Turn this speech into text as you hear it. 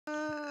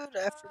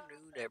Good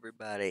afternoon,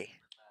 everybody.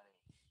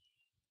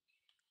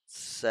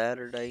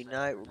 Saturday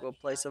night, we're gonna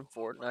play some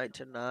Fortnite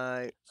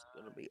tonight. It's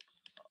gonna be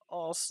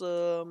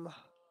awesome.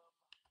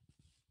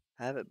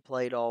 Haven't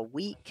played all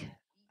week.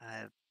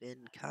 I've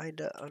been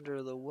kinda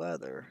under the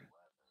weather,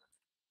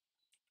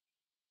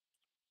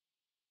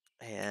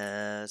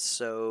 and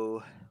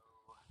so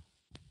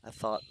I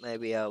thought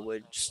maybe I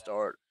would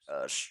start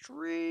a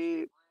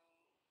stream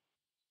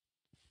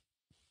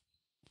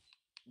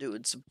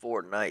doing some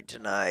Fortnite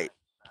tonight.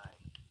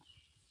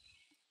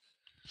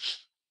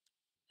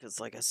 Because,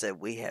 like I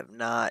said, we have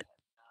not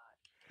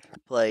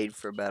played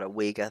for about a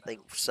week. I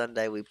think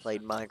Sunday we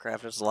played Minecraft.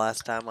 It was the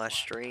last time I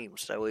streamed,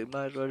 so we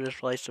might as well just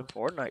play some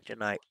Fortnite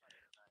tonight.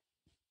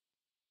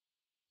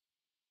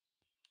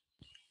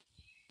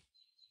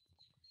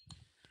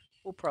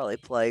 We'll probably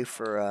play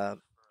for,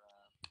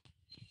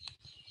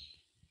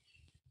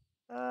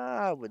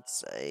 I would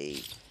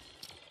say,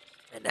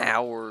 an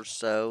hour or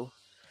so.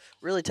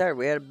 Really tired.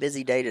 We had a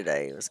busy day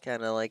today. It was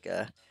kind of like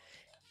a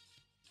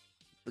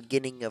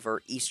beginning of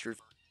our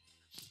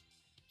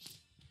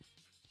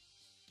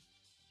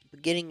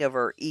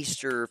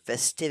Easter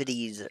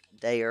festivities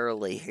day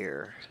early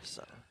here.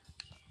 So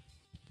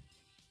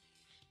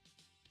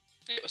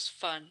It was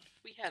fun.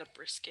 We had a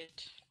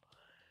brisket.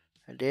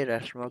 I did. I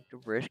smoked a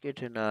brisket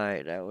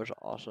tonight. That was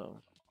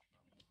awesome.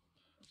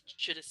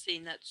 Should have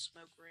seen that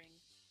smoke ring.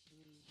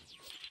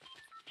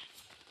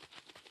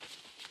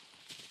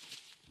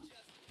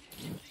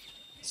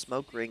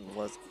 Smoke ring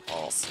was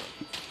awesome.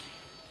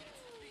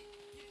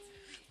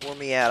 Wore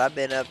me out. I've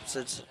been up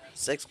since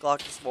 6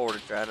 o'clock this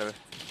morning trying to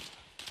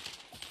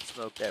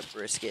smoke that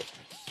brisket.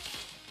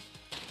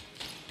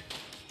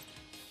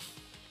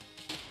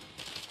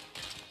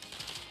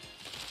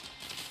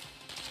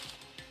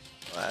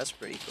 Well, that's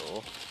pretty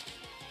cool.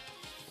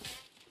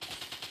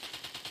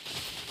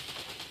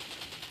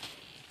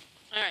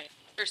 Alright,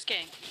 first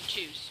gang.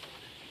 Choose.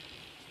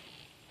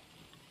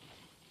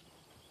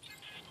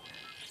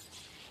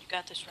 You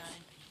got this,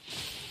 Ryan.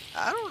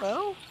 I don't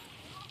know.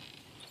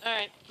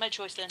 Alright, my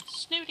choice then.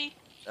 Snooty.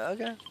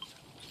 Okay.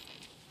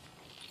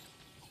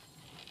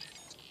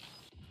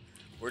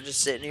 We're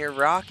just sitting here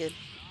rocking.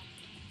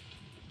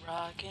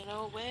 Rocking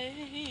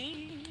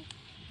away.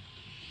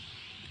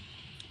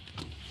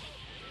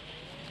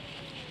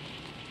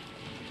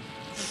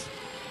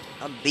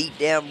 I'm beat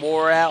down,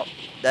 wore out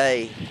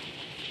day.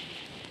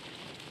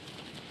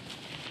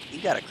 You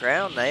got a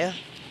crown there.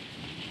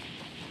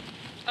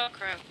 Oh,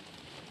 crap.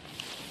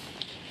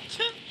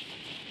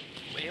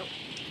 Well.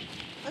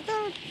 I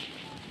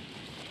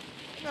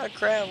got a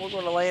crown. We're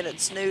going to land at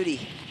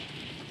Snooty.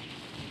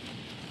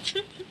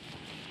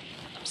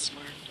 I'm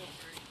smart, don't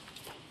worry.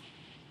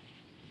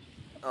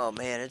 Oh,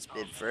 man, it's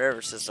been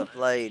forever since I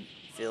played.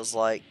 Feels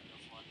like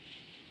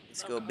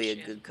it's Oh, going to be gosh, a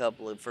yeah. good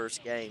couple of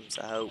first games,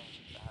 I hope.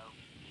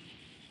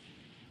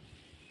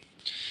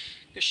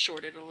 Just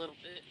short it a little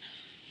bit.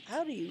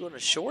 How are you going to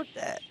short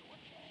that?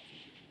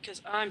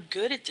 Because I'm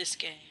good at this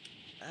game.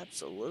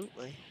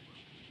 Absolutely.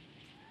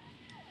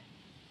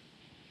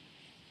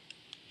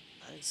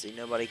 I didn't see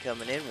nobody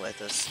coming in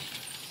with us.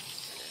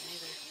 I didn't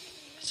either.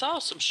 I saw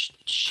some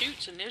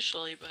shoots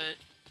initially, but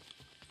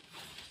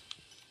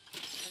I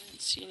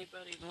didn't see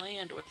anybody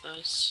land with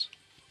us.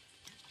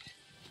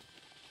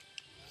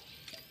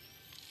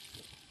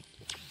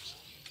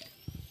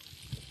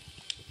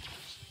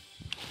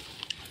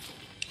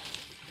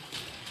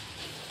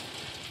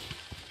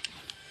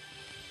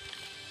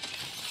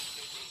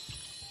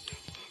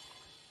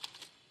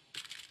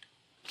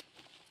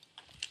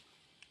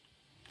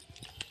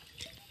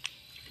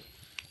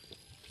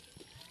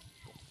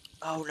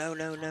 Oh, no,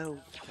 no, no.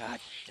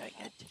 God dang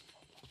it.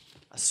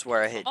 I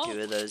swear I hit Oh.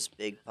 2 of those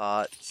big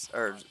pots,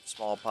 or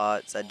small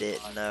pots. I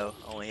didn't know.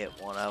 I only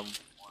hit 1 of them.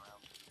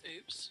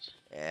 Oops.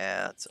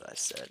 Yeah, that's what I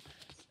said.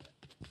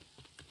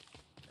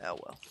 Oh,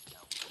 well.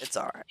 It's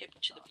alright. Hit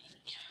to the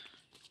beak.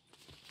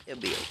 It'll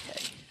be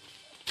okay.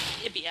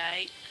 It'll be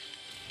alright.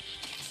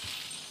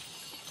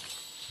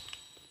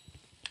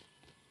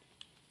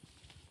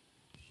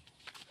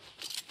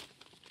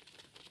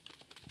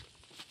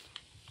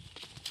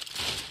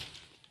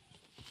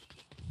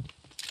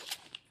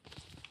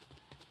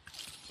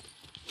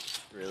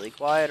 Really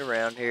quiet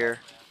around here.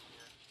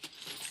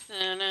 I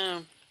don't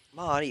know.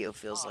 My audio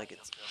feels like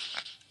it's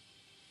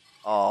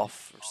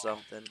off or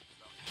something.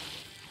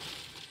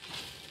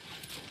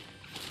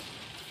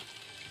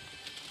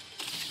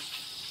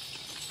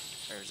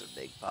 There's a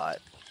big pot.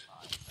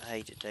 I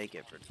hate to take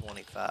it for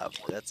 25,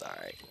 but that's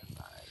alright.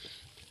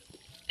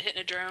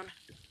 Hitting a drone.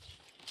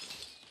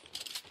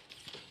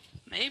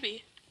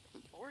 Maybe.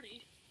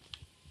 40.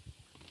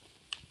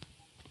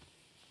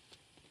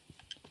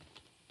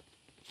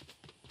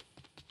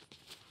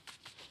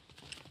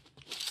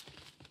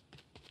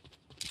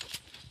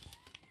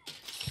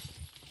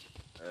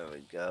 There we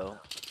go.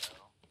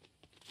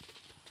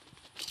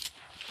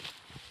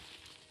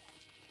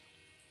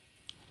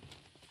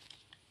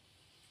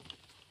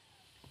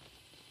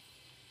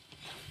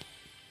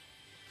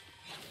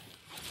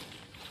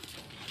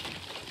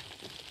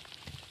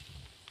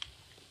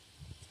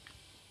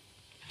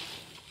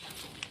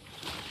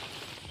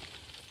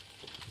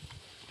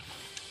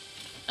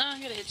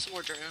 gotta hit some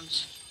more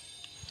drones.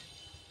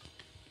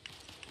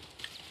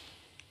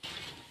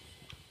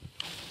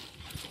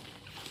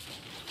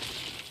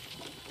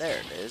 There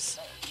it is.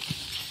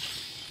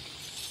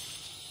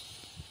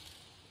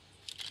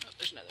 Oh,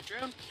 there's another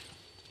drone.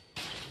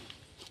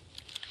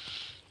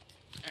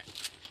 Alright.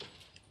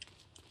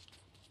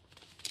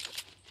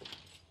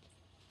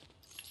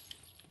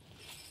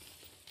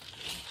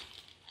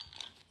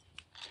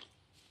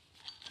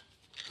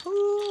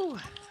 Whoo!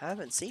 I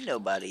haven't seen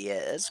nobody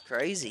yet. That's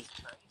crazy.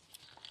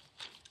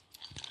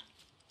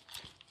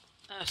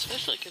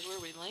 Especially because where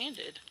we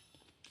landed.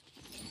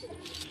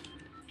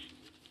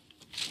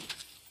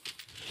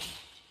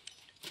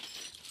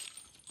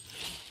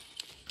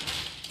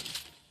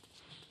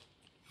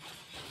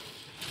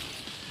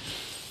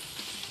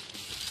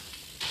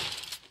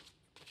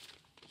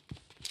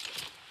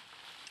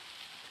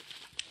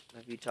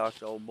 Have you talked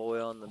to old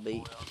boy on the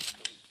beat?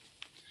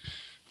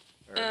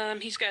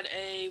 He's got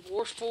a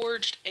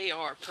Warforged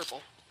AR,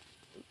 purple.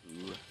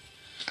 Ooh.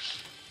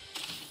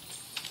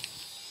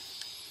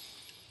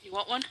 You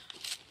want one?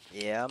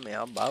 Yeah, I mean,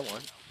 I'll buy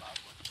one.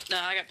 No,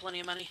 I got plenty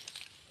of money.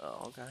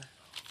 Oh, okay.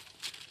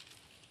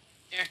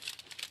 Here.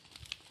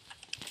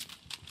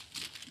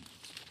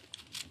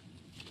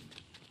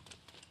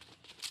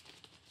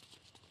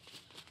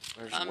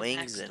 There's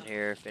wings in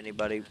here if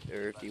anybody,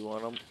 or if you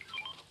want them.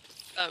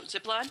 Oh,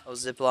 zipline? Oh,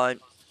 zipline.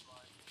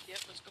 Yep,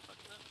 let's go fuck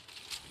it up.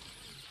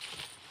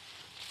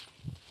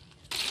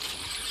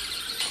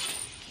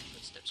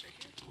 Footsteps right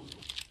here.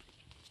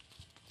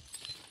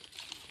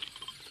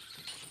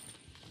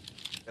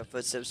 Got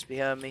footsteps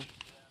behind me.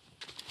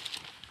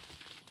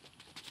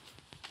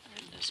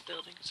 In this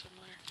building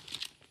somewhere.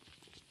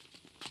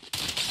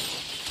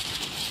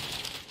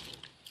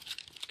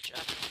 Good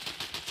job.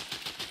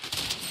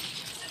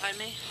 Behind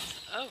me?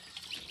 Oh.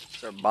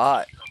 It's our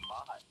bot.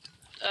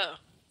 Oh.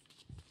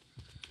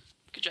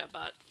 Good job,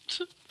 bot.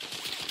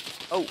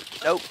 Oh,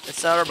 nope,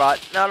 it's not our bot.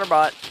 Not our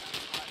bot.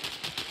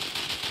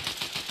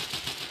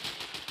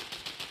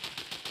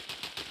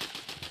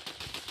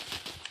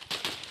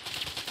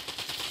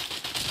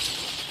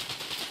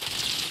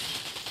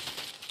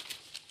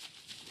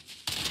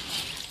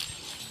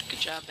 Good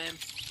job, babe.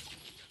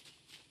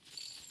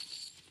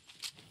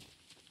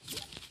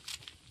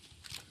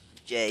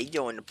 Jay,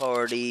 join the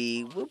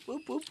party. Whoop,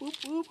 whoop, whoop, whoop,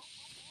 whoop.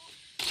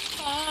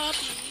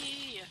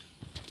 Bobby.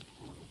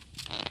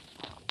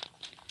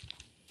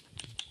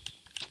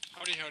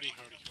 Howdy, howdy,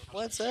 howdy.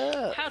 What's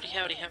up? Howdy,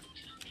 howdy, howdy.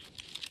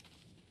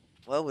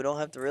 Well, we don't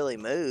have to really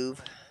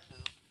move.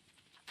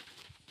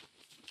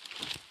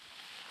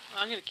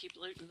 Well, I'm gonna keep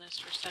looting this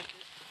for a second.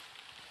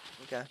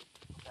 Okay.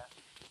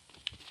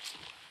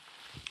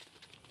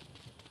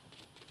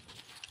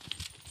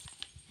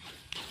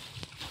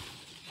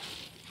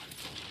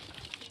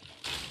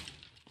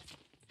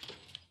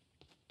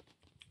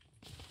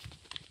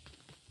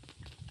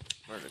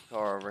 There's a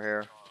car over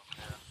here.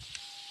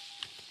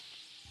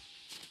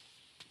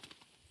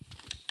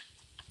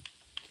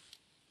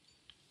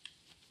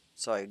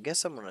 So I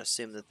guess I'm going to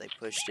assume that they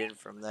pushed in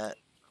from that.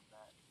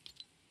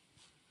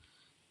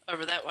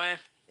 Over that way.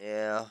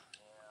 Yeah.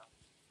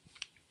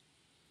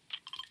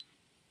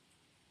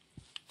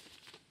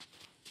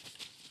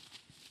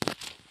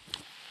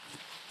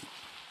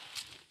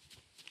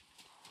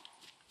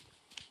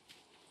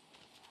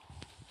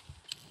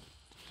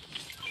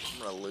 I'm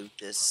going to loot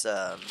this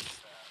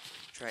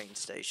train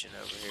station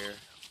over here.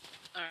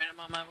 Alright, I'm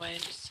on my way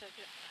in just a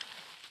second.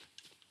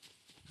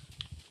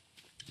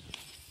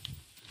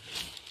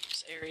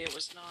 This area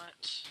was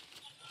not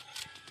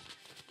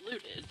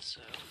looted,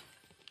 so...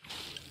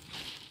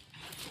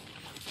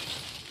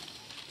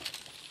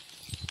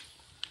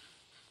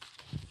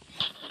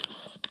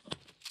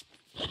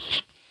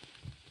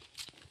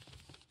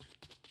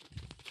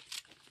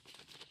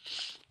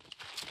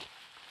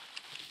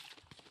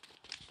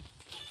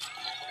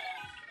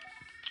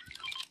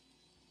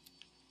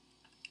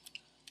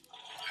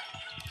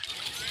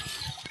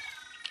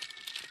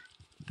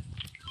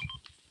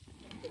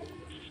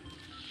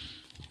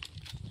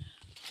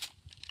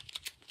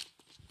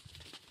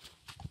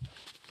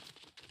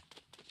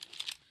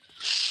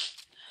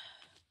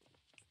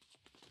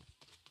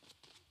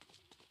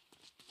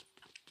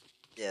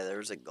 Yeah, there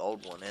was a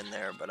gold one in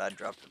there, but I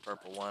dropped the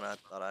purple one. I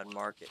thought I'd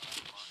mark it.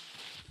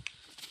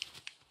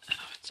 Oh,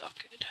 it's all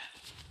good.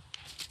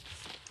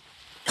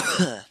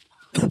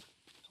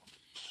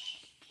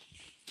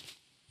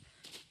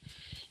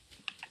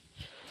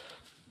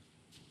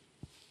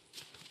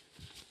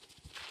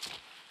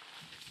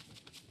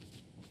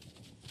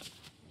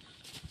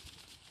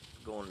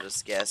 Going to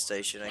this gas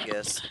station, I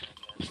guess.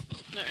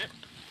 Alright,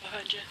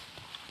 behind you.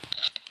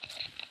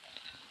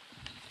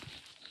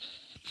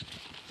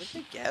 Look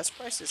at the gas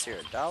prices here,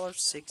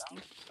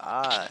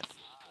 $1.65.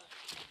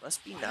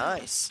 Must be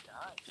nice.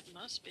 It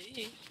must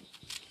be.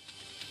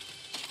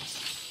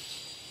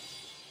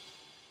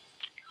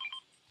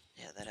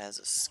 Yeah, that has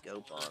a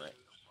scope on it.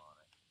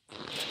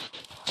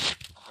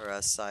 Or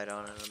a sight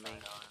on it, I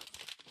mean.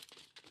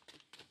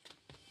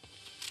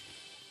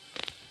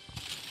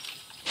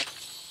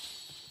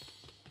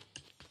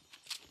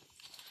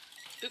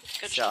 Oop,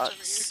 gunshots over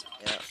here. Shots.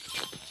 Yeah.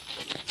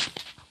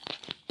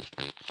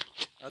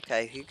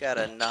 Okay, you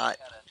gotta not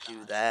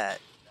do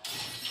that.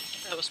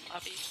 That was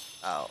Poppy.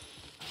 Oh,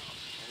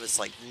 it was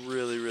like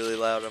really, really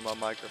loud on my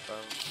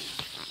microphone.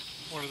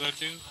 What did that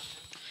do?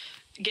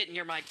 Getting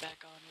your mic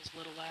back on was a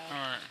little loud.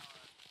 Alright.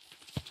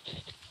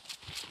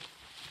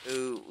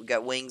 Ooh, we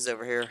got wings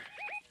over here.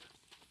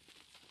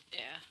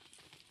 Yeah.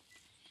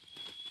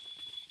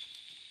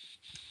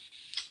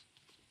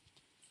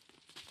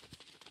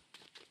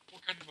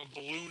 What kind of a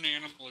balloon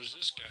animal is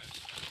this guy?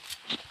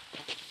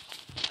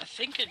 I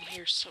think in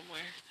here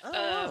somewhere.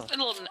 Oh. A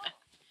little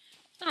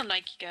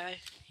Nike guy.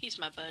 He's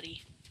my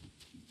buddy.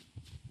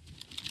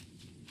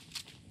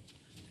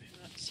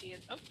 I'm not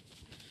seeing. Oh,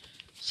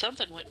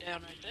 something went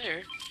down right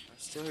there. I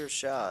still hear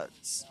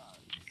shots.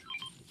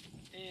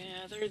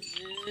 Yeah, they're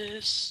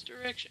this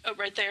direction. Oh,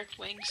 right there,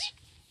 wings.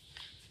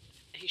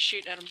 He's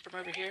shooting at him from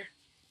over here.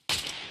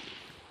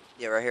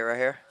 Yeah, right here, right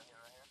here.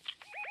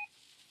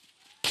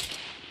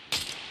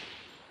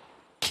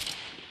 Oh,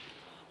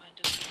 mine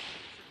doesn't have a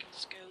freaking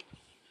scope.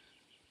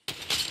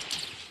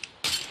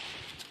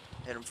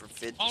 Hit him for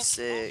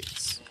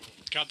 56.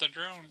 Got the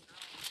drone.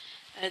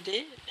 I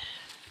did.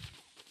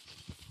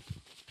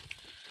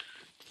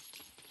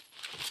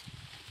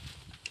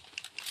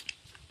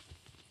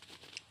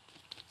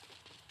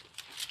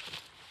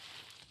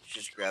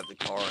 Just grab the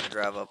car and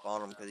drive up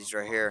on him because he's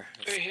right here.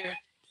 Right here.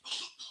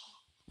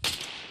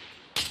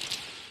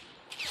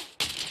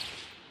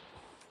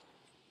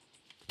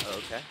 Oh,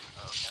 okay.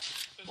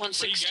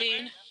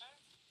 116.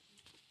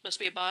 Must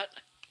be a bot.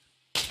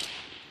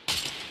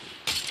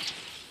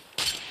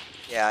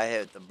 Yeah, I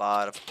hit the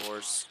bot, of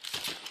course.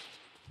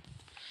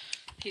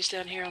 He's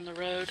down here on the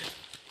road.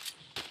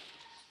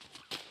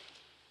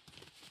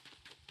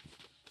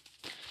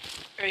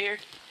 Right here.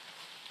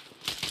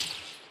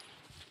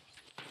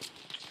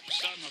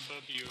 Something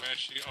above you,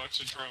 actually. Oh, it's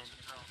a drone.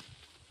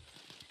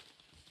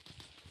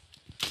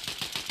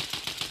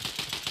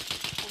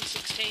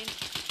 116.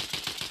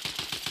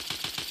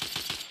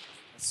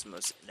 That's the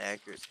most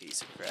inaccurate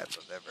piece of crap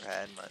I've ever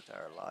had in my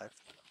entire life.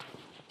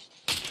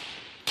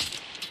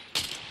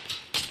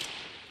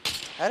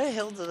 How the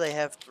hell do they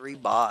have 3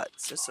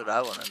 bots? That's what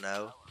I want to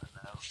know.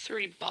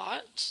 3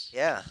 bots?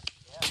 Yeah.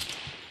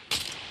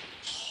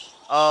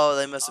 Oh,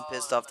 they must have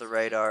pissed off the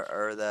radar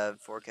or the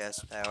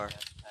forecast tower.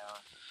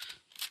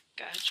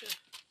 Gotcha.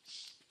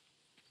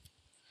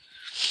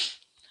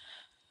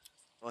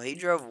 Well, he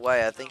drove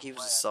away. I think he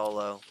was a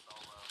solo.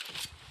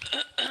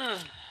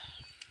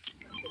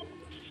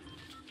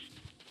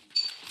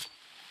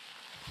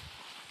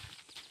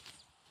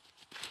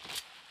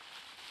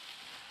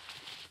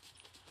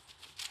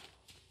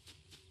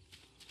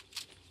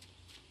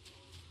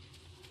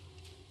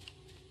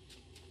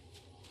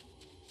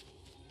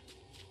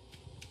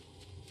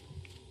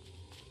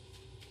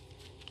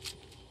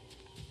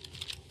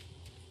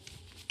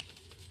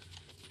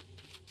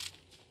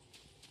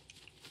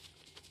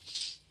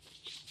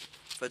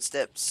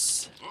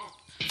 Footsteps.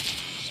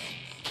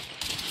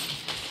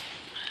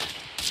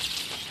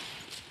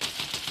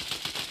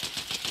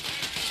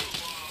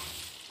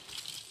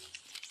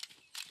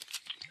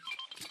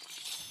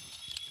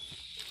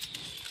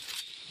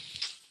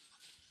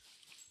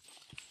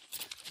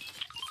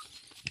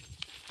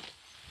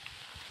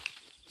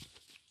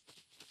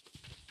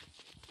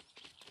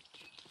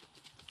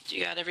 You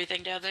got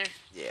everything down there?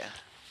 Yeah.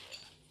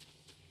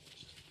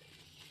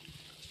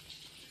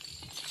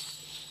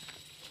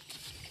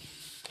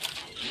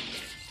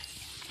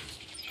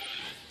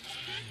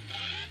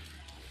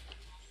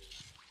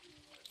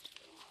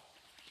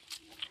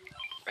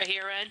 Right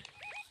here, Ryan?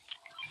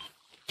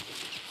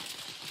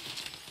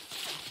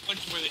 Like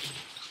where they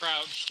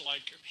crouch,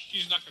 like,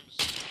 she's not gonna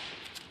see.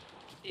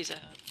 He's a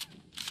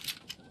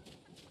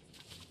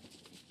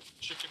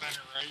Chicken on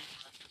your right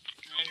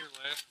and your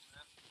left.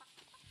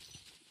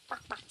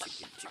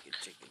 Chicken, chicken,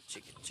 chicken,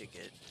 chicken,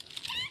 chicken.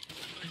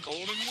 The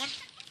golden one?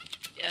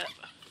 yeah.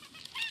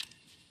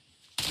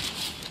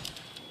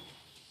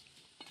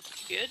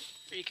 You good?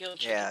 Or you killed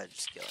chicken? Yeah,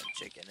 just killing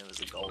chicken. It was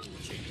a golden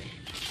chicken.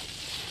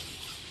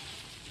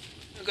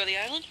 Wanna go to the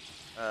island?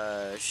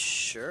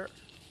 Sure.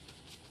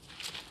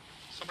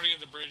 Somebody on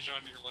the bridge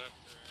on your left.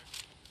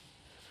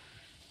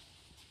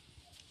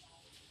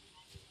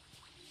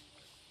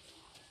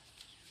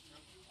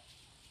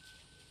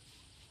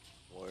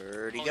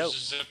 Where'd he Oh, go? there's a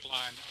zip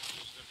line. There's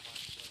a zip line,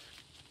 sorry.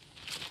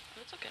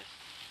 That's okay.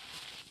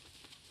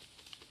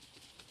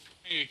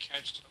 I need to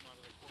catch them out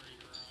of the corner of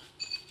your eye.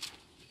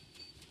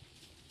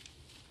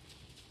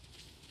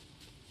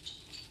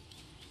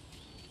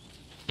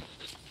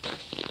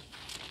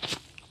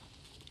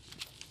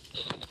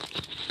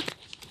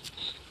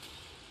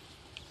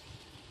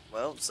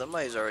 Well,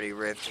 somebody's already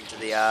ripped into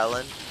the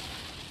island.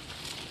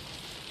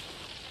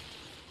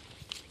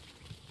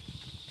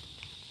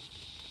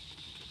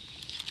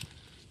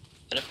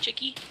 What up,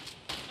 chickie?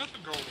 Not the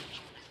golden.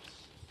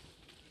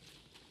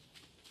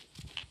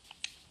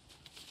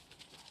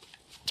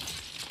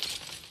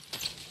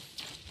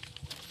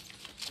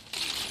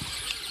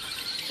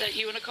 Is that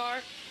you in a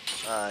car?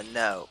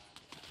 No.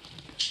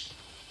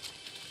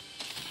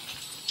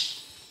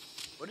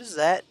 is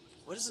that?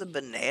 What does the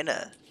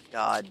banana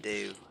god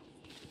do?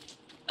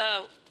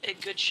 Oh,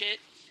 good shit.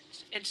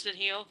 Instant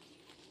heal.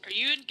 Are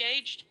you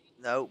engaged?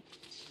 Nope.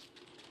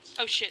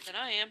 Oh shit, then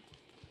I am.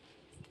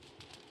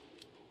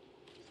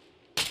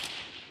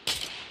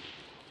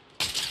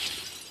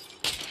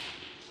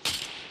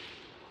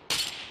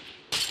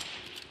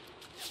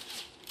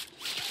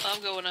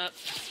 I'm going up.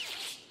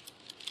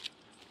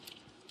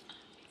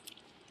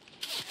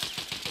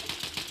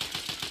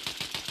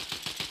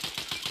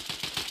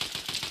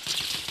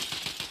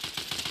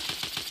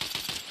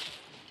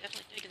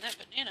 Definitely taking that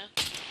banana.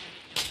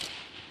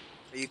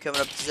 Are you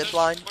coming up the zip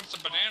line? What's the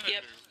banana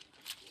Yep.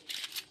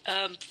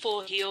 do?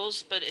 Full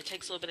heals, but it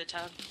takes a little bit of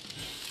time.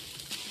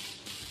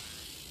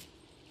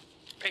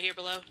 Right here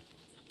below.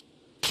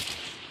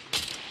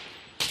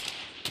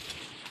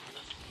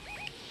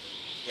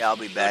 Yeah, I'll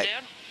be Going back.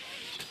 down.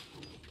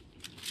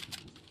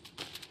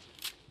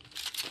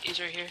 He's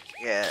right here.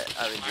 Yeah,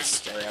 I would just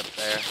stay up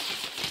there.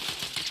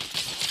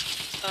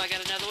 Oh, I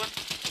got another one.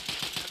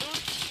 Another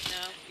one?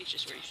 No, he's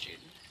just where he's shooting.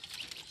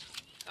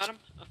 Got him?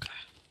 Okay.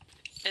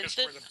 That's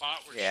Instant? where the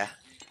bot was. Yeah,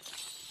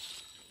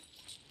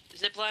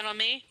 Zip line on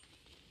me.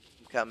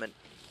 I'm coming.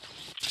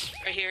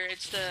 Right here,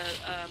 it's the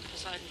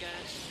Poseidon guy.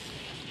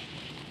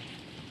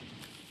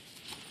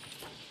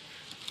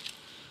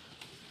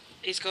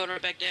 He's going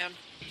right back down.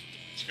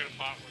 It's got a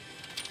bot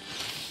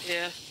with.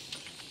 Yeah.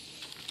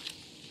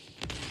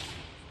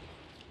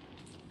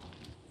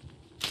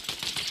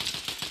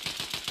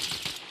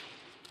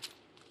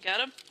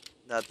 Got him?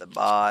 Not the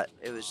bot.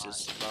 It was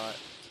just the bot.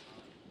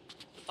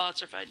 The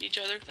bots are fighting each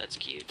other. That's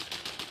cute.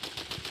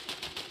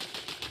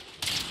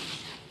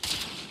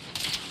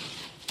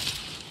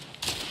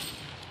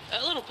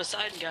 That little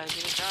Poseidon guy's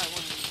gonna die one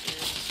of these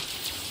days.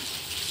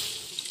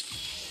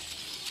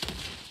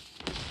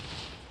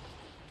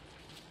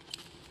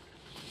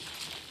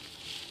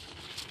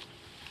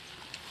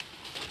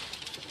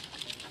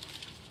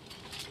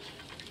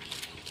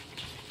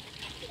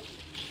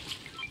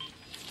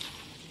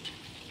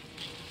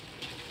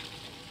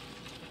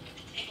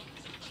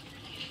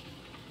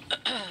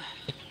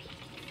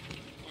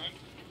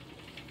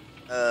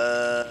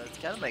 It's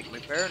kind of making me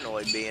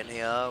paranoid being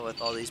here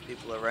with all these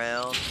people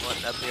around,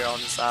 wanting up here on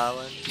this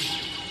island.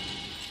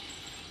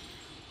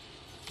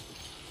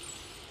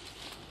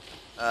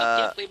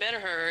 Yep, we better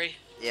hurry.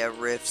 Yeah,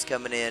 Rift's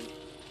coming in.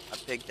 I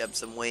picked up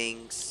some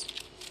wings.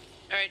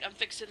 Alright, I'm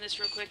fixing this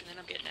real quick and then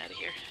I'm getting out of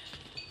here.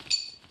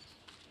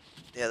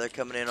 Yeah, they're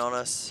coming in on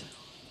us.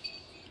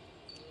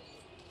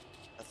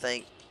 I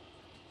think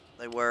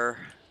they were.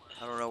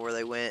 I don't know where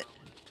they went.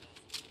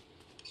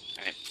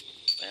 Alright,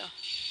 well.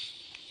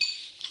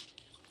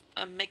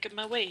 I'm making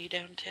my way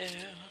downtown.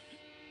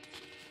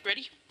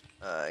 Ready?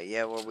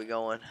 Yeah, where we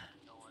going?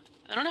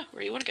 I don't know.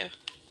 Where you want to go?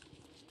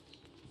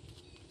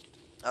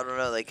 I don't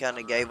know. They kind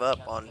of gave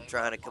up on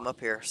trying to come up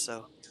here,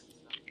 so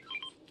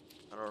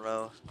I don't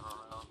know.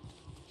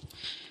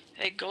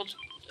 Hey, gold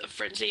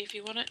frenzy if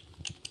you want it.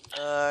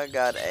 I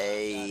got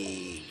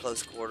a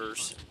close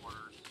quarters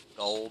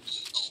gold.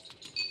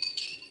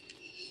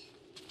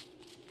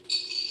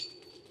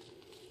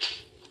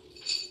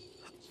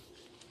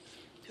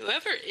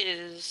 Whoever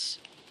is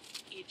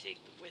eating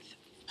with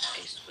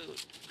a spoon,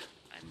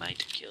 I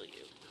might kill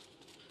you.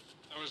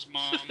 That was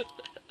Mom.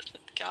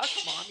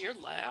 Gosh, Mom, you're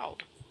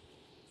loud.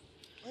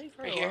 Leave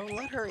her Right here. alone.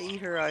 Let her eat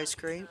her ice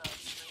cream.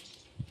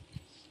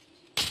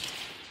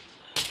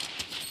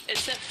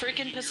 It's that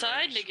freaking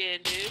Poseidon again,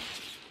 dude.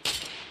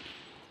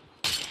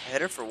 I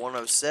hit her for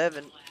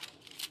 107.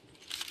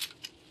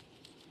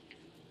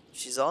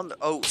 She's on the...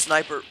 Oh,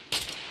 sniper.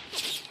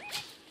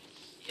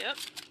 Yep.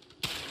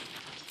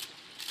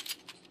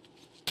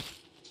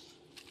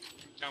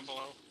 Down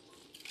below.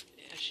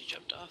 Yeah, she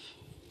jumped off.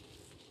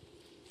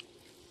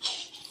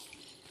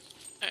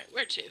 Alright,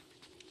 where to?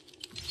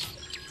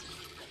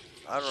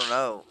 I don't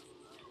know.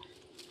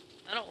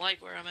 I don't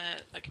like where I'm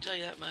at, I can tell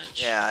you that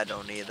much. Yeah, I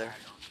don't either.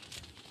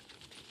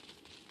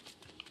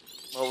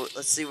 Well,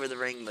 let's see where the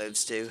ring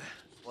moves to.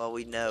 Well,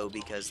 we know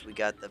because we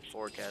got the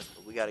forecast,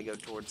 but we got to go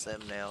towards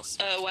them now.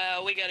 So. Oh,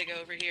 wow, we gotta go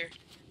over here.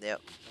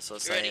 Yep, that's what I'm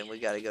You saying. ready? We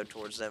got to go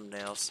towards them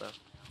now, so.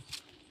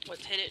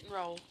 Let's hit it and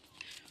roll.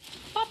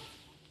 Pop!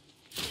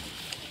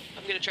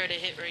 I'm gonna try to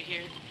hit right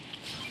here.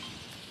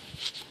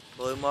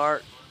 Blue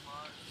mark.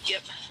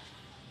 Yep.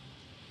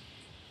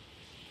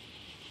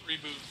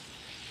 Reboot.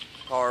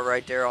 Car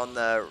right there on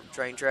the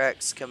train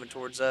tracks coming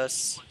towards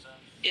us.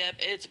 Yep,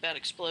 it's about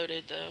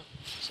exploded though.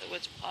 So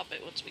let's pop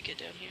it once we get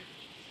down here.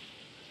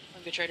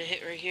 I'm gonna try to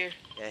hit right here.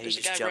 Yeah, he There's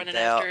a just guy jumped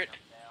running out. after it.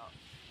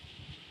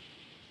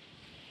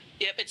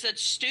 Yep, it's that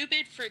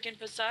stupid freaking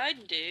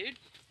Poseidon, dude.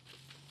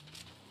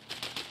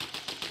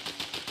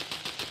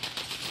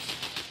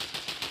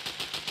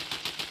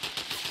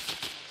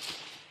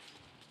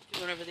 He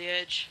went over the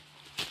edge.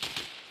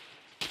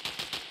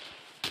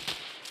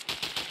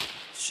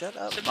 Shut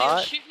up, Somebody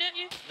else bot. shooting at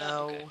you?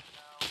 No. Oh, okay.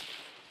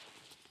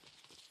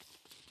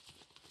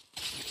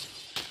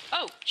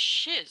 Oh,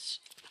 shiz.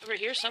 Over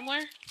here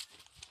somewhere?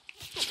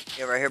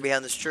 Yeah, right here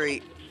behind this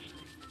tree.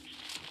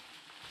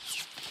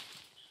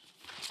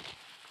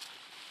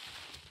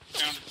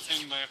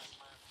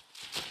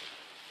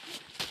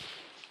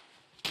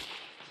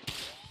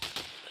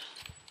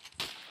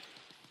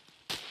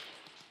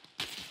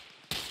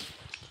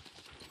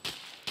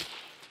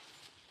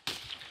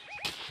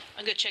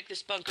 I'm gonna check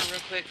this bunker real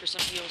quick for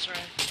some heals, right?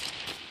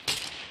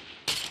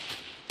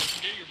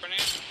 Get your banana.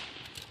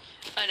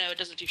 I know, it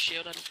doesn't do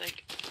shield, I don't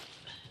think.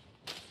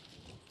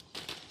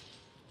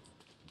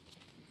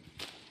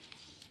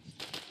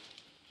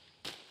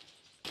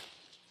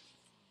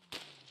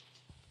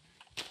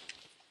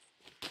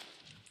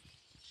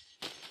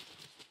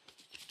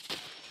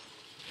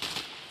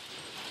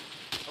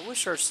 I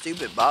wish our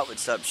stupid bot would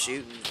stop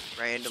shooting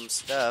random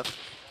stuff.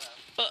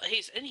 But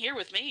he's in here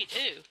with me,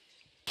 too.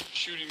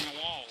 Shooting the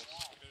walls.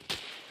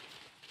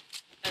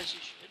 As you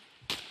should.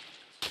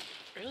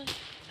 Really?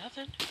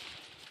 Nothing?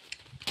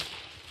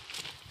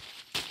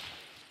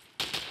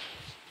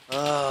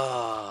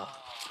 Oh.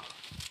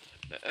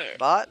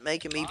 Bot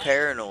making me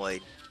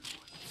paranoid.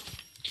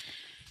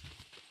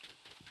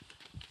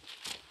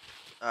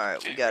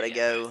 Alright, we gotta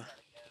go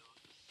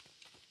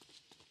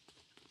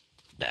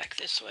back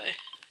this way.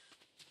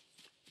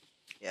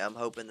 Yeah, I'm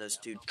hoping those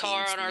two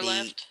Car teams on our meet.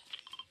 left.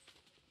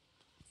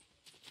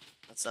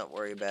 Let's not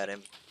worry about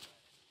him.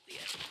 Yeah,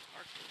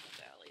 marked in the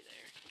valley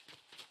there.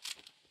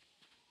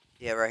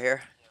 Yeah, right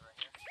here.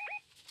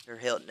 They're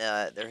hitting.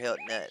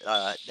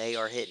 They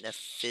are hitting a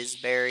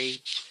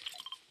fizzberry.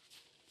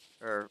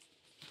 Or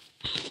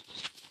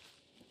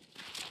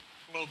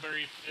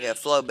Flowberry fizz. yeah,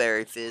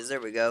 flowberry fizz. There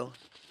we go.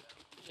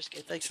 Just Hey,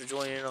 get thanks for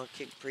joining in on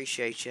Kick.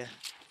 Appreciate you.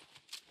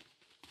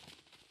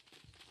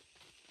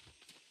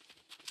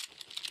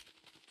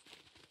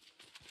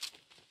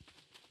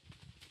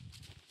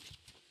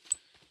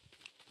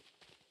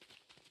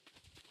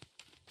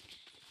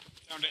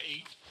 Down to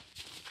 8.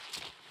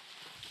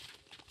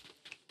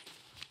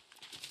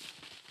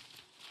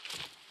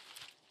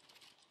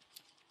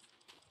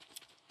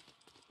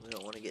 We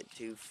don't want to get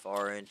too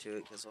far into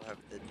it because we'll have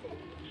to.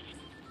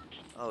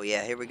 Oh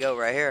yeah, here we go,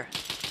 right here.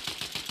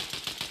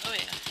 Oh yeah,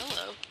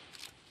 hello.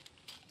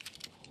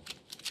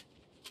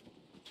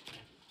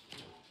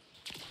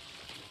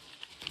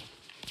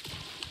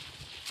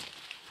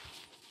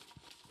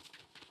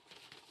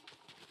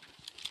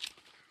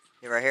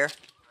 You right here.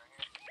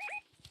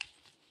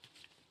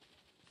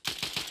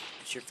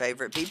 It's your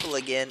favorite people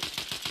again.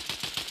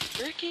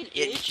 Freaking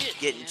idiot,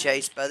 Getting man.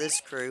 chased by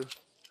this crew.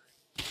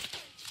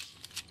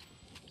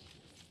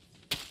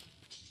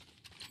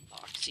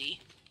 Oxy.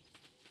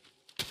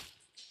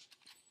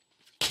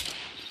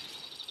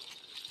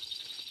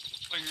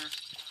 Slinger.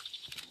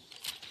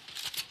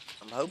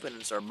 I'm hoping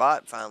it's our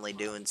bot finally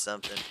doing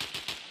something.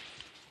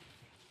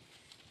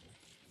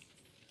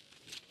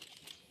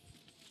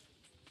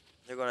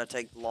 They're gonna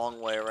take the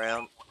long way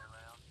around.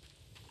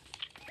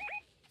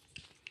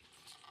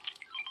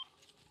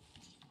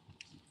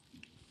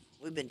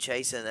 We've been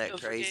chasing that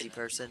crazy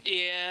person.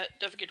 Yeah,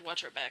 don't forget to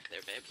watch our back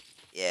there, babe.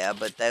 Yeah,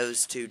 but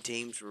those two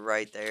teams were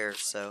right there,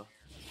 so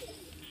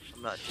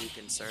I'm not too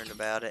concerned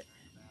about it.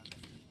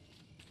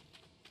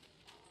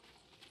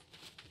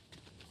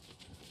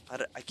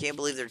 I can't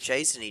believe they're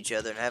chasing each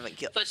other and haven't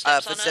killed.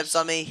 Footsteps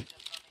on me.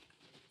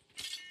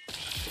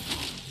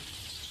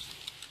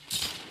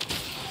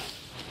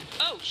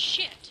 Oh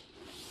shit!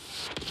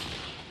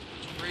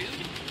 Rude.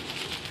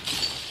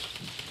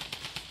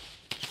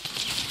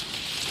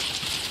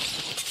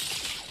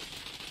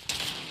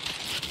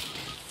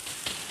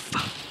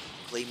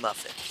 Flea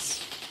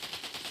muffins.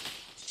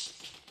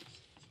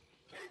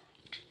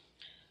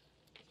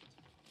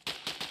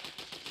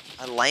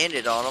 I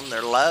landed on them.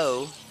 They're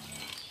low.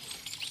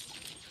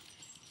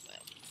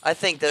 I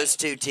think those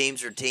two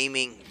teams are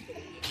teaming.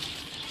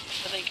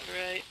 I think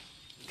you're right.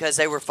 Because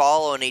they were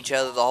following each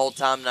other the whole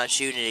time, not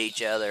shooting at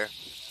each other.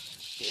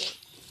 Yeah.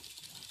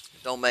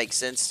 Don't make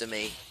sense to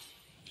me.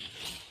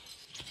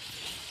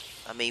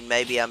 I mean,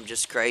 maybe I'm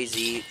just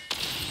crazy.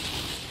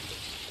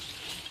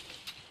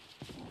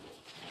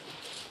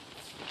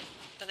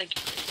 I think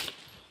you're crazy.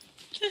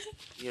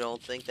 You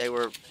don't think they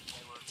were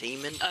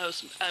teaming? I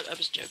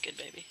was joking,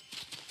 baby.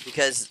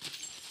 Because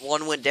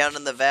one went down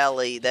in the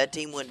valley. That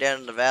team went down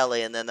in the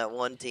valley, and then that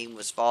one team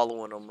was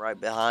following them right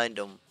behind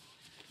them.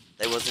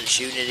 They wasn't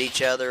shooting at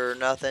each other or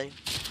nothing.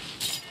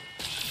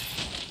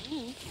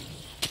 It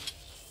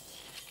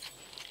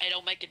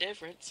don't make a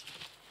difference.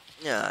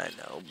 Yeah, I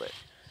know, but...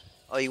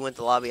 Oh, you went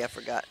to the lobby? I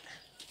forgot.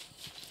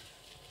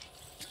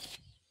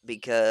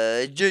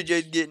 Because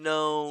JJ's getting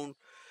on.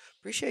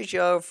 Appreciate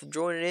y'all for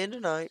joining in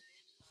tonight.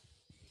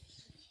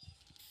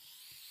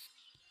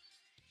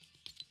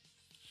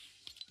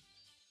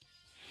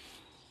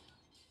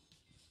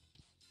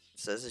 It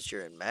says that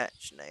you're in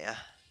match now.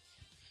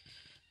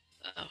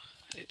 Oh,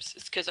 oops.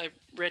 It's because I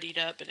readied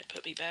up and it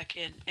put me back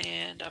in,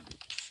 and I'm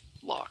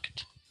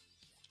locked.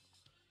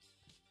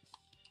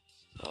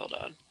 Hold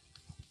on.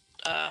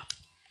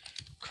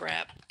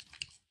 Crap.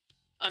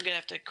 I'm gonna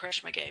have to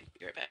crash my game.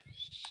 Be right back.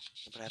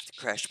 I'm gonna have to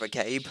crash my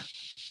Gabe.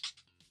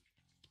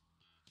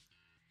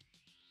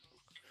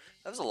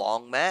 That was a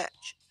long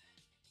match.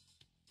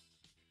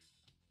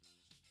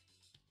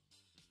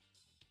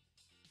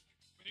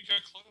 We got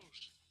close.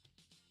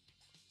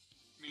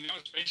 I mean, that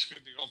was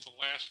basically the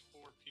last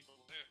 4 people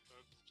left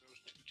of those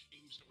 2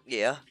 teams that were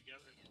Yeah.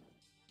 together.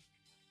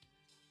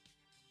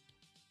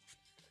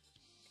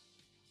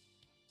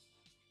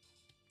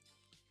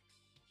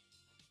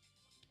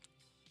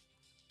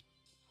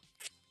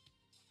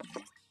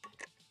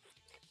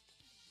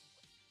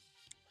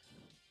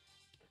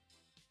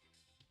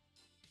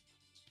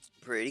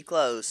 pretty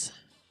close.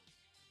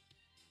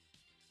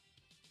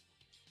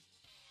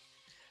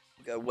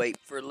 We gotta wait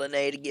for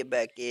Lene to get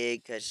back in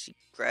because she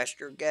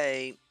crashed her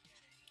game.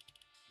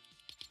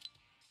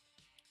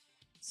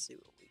 Let's see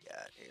what we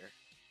got here.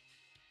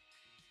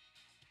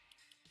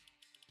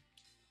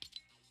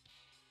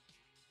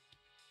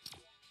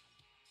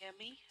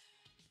 Yummy.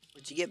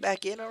 Did you get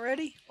back in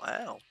already?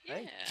 Wow. Yeah.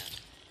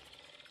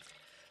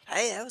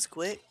 Hey, that was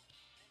quick.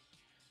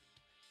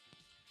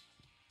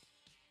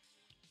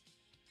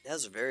 That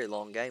was a very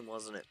long game,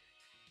 wasn't it?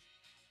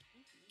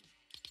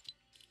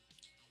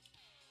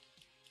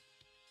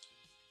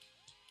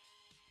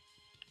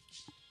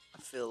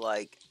 I feel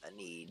like I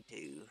need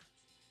to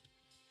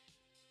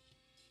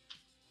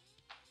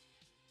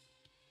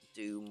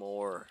do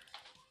more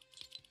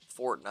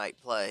Fortnite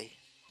play.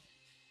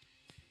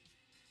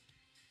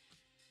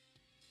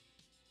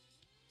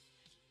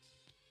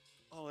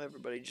 Oh,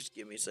 everybody, just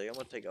give me a second. I'm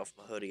gonna take off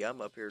my hoodie. I'm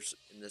up here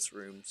in this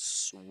room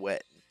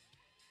sweating.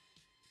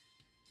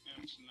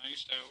 Yeah, it's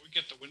nice out. We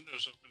get the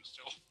windows open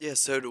still. Yeah,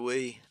 so do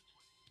we.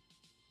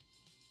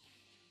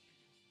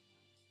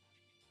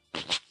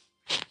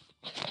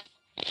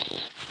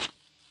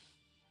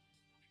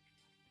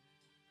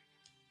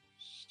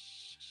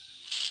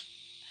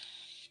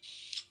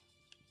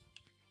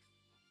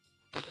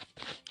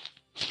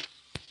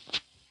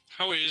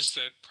 How is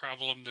that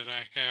problem that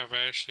I have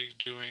actually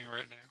doing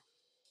right now?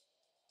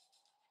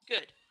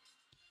 Good.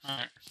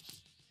 Alright.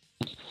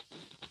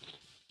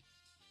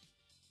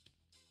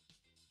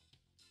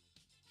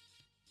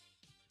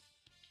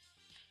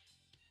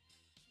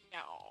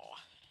 Meow.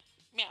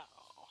 Meow.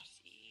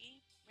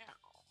 See? Meow.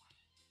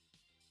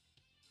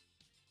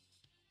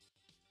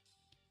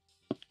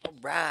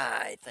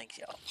 Alright, thanks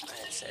y'all.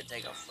 I just had to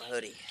take off my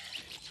hoodie.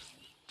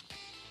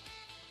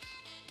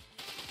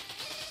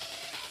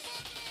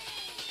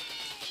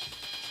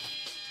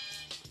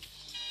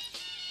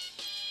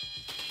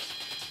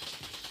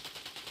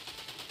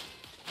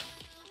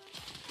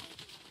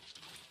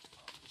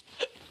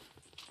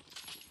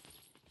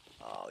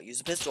 I'll use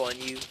a pistol on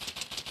you.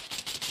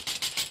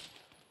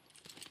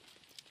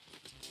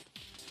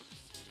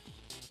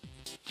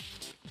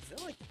 I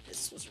feel like the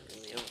pistols are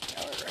really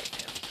overpowered right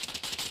now.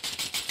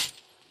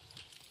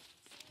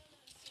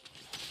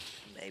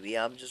 Maybe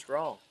I'm just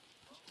wrong.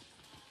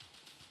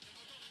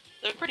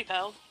 They're pretty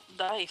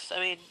nice. I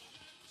mean,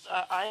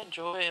 I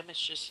enjoy them. It's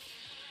just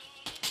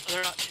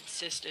they're not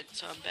consistent,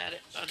 so I'm bad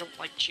at. I don't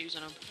like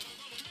choosing them.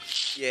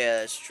 Yeah,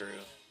 that's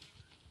true.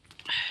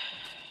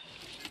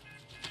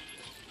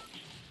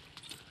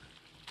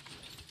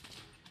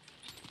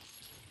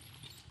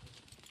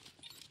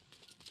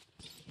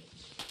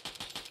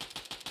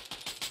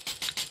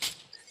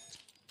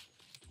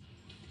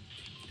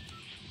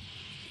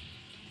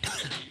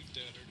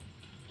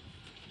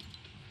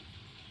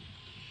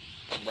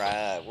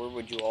 Right, where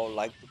would you all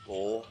like to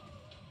go?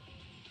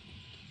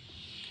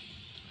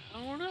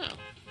 I don't know.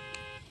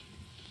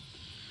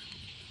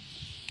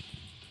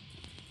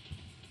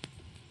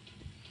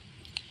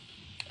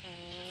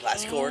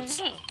 Class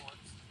courts.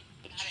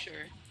 Sure.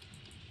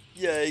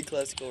 Yay,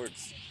 class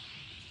courts.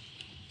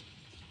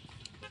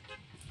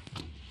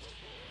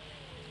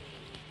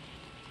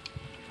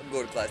 I'm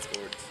going to class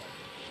courts.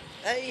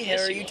 Hey, Yes,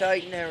 how are you you, are.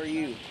 Titan? How are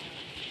you?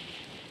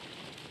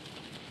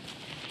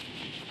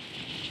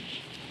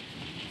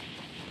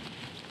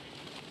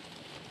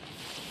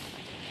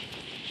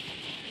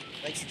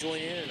 Thanks for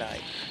joining in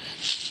tonight.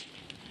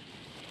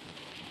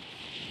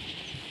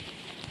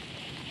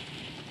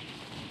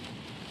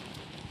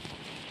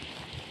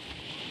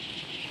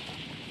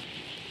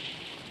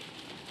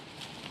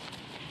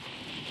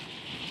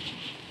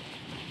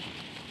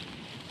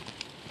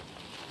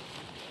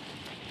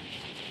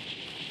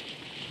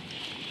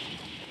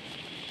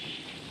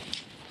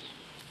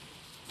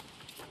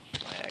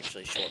 I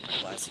actually short my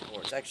classic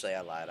course. Actually,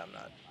 I lied. I'm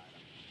not.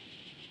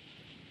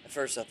 At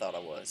first, I thought I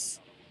was.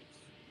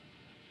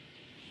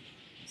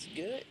 It's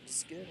good.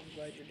 It's good. I'm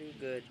glad you're doing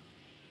good.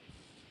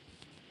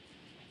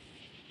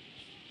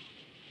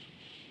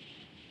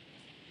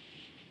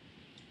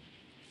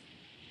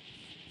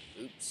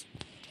 Oops.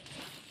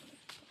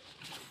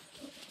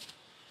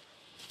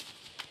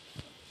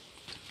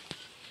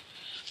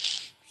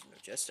 There's no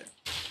chest there.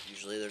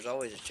 Usually, there's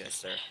always a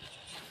chest there.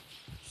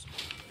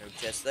 No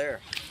chest there.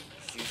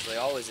 There's usually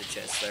always a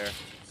chest there.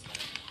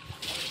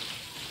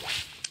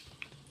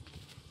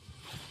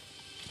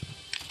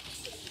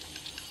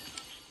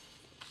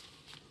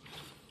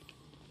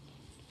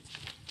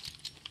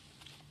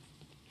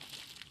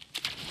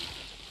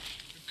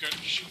 You've got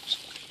to shoot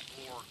some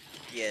more.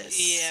 Yes.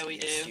 Yeah, we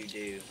yes, do. you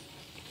do.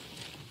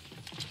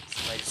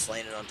 Somebody just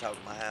landed on top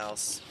of my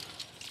house.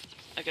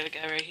 I got a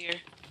guy right here.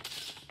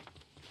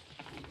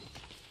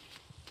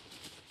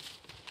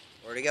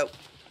 Where'd he go?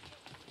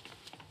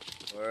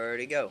 Where'd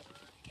he go?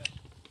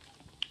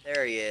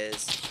 There he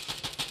is.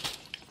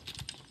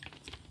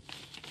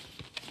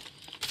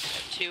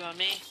 Got two on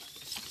me.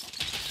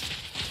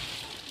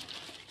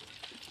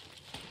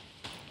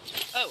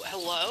 Oh,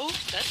 hello?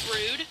 That's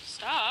rude.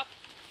 Stop.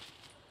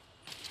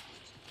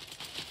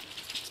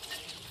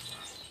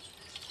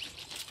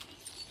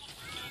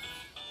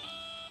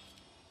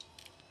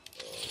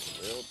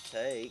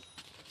 take.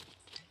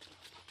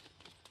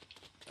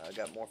 I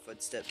got more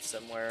footsteps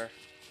somewhere.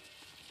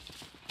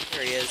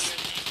 There he is.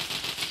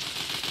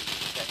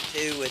 Got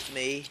two with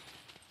me.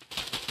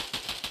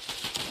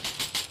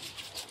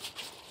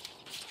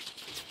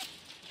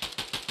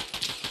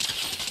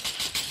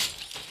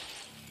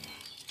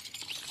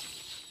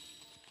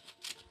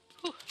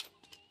 Whew.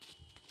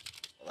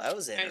 Well, that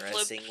was Alright,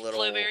 interesting. Little.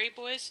 Flowberry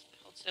boys.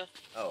 Hold still.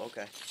 Oh,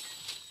 okay.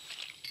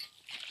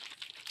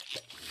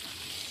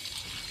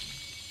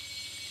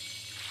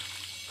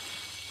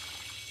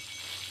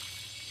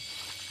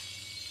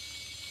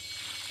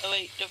 Oh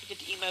wait, don't forget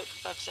to emote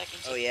 5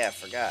 seconds. Oh yeah, I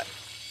forgot.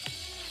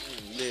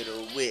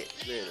 Little wit,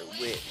 little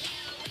wit.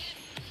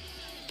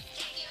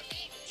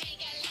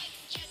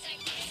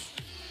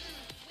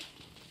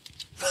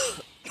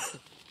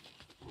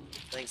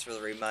 Thanks for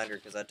the reminder,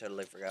 because I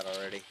totally forgot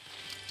already.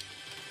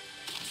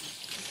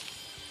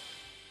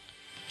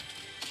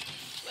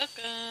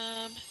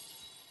 Welcome.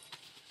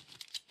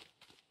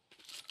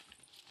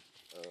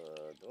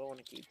 Do I want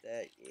to keep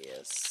that?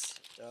 Yes.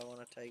 Do I want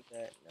to take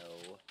that?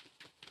 No.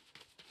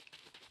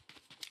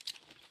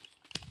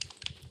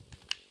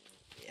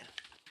 Yeah.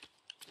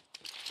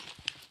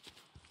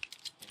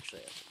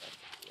 Actually, I forgot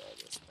to do all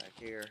this back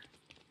here.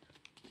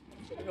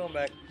 We're going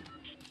back.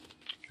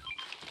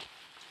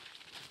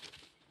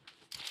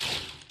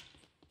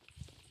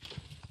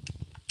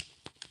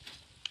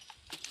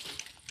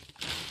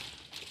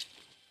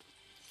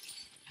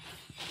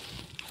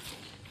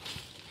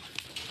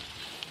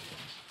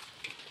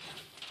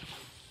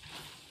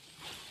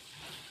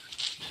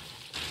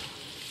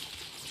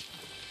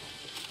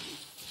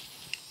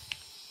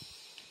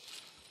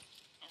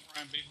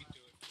 Ryan beat me to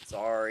it.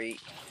 Sorry. Alright.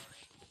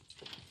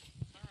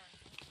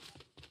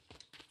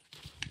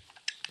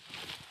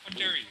 How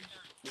dare you?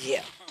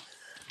 Yeah.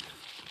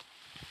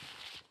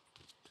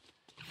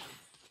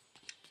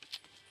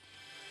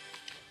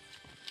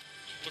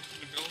 Look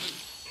in the building.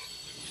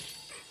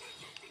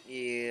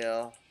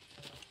 Yeah.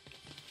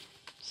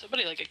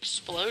 Somebody like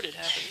exploded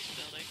half of this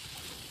building.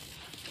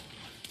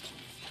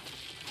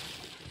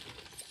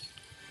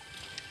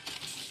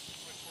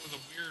 That's one of the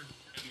weird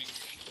vending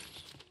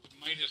machines. The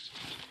Midas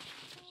vending machines.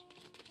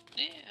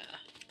 Yeah.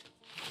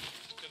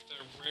 It's got the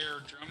rare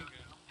drum gun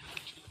for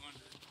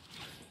 200.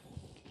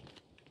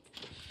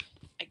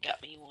 I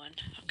got me one.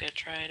 I'm gonna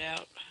try it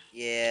out.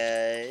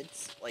 Yeah,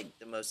 it's like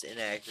the most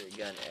inaccurate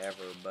gun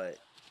ever, but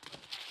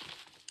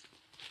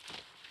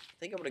I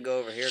think I'm gonna go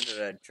over here to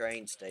the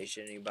train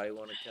station. Anybody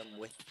want to come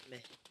with me?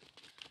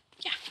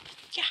 Yeah.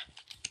 Yeah.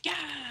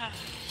 Yeah.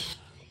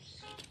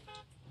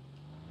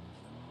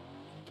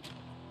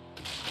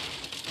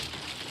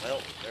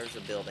 Well, there's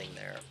a building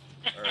there.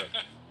 Or,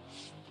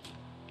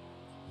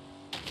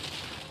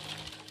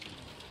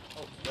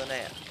 oh,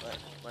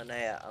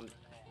 Lynette,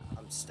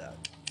 I'm stuck.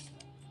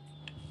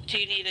 Do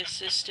you need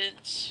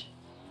assistance?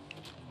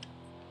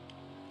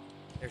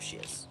 There she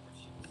is.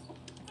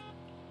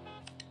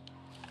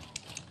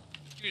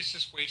 It's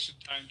just wasted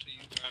time till you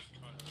got caught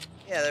up.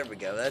 Yeah, there we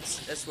go.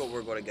 That's what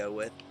we're gonna go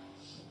with.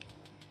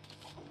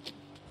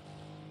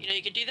 You know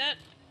you can do that?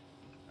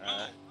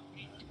 Uh,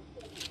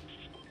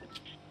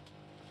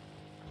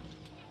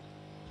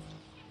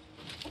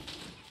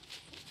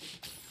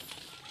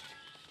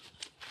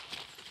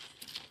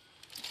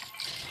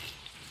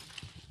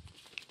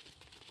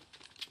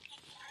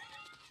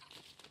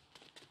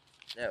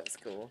 that was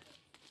cool.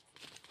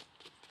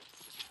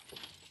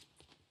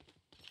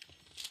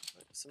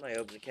 Somebody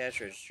open the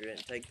cash register and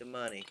take the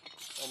money.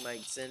 Don't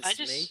make sense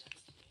to me.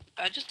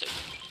 I just Silly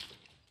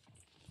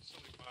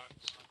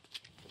bots.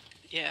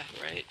 yeah,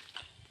 right.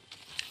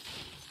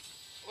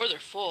 Or they're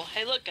full.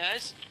 Hey look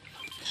guys.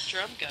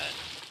 Drum gun.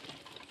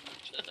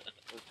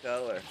 What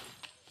color?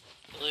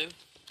 Blue.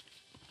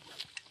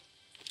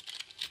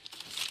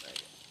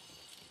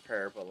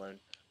 Purple and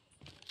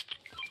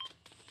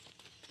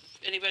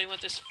Anybody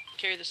want this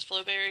carry this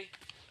flowberry?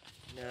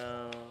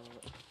 no,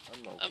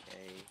 I'm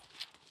okay.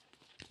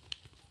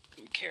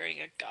 I'm carrying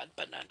a god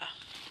banana.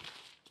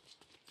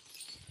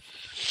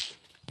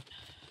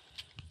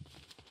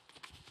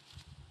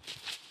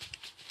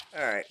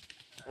 Alright.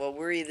 Well,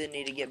 we either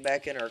need to get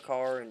back in our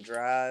car and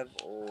drive,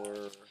 or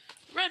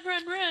Run,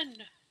 run, run!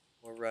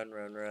 or run,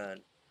 run,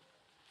 run.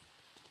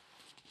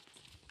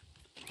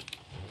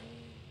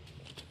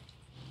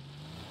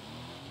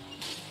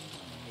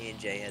 Me and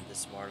Jay had the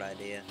smart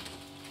idea.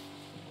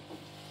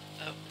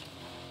 Oh.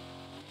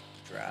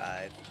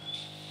 Drive.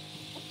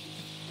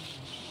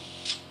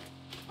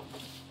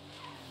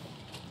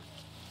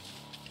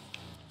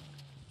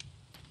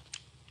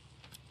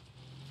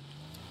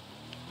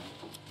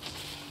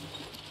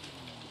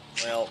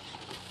 Well.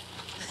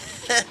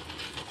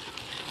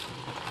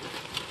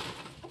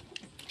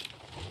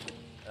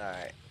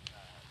 Alright.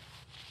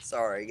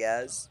 Sorry,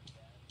 guys.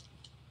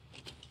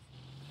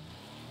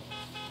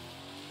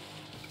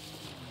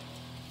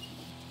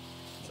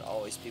 There's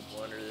always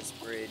people under this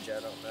bridge. I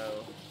don't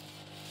know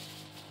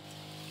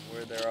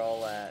where they're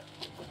all at.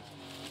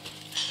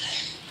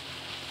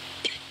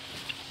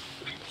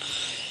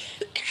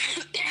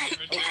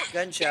 Oh,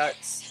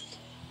 gunshots.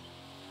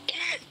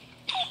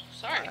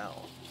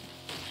 Wow.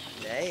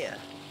 Naya.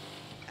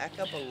 Hack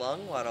up a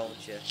lung, why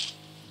don't you?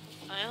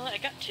 I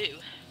got 2.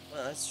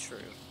 Well, that's true.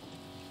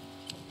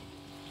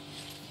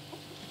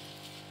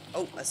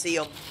 Oh, I see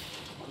him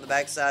on the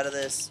backside of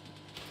this.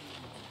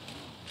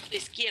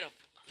 Let's get them.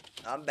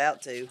 I'm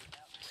about to.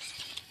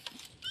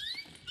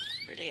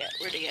 Where they at?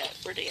 Where they at?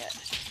 Where they at?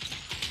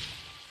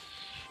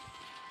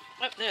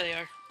 Oh, there they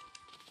are.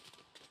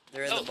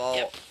 They're in the Oh, vault.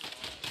 yep.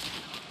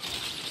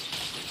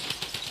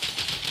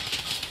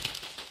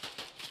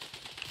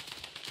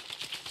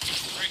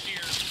 Right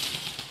here.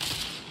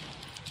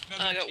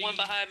 I got one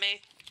behind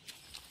me.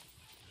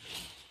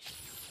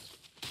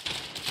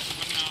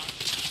 I'm not.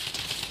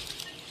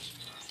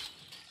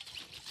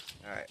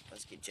 Alright,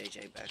 let's get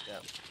JJ back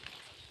up.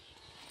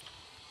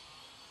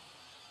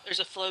 There's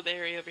a flow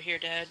berry over here,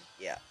 Dad.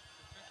 Yeah.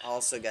 I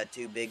also got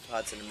 2 big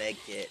pots and a med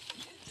kit.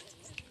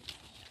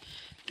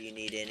 Do you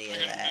need any I of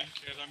got a that? med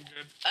kit, I'm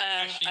good.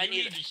 Actually, I you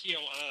need need to heal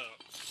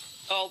up.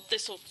 Oh,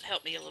 this will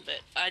help me a little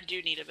bit. I do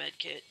need a med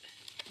kit.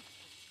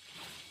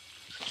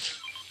 Grab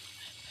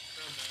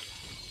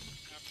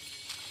that. After you.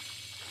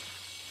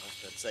 I was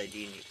about to say, do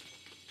you need...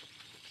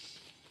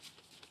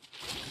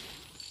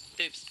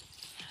 Oops.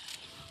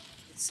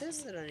 It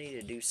says that I need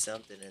to do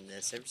something in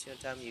this. Every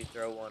single time you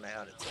throw one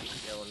out, it's like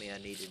telling me I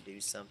need to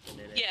do something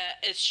in it. Yeah,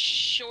 it's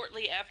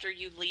shortly after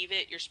you leave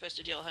it, you're supposed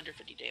to deal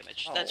 150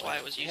 damage. Oh, That's why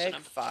I was using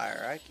them.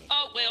 fire, I can't...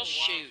 Oh, well, wow.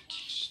 shoot.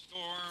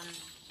 Storm.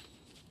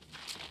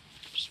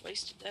 Just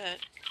wasted that.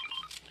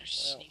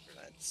 There's Well, sneaker.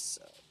 that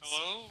sucks.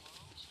 Hello?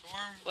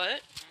 Storm?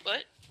 What?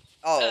 What?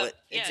 Oh, it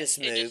yeah, just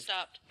moved. It just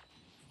stopped.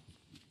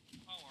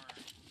 Oh,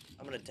 alright.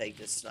 I'm gonna take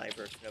this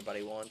sniper if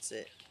nobody wants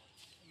it.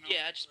 No,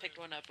 Yeah, I just picked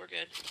one up. We're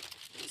good.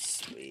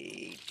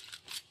 Sweet.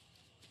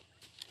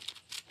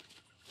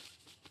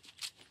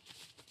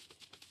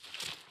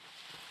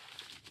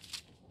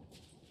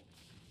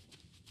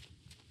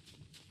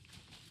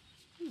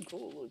 Ooh,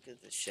 cool, look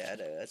at the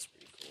shadow. That's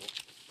pretty cool.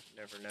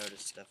 Never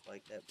noticed stuff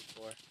like that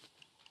before.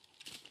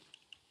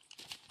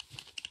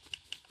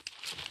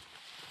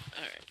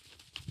 Alright.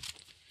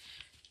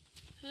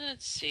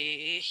 Let's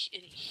see.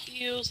 Any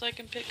heals I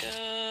can pick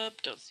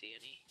up? Don't see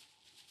any.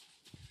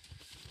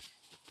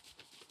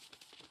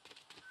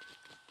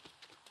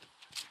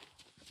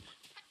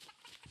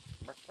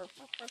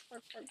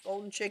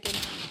 Golden chicken.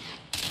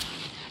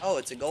 Oh,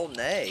 it's a golden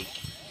egg.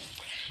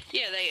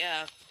 Yeah, they,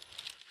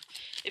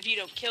 if you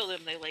don't kill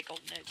them, they lay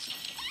golden eggs.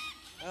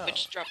 Oh,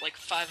 Which drop like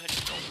 500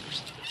 gold or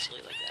something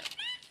silly like that.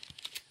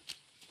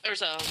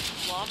 There's a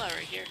llama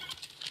right here.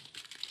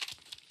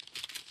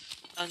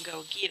 I'm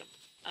gonna get him.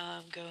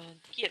 I'm gonna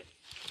get him.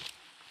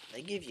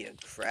 they give you a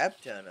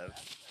crap ton of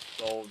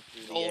gold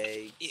through Gold, the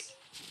eggs. yeah.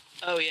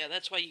 Oh yeah,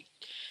 that's why you.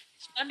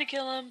 It's fun to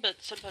kill them, but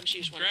sometimes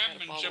you just want to grab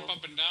kind them of and follow jump 'em.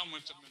 up and down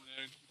with them,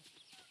 and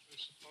they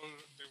suppose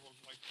they will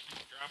like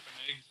keep dropping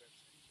eggs at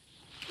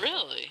you.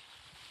 Really?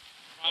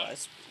 Oh,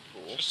 that's pretty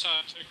cool. Just saw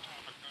a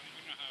TikTok on it.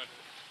 You know how it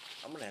is.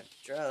 I'm gonna have to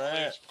try Probably,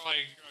 that. it's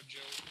probably a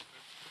joke,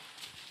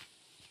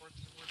 but worth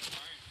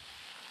trying.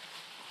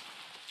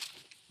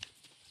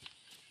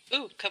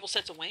 Ooh, a couple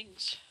sets of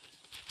wings.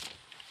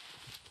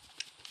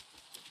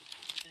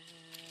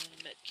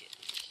 And medkit.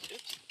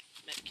 Oops,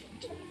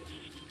 medkit.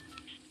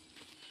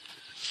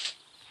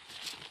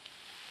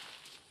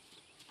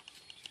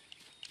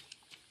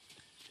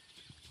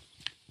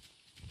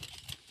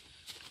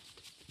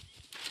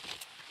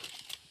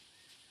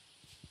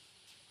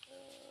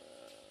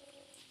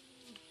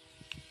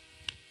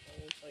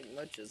 Don't look like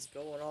much is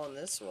going on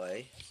this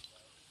way.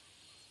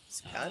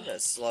 It's kind of a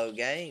slow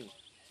game.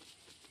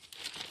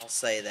 I'll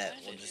say that.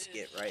 We'll just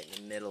get right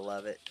in the middle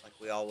of it, like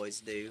we always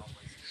do.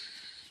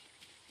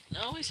 It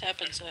always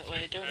happens that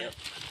way, don't Yep. it?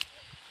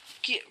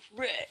 Get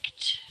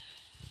wrecked.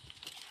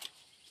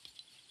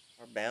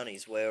 Our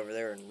bounty's way over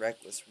there in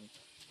reckless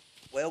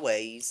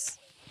wellways.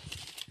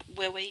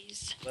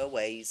 Wellways.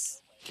 Wellways.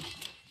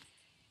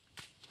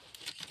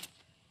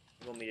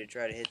 You want me to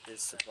try to hit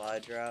this supply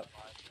drop?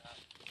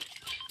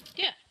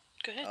 Yeah,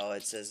 go ahead. Oh,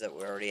 it says that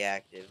we're already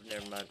active.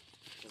 Never mind.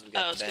 Because we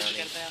got Oh, the it's because bounty.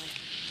 you got a bounty.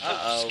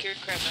 Uh-oh. Oh, scared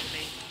crap out of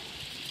me.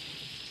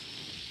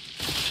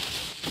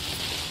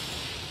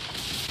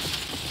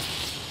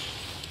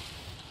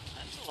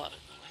 That's a lot of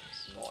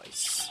noise.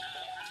 Nice.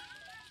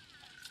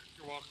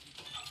 You're welcome.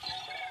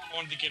 I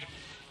wanted to get him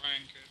before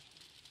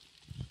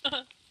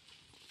Ryan could.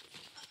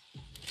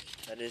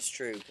 That is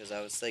true, because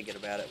I was thinking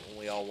about it when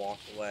we all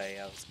walked away.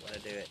 I was going to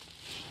do it.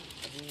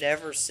 I've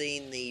never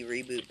seen the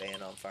reboot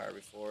band on fire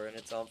before, and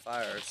it's on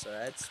fire, so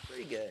that's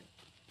pretty good.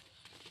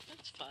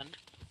 That's fun.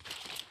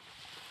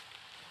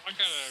 I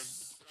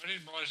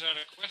didn't realize I had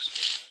a quest for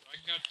that. I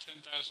got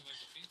 10,000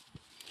 XP.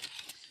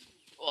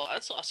 Well,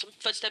 that's awesome.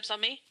 Footsteps on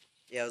me?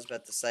 Yeah, I was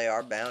about to say,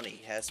 our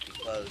bounty has to be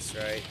close,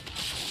 right?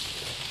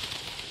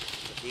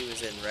 But he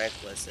was in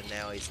Reckless, and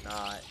now he's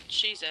not.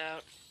 She's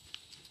out.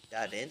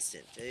 Got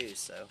instant, too,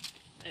 so...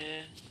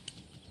 Yeah.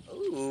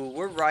 Ooh,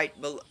 we're right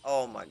below...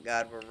 Oh, my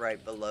God, we're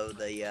right below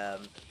the,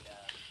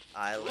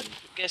 island,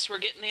 Guess we're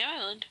getting the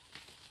island.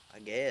 I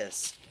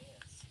guess.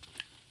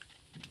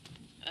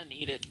 I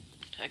need it.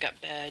 I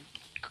got bad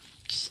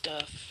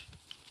stuff.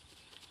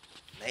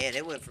 Man,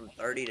 it went from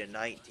 30 to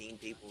 19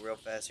 people real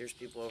fast. Here's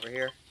people over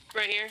here.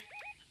 Right here.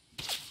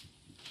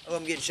 Oh,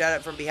 I'm getting shot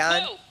at from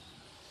behind. Whoa!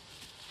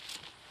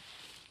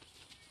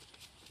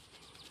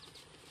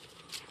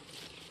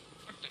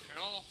 What the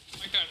hell?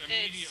 I got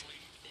immediately.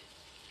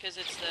 Because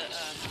it's the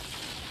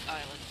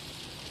island.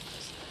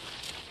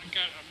 I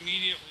got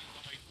immediately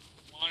like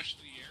launched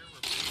in the air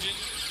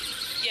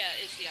repeatedly. Yeah,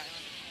 it's the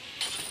island.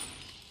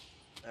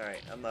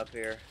 Alright, I'm up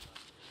here.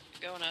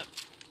 Going up.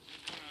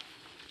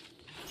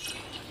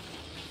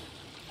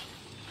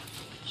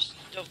 Just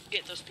don't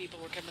get those people.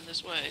 We're coming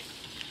this way.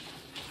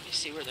 Let me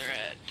see where they're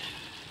at.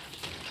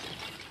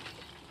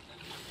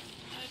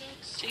 I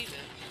don't see them.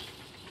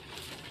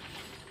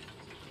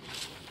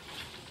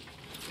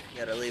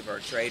 Gotta leave our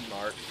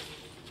trademark.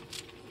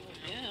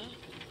 Yeah.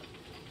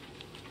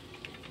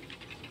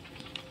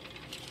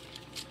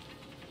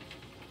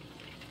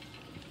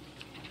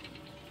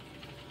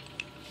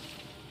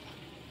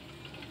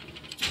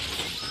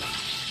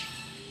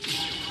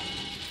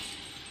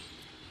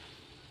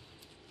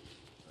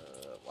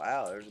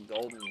 Wow, there's a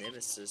golden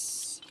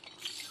nemesis.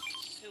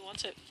 Who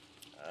wants it?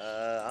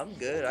 I'm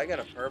good. I got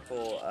a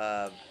purple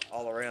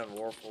all around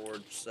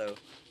Warforged, so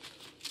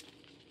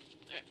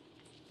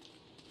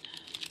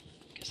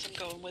Guess I'm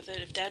going with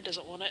it if Dad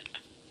doesn't want it.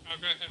 Oh,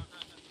 go ahead.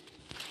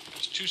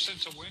 It's 2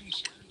 cents of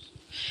wings here.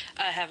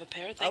 I have a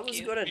pair, thank I was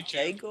you. gonna Me too.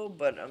 take them,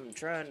 but I'm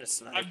trying to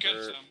sniper. I've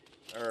got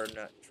some. Or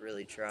not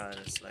really trying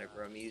to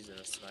sniper. I'm using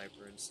a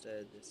sniper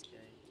instead this game.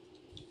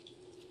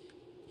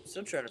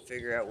 Still trying to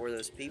figure out where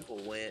those people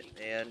went,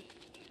 man.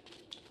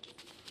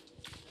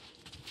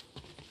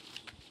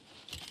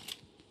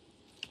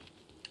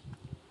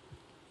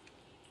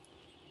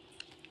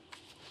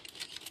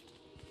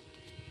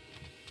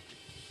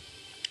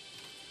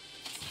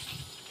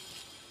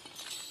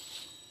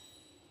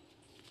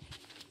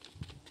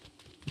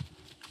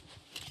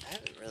 I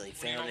haven't really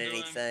What are found y'all doing?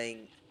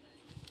 anything.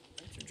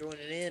 Thanks for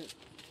joining in.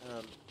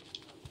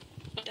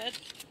 Dad?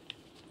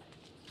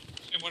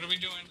 And what are we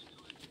doing?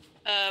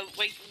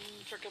 Waiting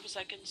for a couple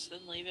seconds, then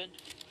leaving.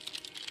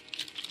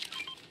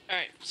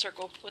 Alright,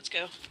 circle. Let's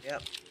go.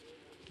 Yep.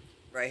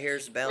 Right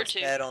here's the bounce to?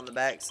 pad on the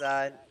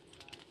backside.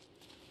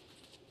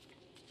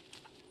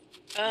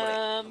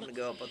 I'm gonna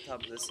go up on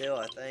top of this hill,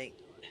 I think.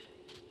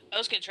 I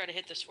was gonna try to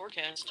hit this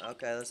forecast.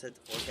 Okay, let's hit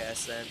the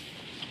forecast then.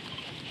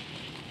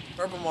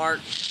 Purple mark,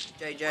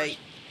 JJ.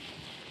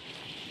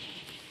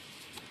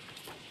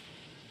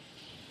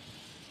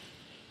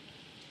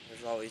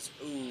 There's always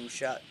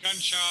shots.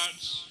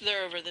 Gunshots.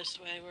 They're over this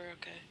way. We're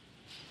okay.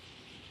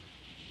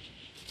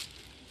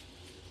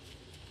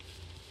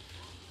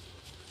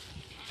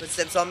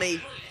 Footsteps on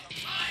me.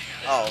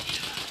 Oh.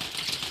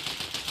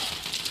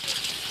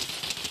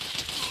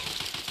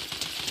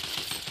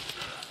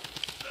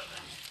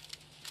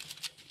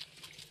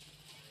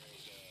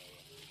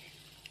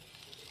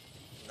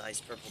 Nice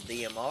purple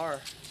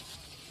DMR.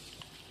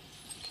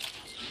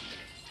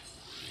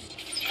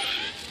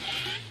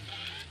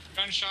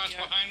 Gunshots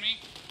behind me.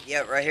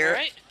 Yep, right here.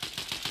 Alright.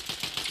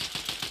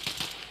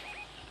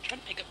 I'm trying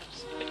to pick up my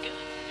stupid gun. There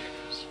it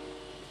goes.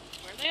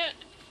 Where are they at?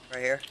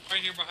 Right here.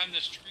 Right here behind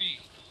this tree.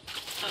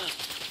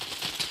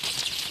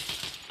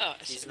 Oh,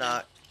 I see He's them now.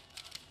 knocked.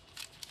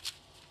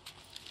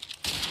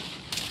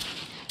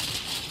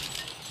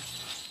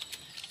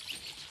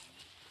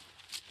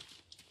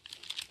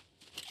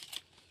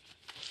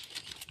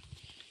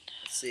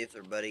 Let's see if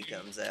their buddy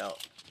comes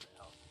out.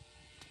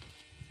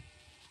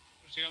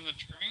 Was he on the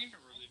train or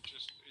were they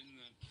just in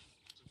the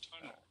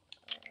tunnel?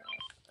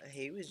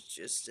 He was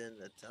just in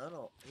the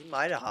tunnel. He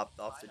might have hopped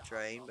off the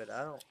train, but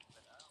I don't.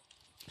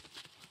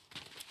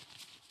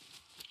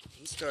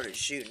 He started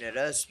shooting at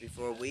us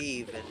before we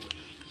even.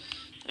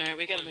 Alright,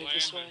 we gotta Probably move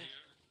this way. landed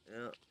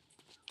here. Yeah.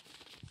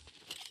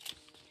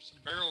 Some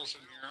barrels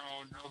in here.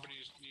 Oh,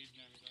 nobody's needing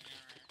anything.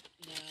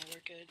 Alright. No,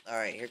 we're good. All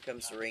right, here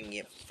comes the ring,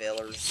 you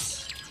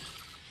fellers.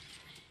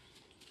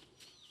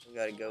 We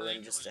gotta go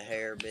in just a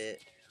hair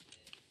bit.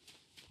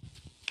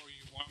 Oh,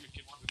 you want me to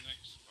get to the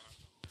next spot?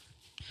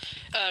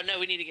 Oh, no,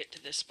 we need to get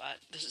to this spot.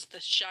 This is the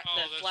shot, Oh,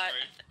 the that's flat.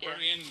 right. Yeah. We're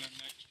in the next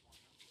one.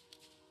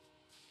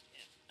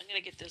 I'm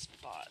gonna get this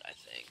bot, I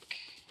think.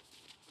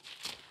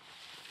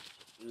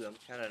 Ooh, I'm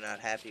kind of not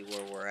happy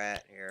where we're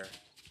at here.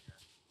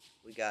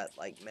 We got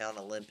like Mount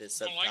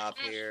Olympus up Don't like top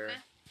this, here. okay?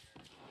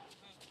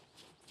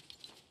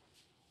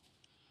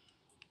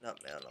 Not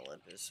Mount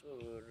Olympus.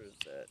 What is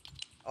that?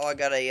 Oh, I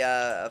got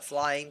a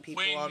flying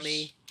people on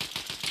me.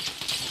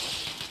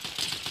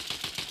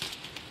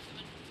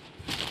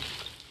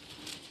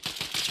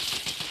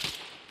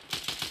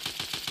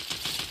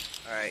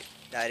 All right,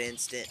 died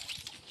instant.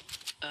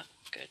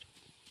 Good.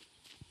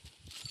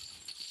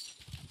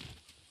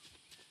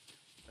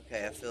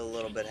 Okay, I feel a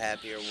little bit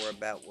happier. We're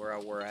about where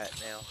we're at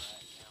now.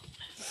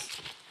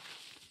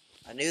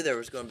 I knew there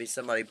was going to be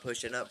somebody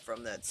pushing up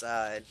from that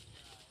side.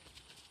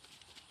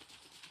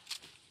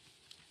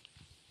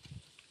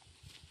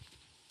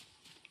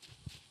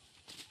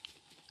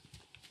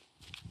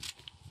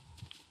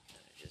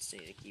 I just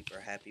need to keep our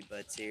happy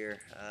butts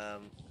here.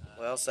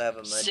 We also have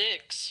a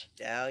 6.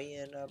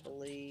 medallion, I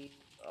believe,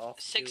 off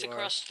 6 to our.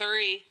 across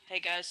 3. Hey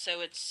guys,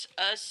 so it's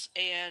us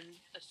and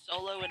a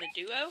solo and a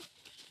duo.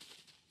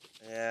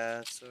 Yeah,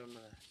 that's what I'm gonna.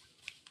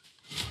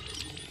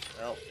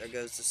 Well, there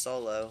goes the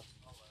solo.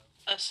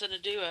 Us and a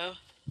duo.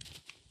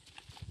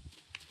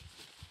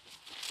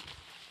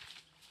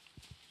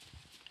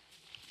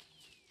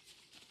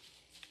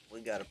 We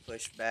gotta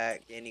push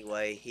back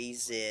anyway.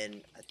 He's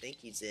in. I think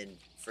he's in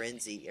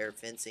frenzy air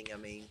fencing. I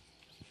mean,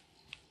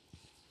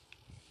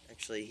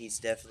 actually, he's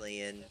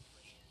definitely in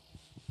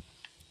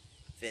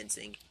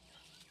fencing.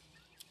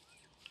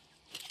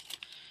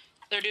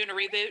 They're doing a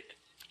reboot.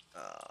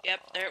 Yep,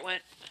 there it Uh,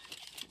 went.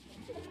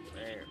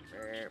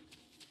 They're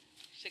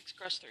 6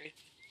 across 3.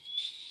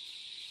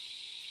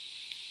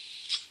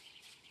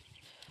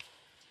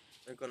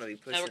 gonna be Now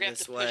we're pushing gonna have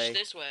this to push way.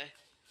 this way.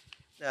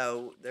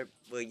 No, they're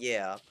well,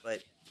 yeah,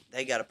 but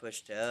they gotta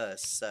push to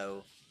us.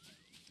 So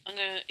I'm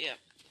gonna, yeah.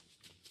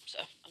 So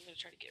I'm gonna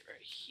try to get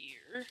right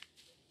here.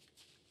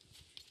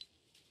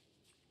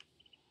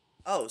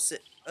 oh,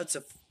 it's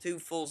a two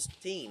full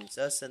teams,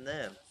 us and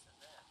them.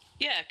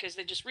 Yeah, because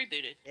they just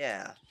rebooted.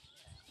 Yeah,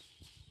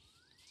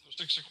 So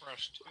 6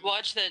 across 2.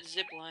 Watch that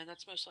zip line.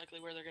 That's most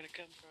likely where they're gonna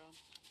come from.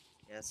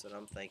 that's what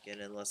I'm thinking.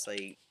 Unless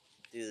they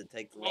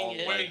take the Oh, long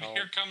way wait, home.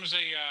 here comes a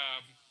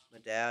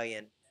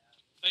Medallion.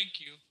 thank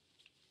you.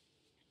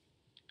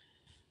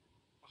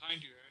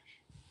 Behind you,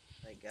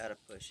 Ash. They gotta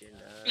push into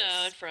us.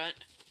 No, in front.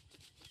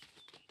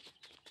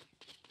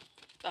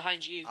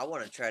 Behind you. I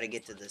want to try to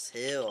get to this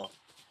hill.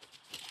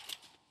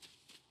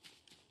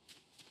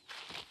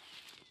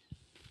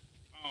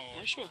 Oh,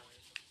 Yeah, sure.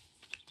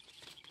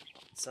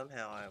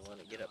 Somehow I want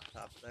to get up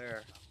top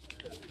there.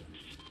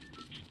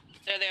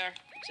 There they are.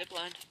 Zip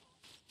line.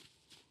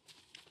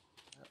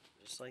 Oh,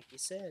 just like you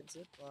said,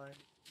 zip line.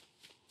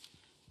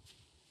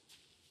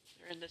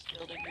 They're in this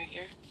building right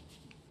here.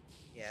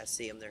 Yeah, I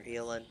see them. They're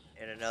healing,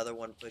 and another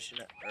one pushing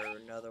it, or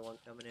another one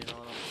coming in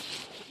on them.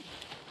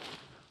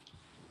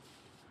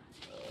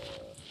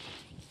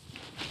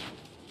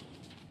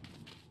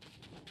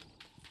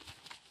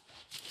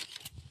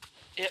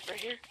 Yep, right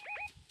here.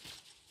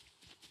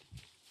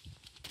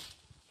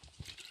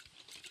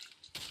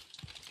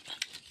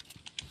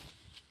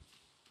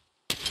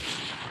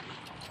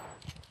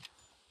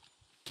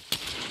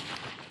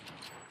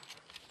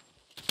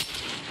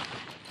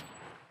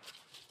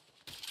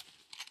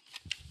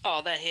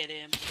 Oh, that hit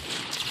him.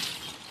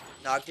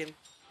 Knocked him.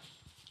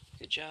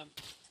 Good job.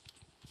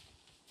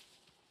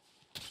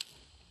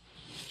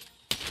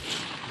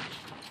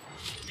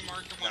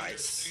 Mark him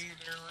Nice. on your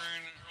thing there,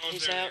 Ryan. Oh,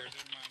 He's there, out. there,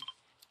 never mind.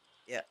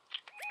 Yeah.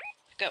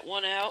 Got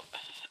one out.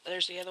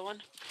 There's the other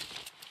one.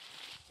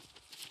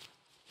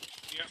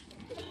 Yep.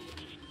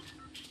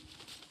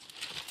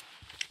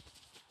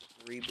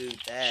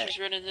 Reboot that. She's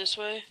running this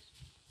way.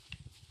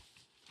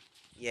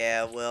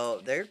 Yeah, well,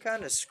 they're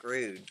kind of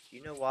screwed.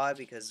 You know why?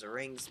 Because the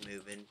ring's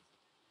moving,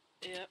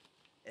 Yep.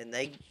 and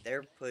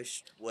they're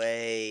pushed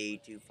way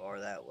too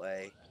far that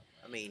way.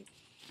 I mean,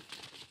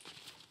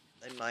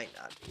 they might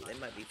not be. They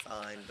might be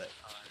fine, but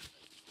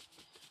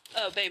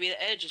Oh, baby,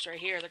 the edge is right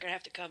here. They're gonna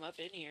have to come up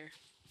in here.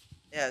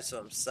 yeah, that's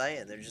what I'm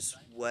saying. They're just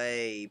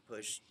way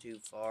pushed too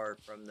far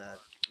from the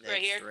next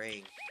Right here.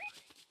 ring.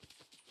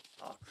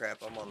 Oh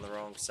crap! I'm on the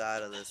wrong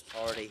side of this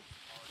party.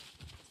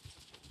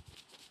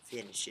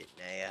 Finish it,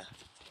 Naya.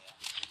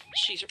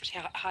 She's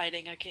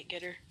hiding. I can't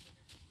get her.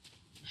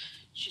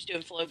 She's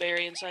doing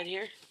flowberry inside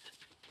here.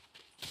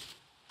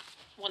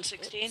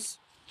 116. Whoops.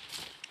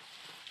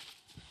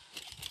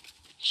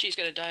 She's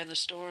gonna die in the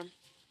storm.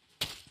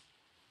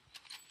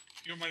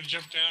 You want me to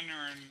jump down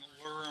there and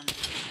lure him?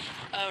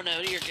 Oh no,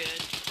 you're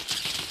good.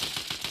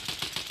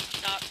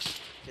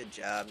 Knocked. Good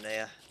job,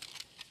 Naya.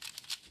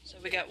 So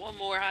we got one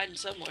more hiding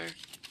somewhere.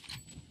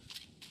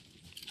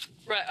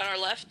 Right on our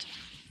left.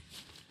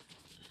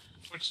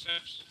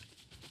 Footsteps.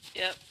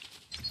 Yep.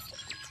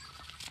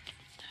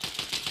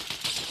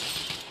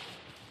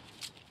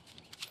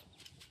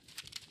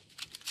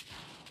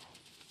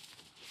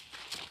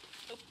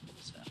 Oh,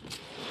 what's that?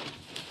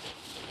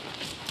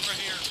 Right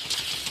here.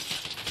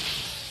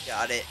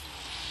 Got it.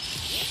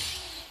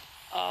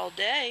 All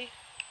day.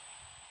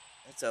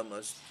 That's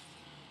almost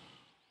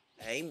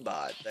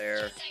aimbot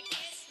there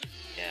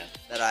Yeah.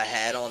 that I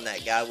had on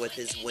that guy with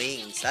his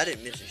wings. I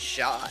didn't miss a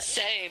shot.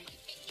 Same.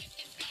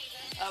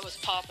 I was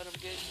popping them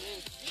good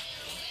too.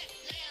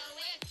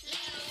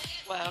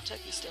 Wow,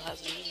 Techie still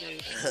hasn't even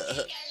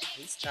moved.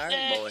 He's tired,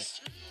 boy.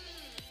 Next.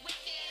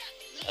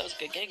 That was a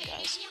good game,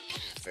 guys.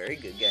 Very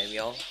good game,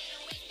 y'all.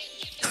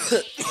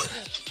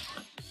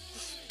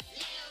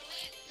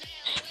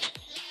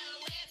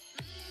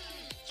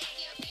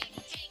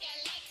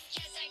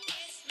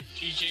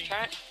 TJ.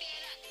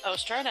 I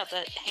was trying out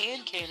that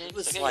hand cannon. It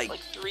was I got like- like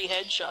 3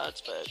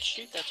 headshots, but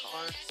shoot, that's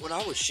hard. When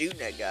I was shooting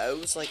that guy, it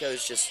was like I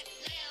was just...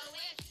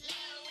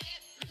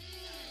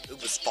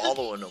 It was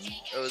following him.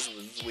 It was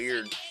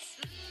weird.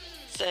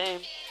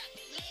 Same.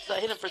 So I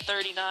hit him for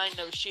 39,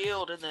 no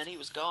shield, and then he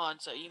was gone.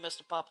 So you must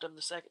have popped him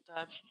the second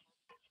time.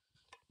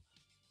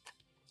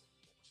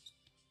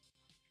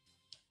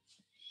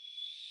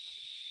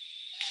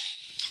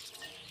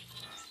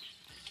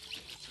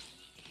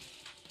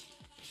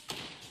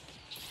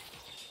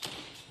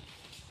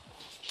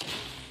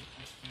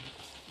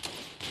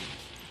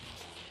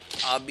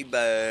 I'll be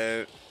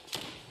back.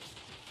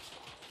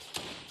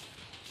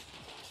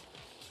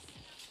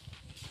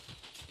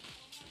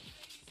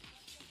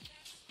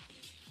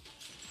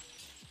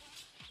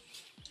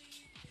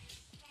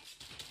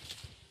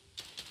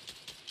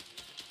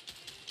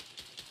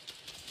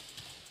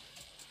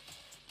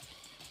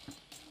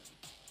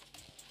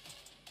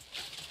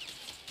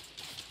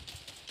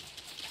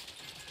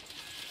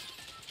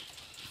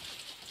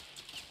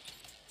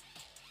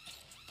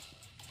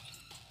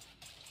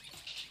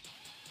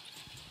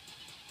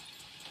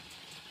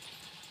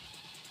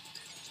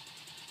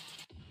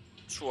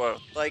 Just want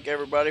to thank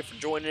everybody for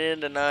joining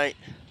in tonight.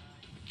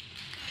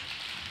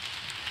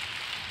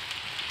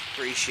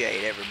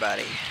 Appreciate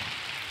everybody.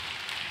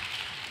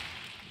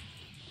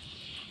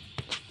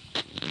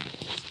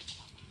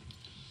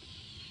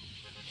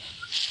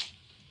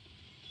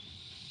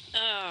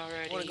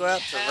 Alrighty. Want to go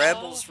out to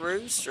Rebels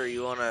Roost, or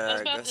you want I was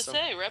to go about to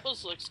say,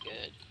 Rebels looks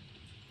good.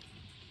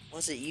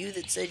 Was it you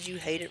that said you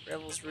hated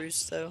Rebels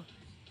Roost, though?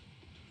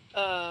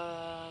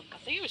 I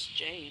think it was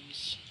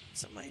James.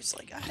 Somebody's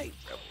like, I hate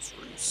Rebels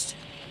Roost.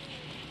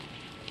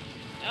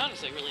 I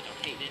honestly really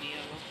don't hate any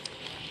of them.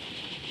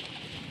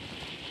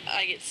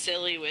 I get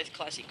silly with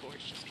Classy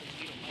Courts just because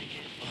you don't like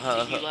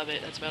it. If you love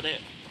it, that's about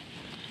it.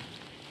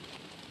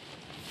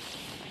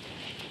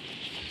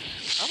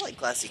 I like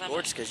Classy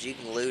Courts because you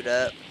can loot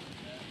up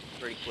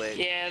pretty quick.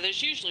 Yeah,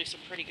 there's usually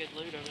some pretty good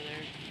loot over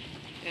there.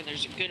 And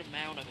there's a good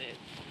amount of it.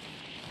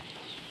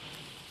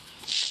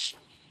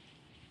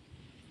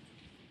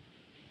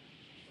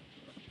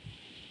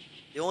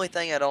 The only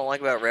thing I don't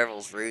like about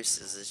Rebels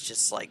Roost is it's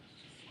just like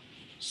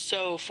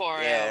so far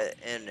out. Yeah,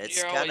 and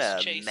it's kind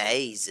of chasing.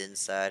 maze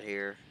inside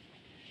here.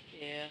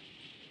 Yeah.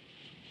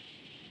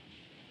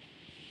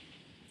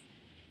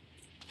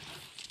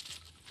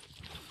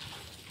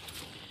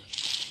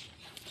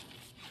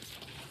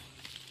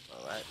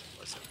 Well, that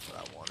wasn't what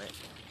I wanted.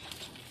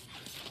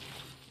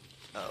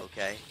 Oh,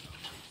 okay.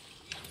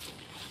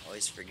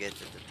 Always forget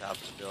that the top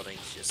of the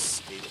building's just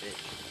stupid.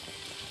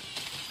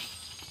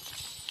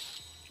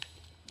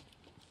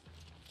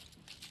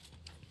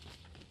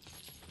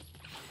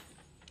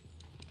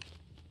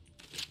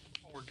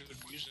 Oh, we're doing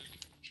music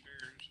and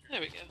chairs.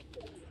 There we go.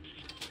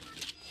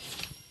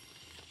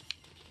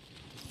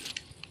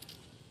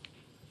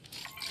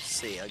 Let's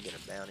see, I'll get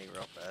a bounty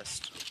real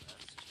fast.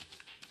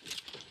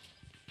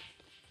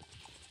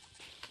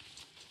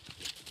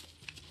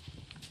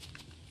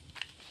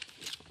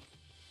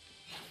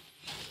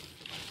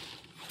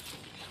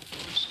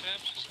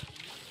 Footsteps? Is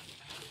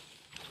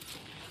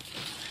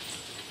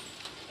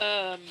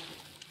that Um.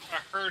 I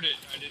heard it.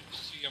 I didn't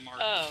see a mark.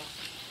 Oh,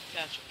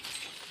 gotcha.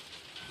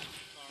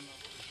 I don't know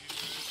if it was you.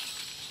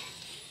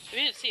 If you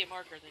didn't see a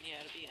marker, then yeah,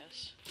 it'd be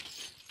us.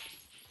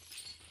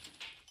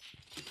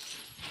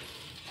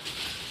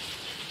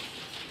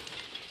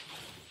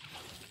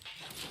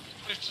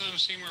 This doesn't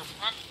seem real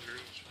popular.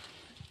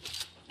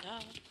 No,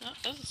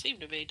 it doesn't seem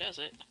to be, does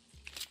it?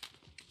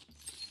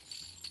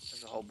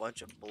 There's a whole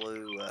bunch of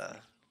blue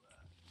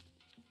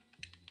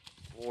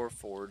war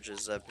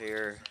forges up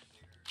here.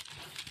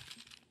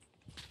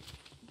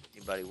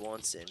 Anybody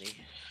wants any?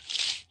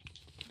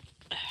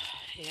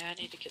 Yeah, I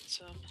need to get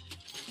some.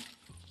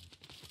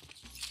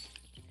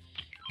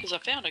 Because I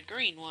found a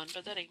green one,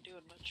 but that ain't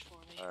doing much for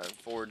me.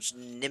 Forge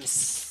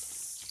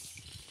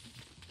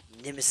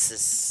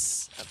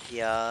Nemesis up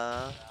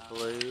here,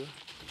 blue.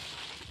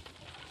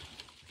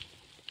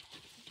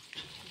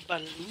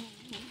 Balloon.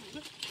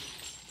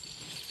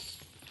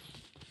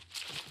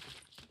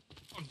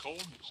 Oh, golden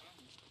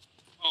something.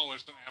 Oh,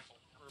 it's an apple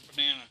or a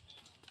banana.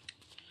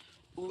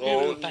 Ooh,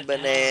 Golden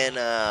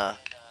banana.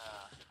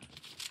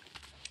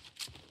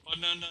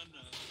 Banana.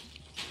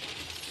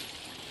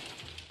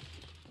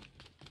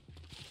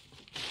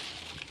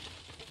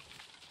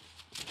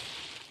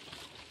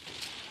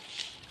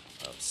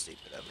 Oh,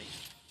 stupid of me.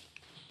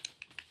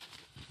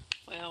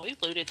 Well, we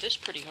looted this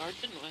pretty hard,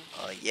 didn't we?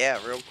 Yeah,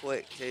 real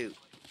quick too.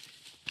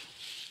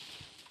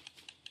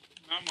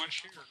 Not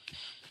much here.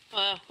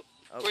 Well,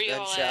 Oh, where you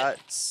all at?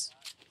 gunshots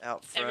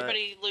out front.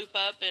 Everybody loop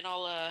up and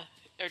I'll,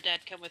 or Dad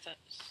come with us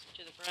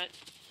to the front.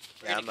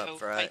 We're Yeah, gonna I'm go up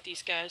front. fight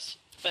these guys.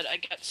 But I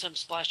got some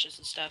splashes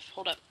and stuff.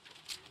 Hold up.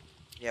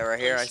 Yeah, right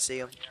here, I Please. see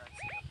them.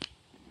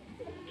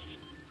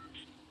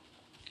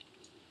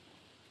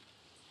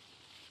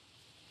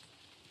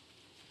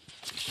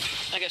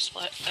 I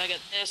got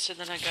this, and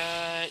then I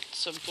got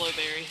some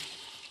flowberry.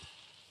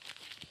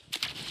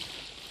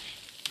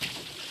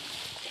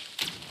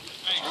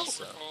 Thanks,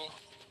 Awesome. Cole.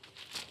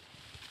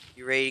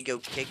 You ready to go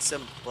kick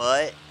some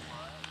butt?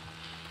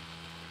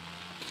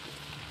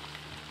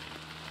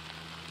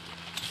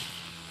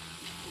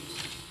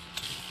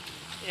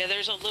 Yeah,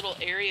 there's a little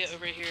area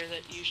over here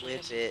that usually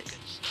Whip has some it.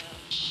 good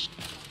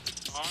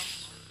stuff.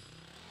 Box?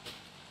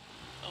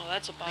 Oh,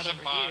 that's a bot There's a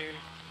over bot. here.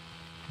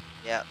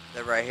 Yeah,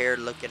 they're right here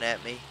looking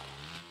at me.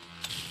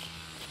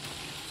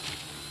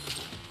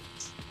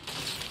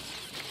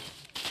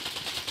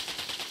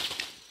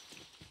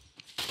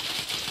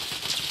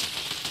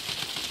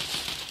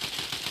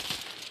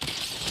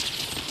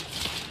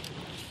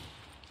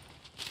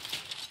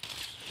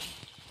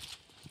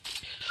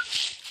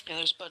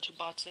 there's a bunch of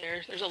bots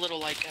there. There's a little,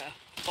 like,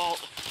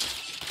 vault.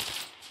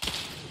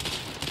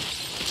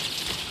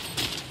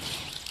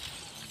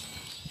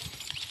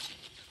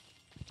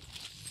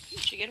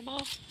 Did you get them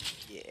all?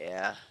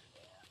 Yeah.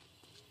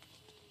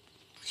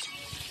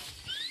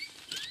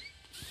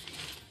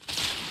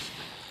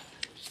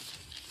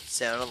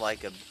 Sounded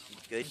like a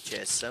good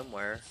chest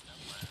somewhere.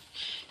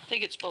 I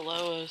think it's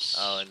below us.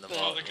 Oh, in the but-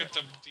 Oh, vault. they got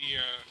the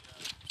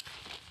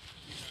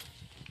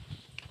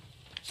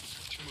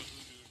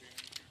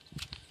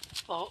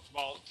Vault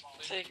vault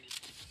thing.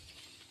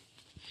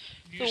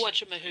 The Usually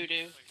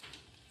whatchamahoodoo.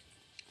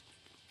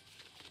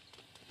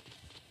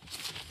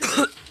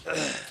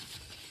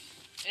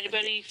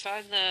 Anybody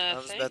find the I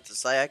was thing? about to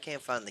say I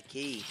can't find the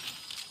key.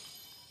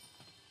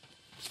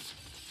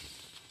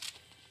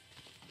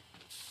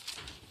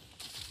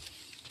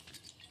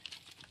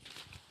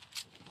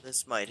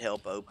 This might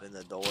help open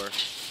the door.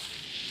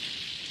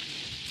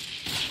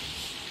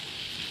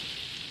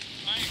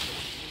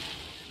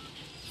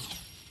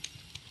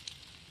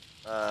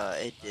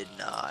 It did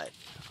not.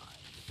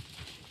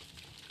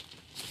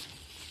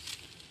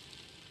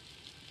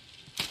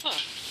 Huh.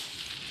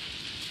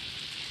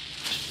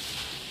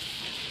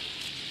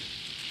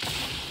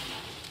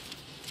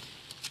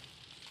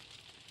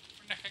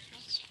 Where the heck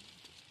is it?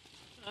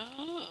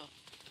 Oh.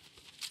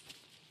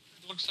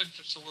 It looks like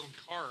just a little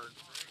card,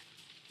 right?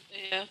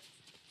 Yeah.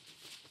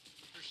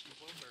 There's some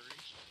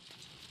blueberries.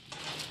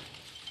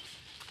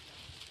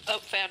 Oh,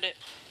 found it.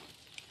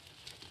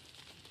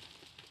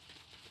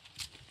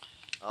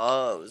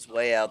 Oh, it was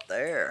way out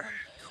there.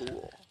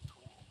 Cool.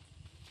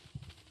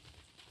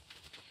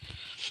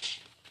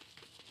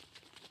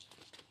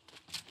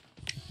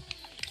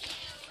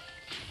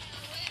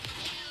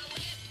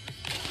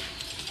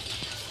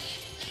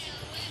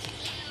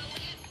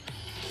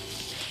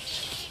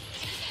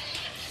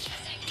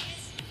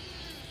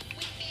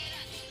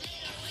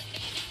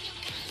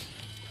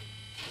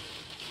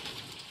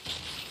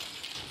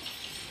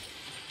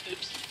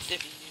 Oops.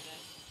 Didn't mean to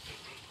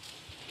do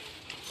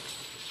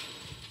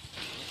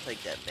I'll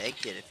take that med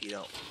kit if you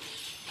don't. that.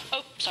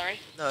 Oh, sorry.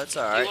 No, it's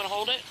You alright. want to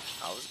hold it?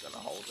 I was gonna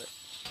hold it.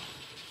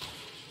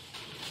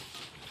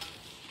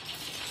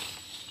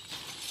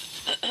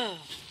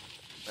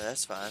 But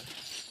that's fine.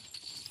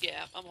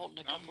 Yeah, I'm holding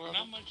a couple of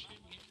Not them. much in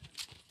here.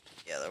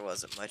 Yeah, there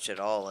wasn't much at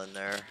all in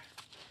there.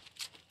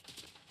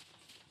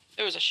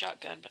 There was a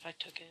shotgun, but I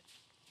took it.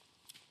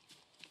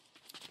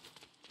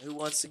 Who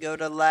wants to go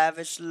to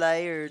Lavish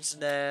Layers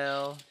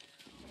now?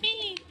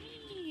 Me.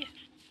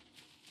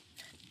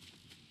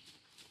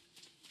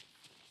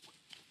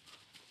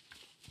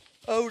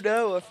 Oh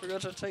no, I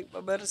forgot to take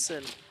my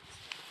medicine.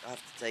 I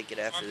have to take it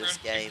after I'm this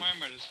gonna take game. my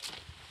medicine.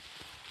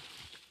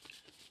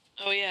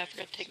 Oh yeah, I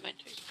forgot to take mine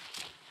too.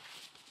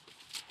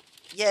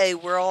 Yay,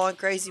 we're all on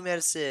crazy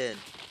medicine.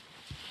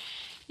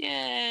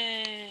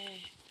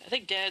 Yay! I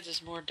think Dad's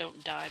is more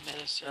don't die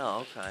medicine.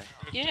 Oh, okay.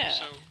 Yeah.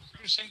 So,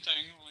 do the same thing,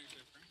 only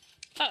different.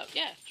 Oh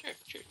yeah,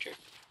 sure.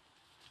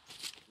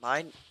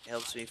 Mine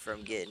helps me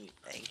from getting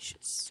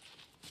anxious.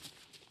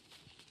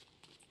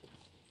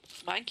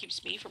 Mine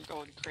keeps me from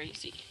going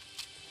crazy.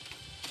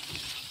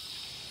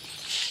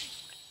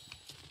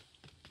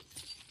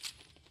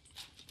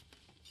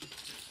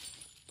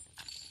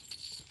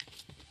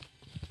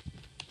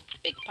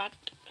 Big pot.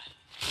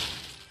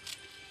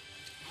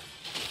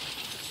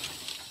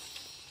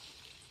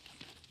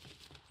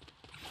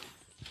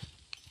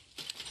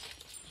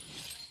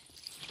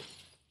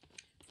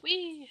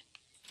 Whee!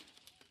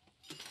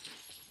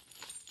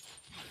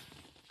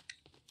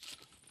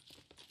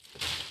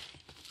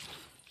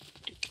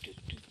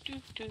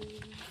 Do.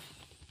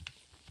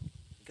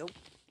 Go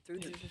through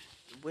the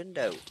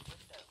window.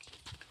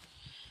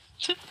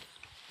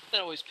 That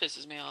always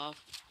pisses me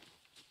off.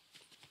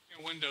 You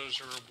know, windows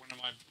are one of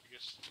my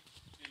biggest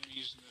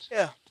enemies in this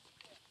Yeah.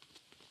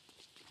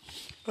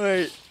 game.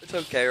 Alright, it's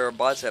okay, our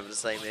bots have the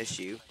same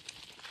issue.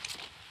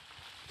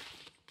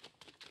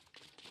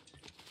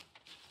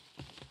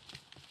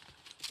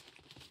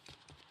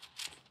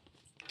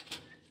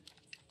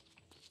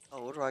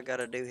 Oh, what do I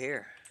gotta do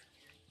here?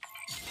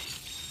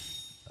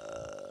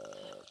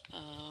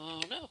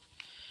 Oh no.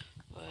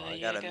 What Well, I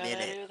you got a gotta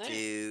minute do there?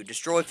 to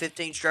destroy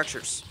 15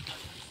 structures.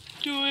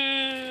 Do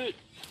it!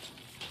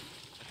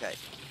 Okay,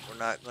 we're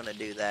not gonna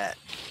do that.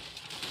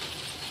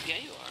 Yeah,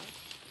 you are.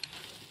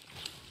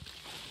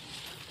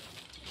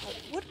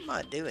 What am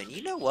I doing?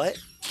 You know what?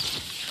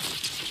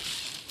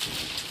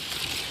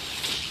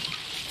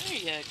 There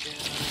you go.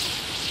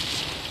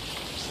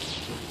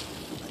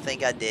 I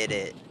think I did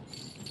it.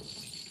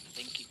 I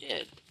think you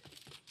did.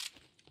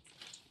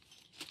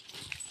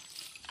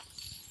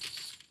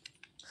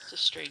 It's a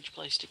strange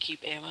place to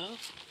keep ammo.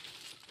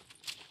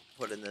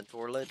 Put in the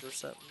toilet or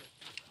something.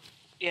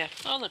 Yeah,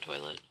 on the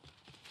toilet.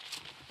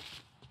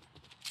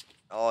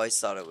 I always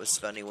thought it was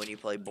funny when you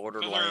play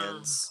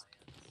Borderlands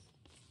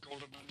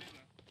Golden banana.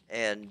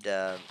 and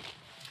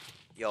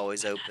you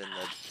always open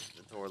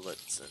the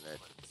toilets and it.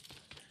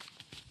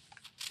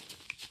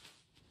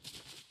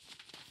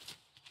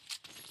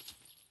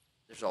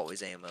 There's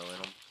always ammo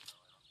in them.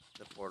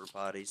 The porta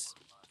potties.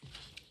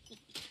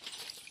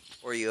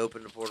 Or you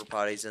open the porta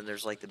potties and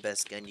there's like the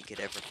best gun you could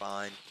ever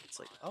find. It's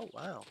like, oh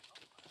wow.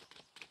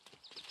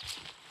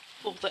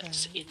 Well,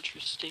 that's Okay.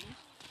 interesting.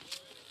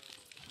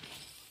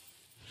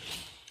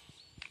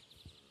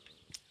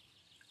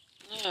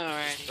 This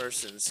Alrighty.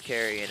 person's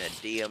carrying a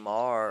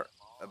DMR,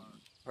 a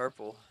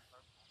purple.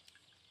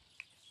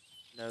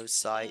 No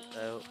sight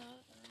though.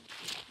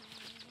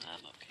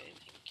 I'm okay,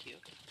 thank you.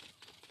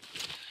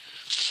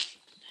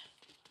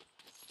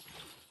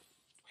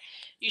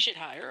 You should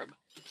hire them.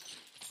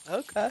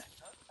 Okay.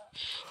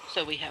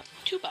 So we have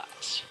 2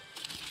 bots.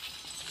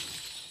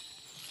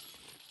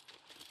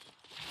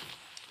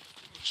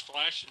 There's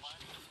flashes if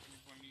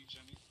anyone needs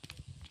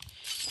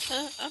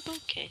any. I'm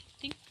okay,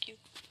 thank you.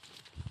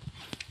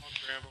 I'll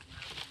grab them.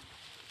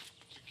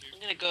 I'm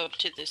gonna go up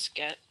to this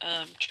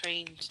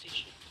train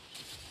station.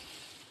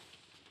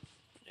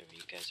 Whenever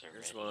you guys are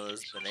There's ready. one of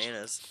those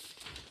bananas.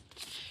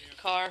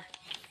 Car.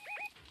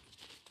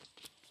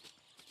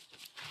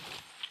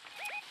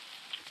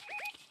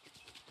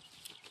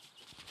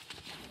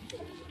 You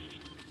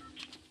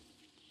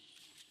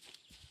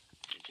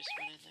just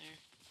went in there.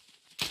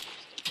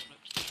 Still going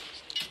up to the train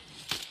station.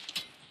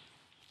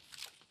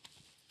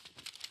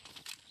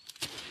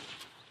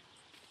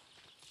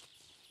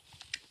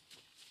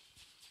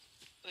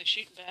 Are they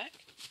shooting back?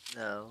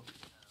 No.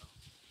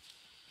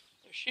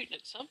 They're shooting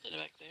at something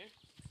back there.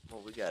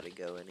 Well, we gotta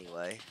go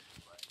anyway.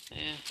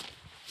 Yeah.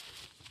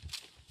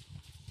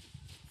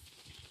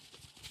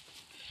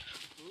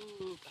 Ooh,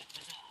 banana.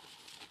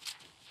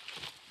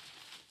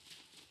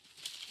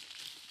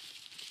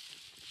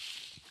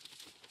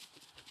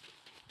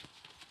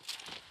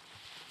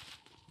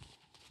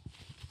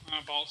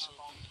 I bought some.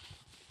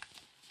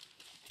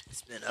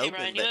 It's been Hey open,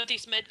 Ryan, you but have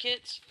these med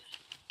kits?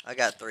 I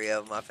got 3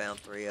 of them. I found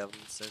 3 of them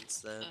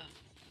since then.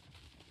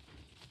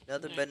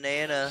 Another Alright.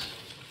 banana.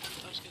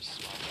 I was gonna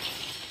swap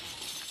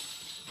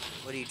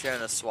it. What are you trying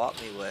to swap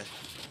me with?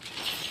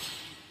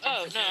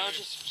 Oh, Don't no, I forget was if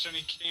just... there's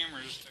any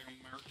cameras, they'll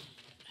mark them.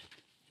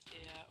 Yeah,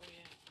 oh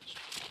yeah.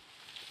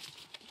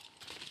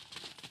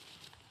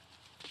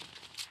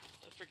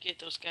 Don't forget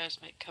those guys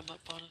might come up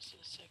on us in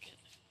a second.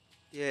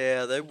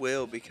 Yeah, they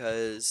will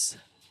because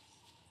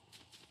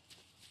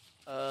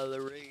the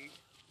ring.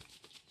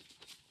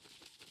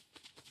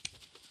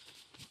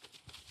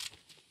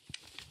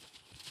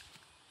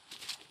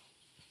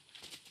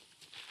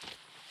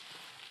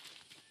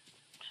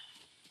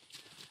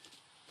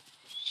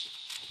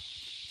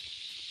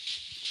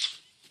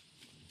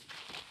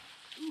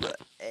 Ooh, an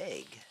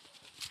egg.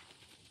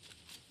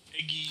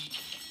 Eggy.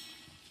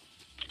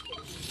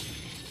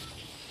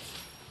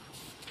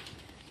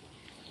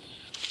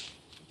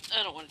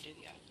 I don't want to do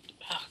the island.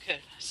 Oh, good.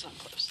 It's not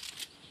close.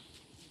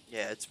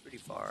 Yeah, it's pretty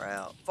far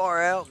out.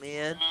 Far out,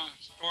 man.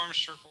 Storm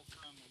circle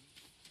coming.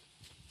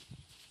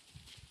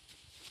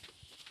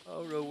 I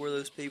don't know where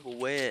those people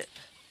went.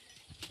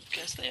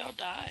 Guess they all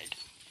died.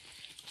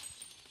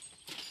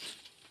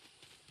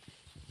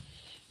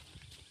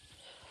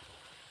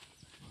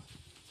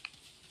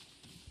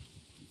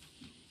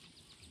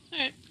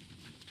 Alright.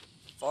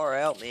 Far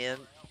out, man.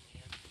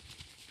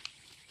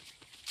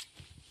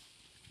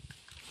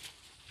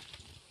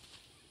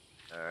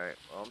 Alright,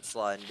 well, I'm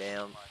sliding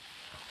down.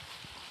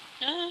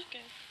 Okay.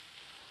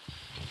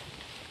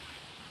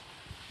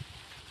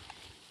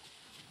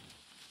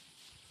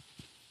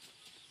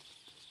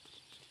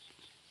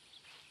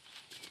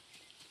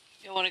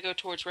 You want to go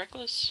towards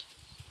Reckless?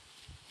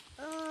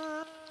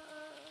 Uh,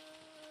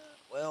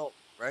 well,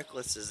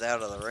 Reckless is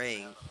out of the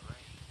ring.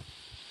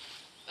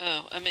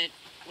 Oh, I meant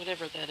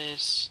whatever that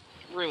is.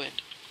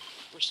 Ruined.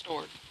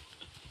 Restored.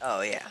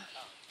 Oh, yeah.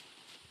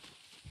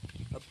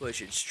 I'll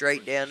push it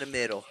straight down the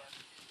middle.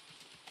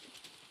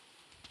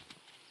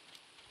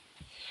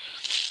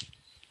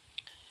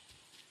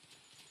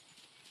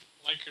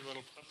 Like your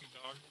little puppy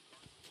dog.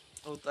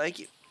 Oh, thank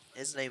you.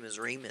 His name is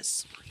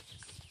Remus.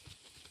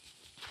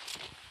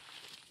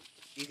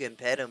 You can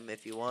pet him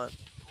if you want.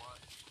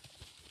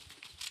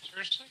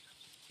 Seriously?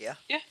 Yeah.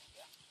 Yeah.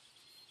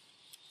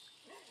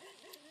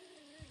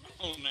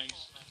 Oh,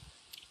 nice.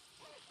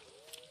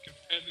 You can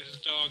pet his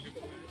dog in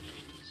his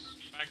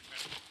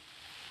backpack.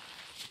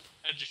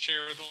 Had to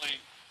share with the lane.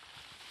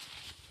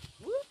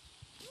 Whoop.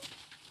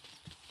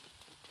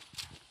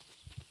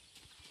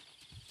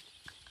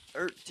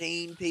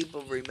 13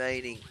 people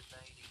remaining.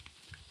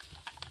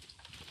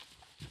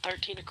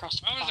 13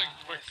 across That 5. was a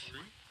quick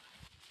route.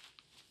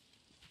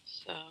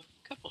 So, a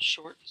couple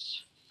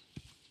shorts.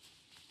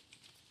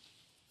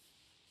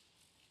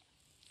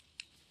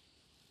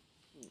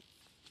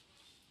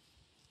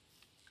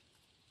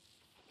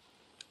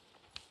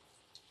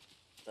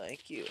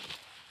 Thank you.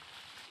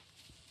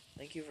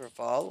 Thank you for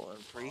following.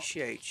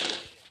 Appreciate you.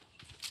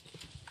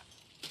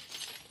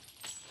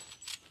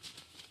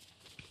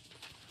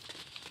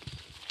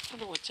 I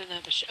wonder what's in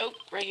that machine. Oh,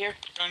 right here.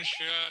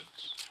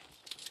 Gunshots.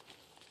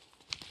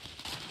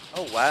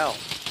 Oh, wow.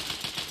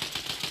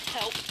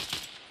 Help.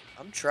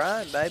 I'm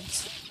trying,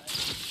 babes.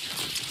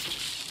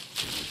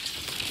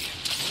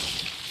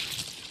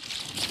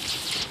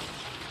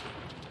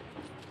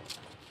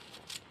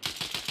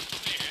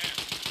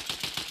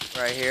 Yeah.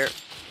 Right here.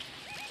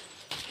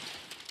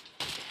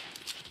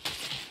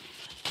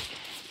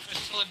 I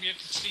still have yet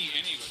to see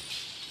anybody.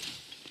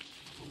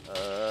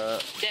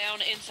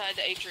 Down inside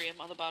the atrium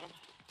on the bottom.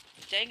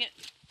 Dang it.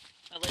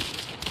 I let you.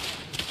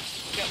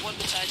 You got one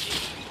beside you.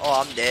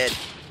 Oh, I'm dead.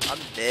 I'm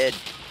dead.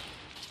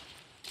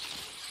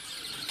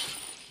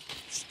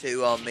 There's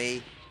two on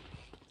me.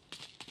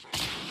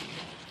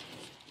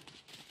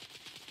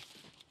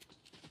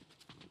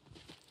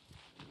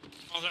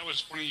 Oh, that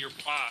was one of your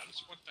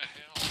bots. What the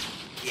hell?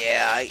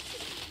 Yeah,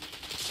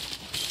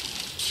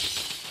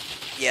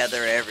 yeah,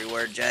 they're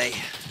everywhere, Jay.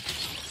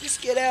 Just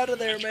get out of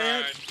there,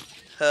 man.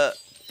 Well,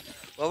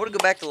 I want to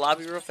go back to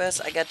lobby real fast.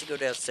 I got to go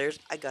downstairs.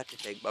 I got to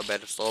take my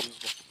medicine.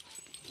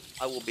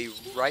 I will be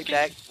right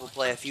back. We'll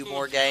play a few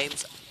more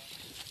games.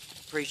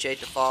 Appreciate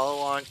the follow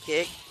on,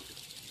 Kick.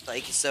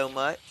 Thank you so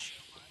much.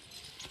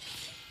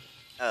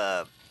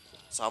 So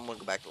I'm gonna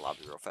go back to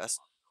lobby real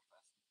fast.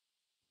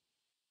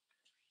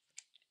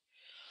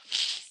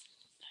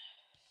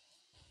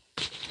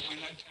 My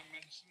nighttime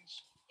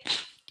medicines.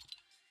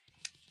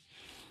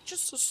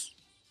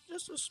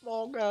 Just a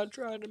small guy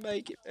trying to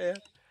make it, man.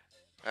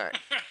 All right,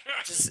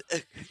 just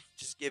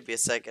just give me a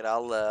second.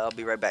 I'll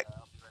be right back.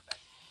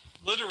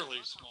 Literally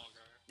small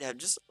guy. Yeah,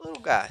 just a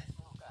little guy.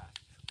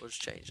 We'll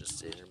just change this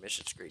to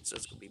intermission screen so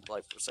it's gonna be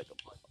played for a second.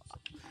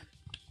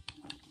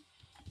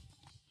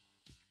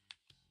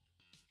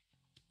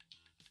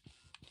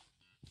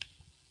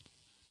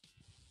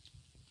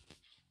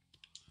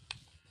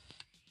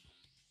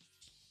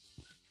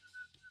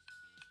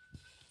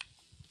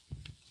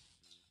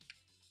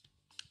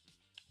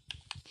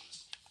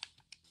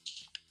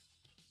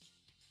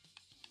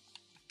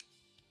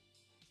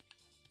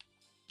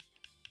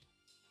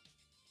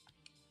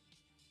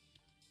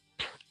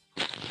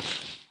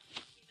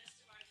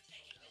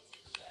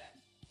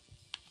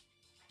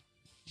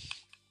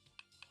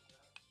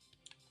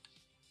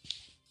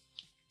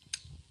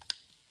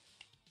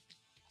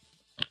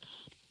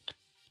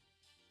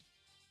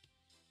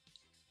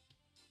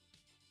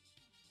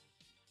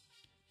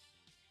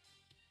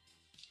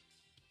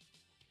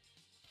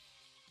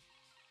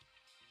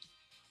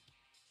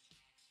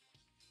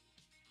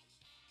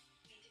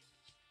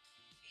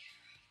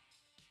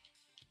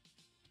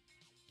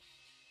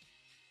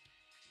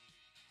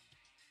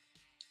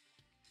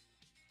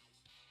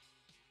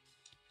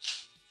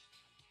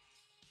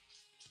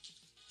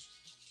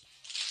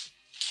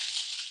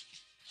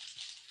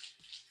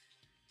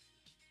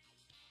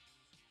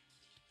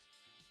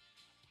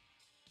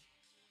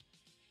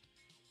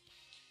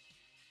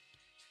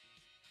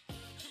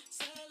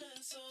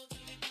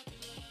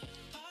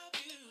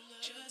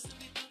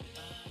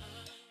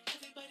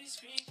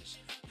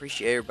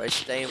 Appreciate everybody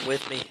staying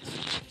with me.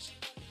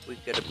 We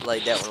could have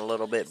played that one a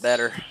little bit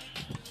better.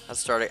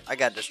 I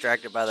got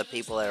distracted by the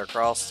people that are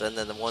crossed, and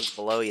then the ones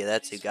below you,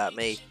 that's who got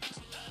me.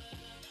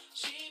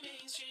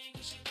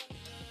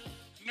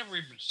 I never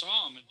even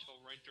saw him until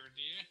right there at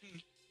the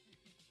end.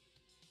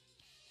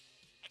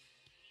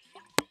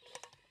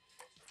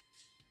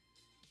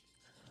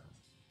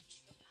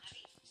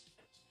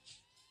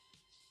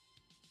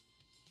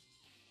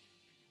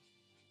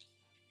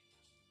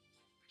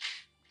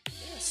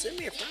 Yeah, send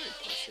me a friend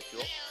request if you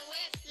want.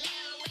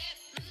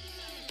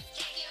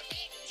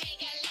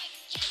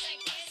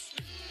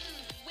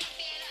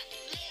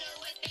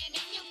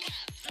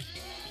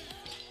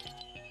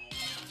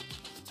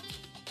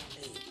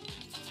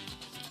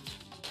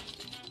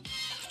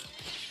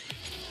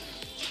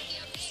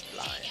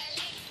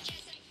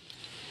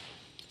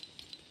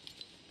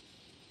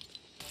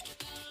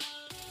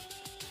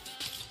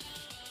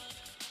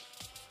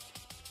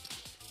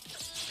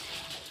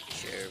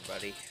 Share,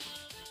 buddy.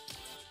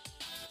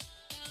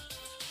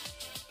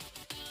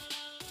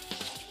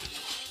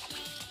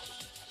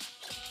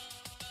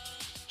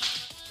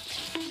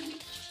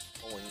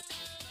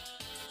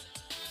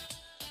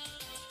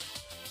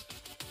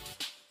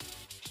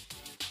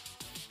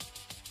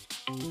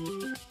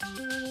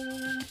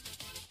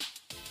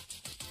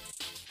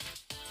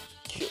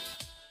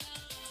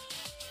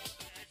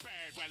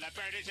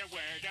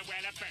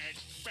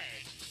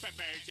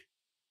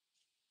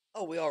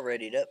 Oh, we all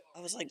readied up.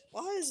 I was like,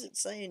 why is it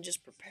saying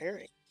just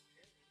preparing?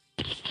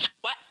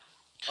 What?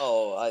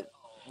 Oh,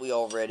 we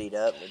all readied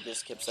up. It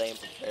just kept saying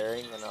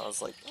preparing, and I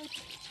was like, what?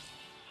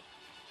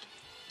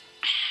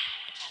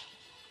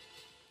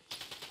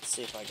 Let's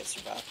see if I can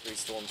survive 3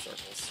 storm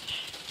circles.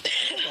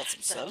 I got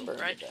some sunburn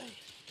right. today.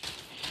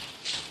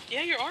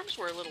 Yeah, your arms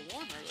were a little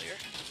warm earlier.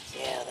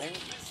 Yeah,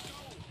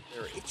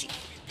 they're itchy.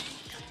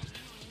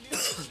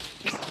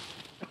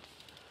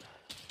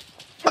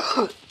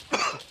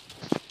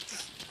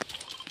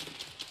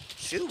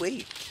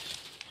 Shoo-wee.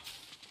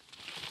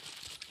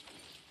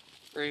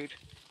 Rude.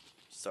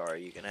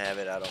 Sorry, you can have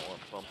it. I don't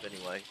want pump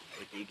anyway.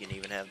 You can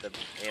even have the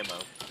ammo.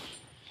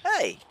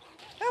 Hey,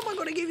 how am I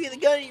going to give you the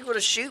gun and you're going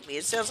to shoot me?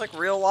 It sounds like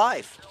real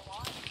life.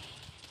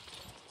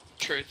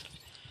 Truth.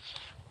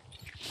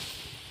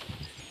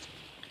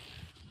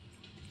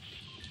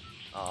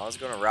 Oh, I was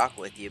going to rock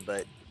with you,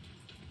 but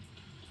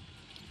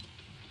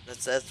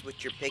that's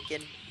what you're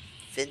picking?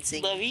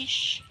 Fencing.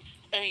 Lavish.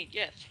 I mean,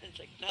 yes,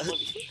 fencing, not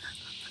lavish.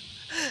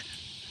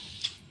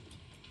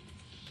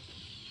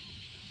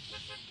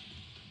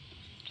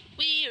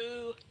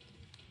 Wee-oo.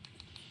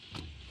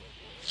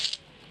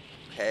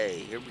 Okay,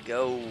 here we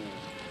go.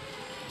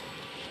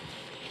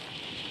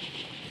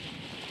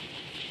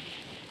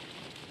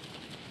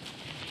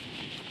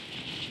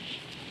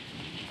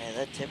 Man,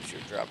 that temperature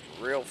dropped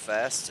real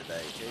fast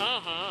today, too.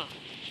 Uh-huh.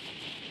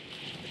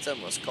 It's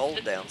almost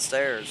cold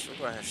downstairs. We're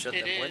gonna have to shut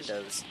It them is.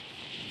 windows.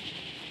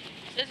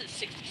 It says it's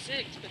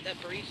 66, but that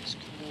breeze is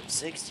cool.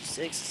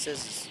 66. It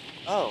says it's.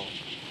 Oh,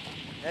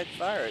 heck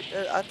fire!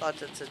 I thought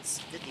that said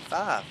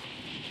 55.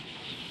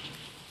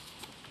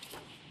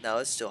 No,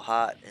 it's still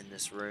hot in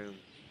this room.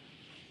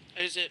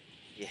 Is it?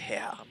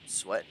 Yeah, I'm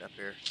sweating up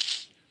here.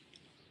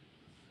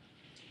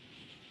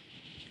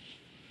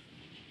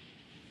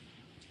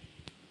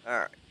 All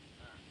right.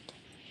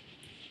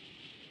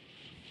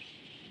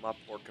 My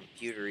poor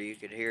computer, you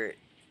could hear it.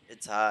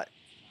 It's hot.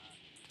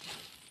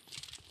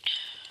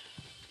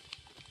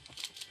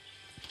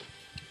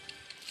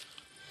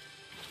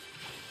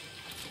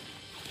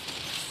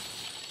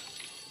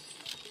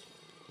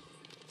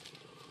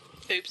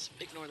 Oops,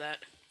 ignore that.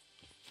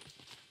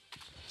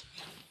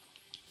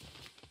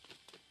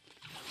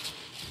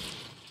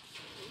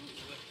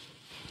 Ooh,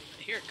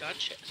 I hear a god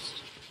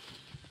chest.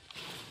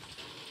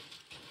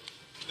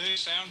 Do they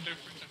sound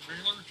different than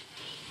regular?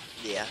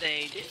 Yeah.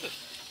 They do.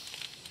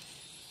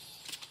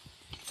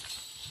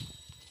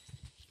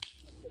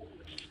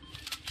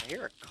 I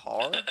hear a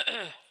car.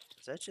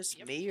 Is that just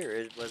Yep. me,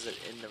 or was it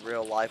in the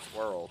real life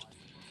world?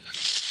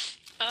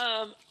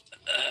 I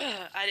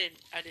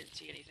didn't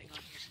see anything on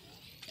here.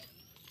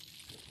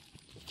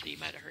 So you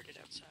might have heard it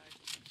outside.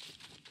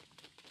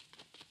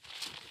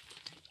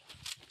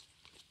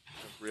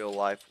 The real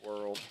life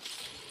world.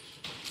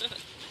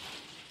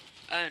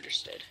 I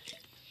understood.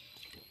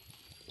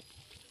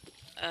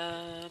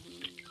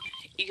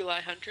 Eagle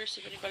Eye Huntress,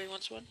 if anybody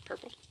wants one.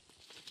 Purple.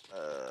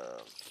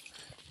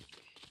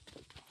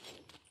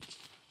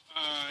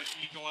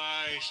 Eagle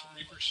Eye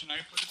Reaper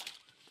Sniper.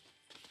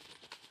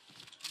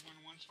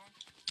 Anyone wants one?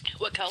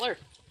 What color?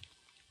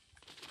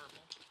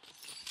 Purple.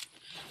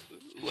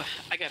 Ooh,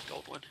 I got a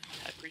gold one.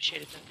 I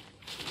appreciated that.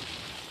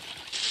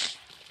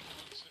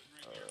 It's sitting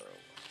right there.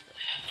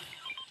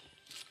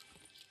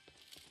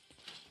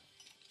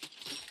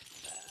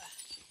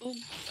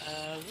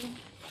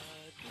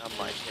 I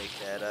might take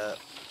that up.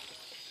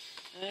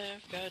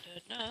 I've got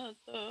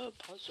another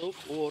puzzle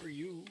for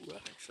you.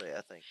 Actually,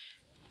 I think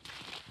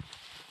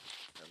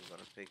I'm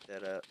gonna pick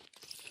that up.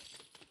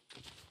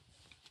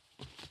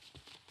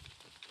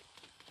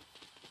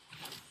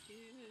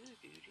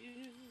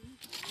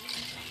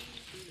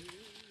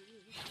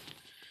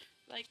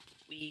 Like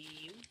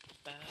we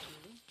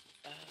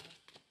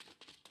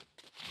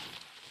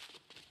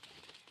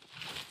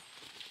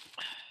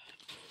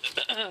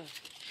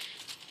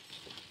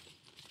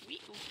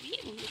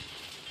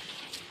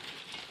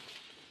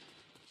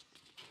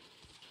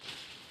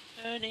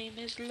Her name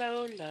is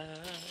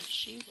Lola.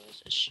 She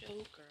was a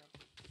showgirl.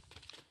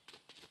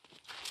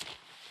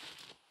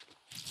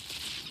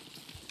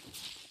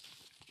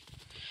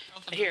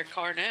 I hear a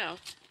car now.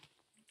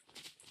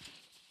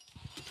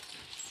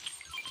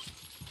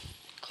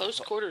 Close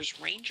quarters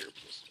ranger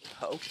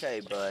pistol.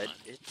 Okay, bud.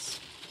 It's.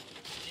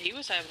 He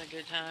was having a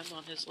good time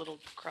on his little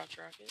crotch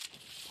rocket.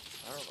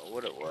 I don't know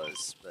what it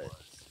was, but.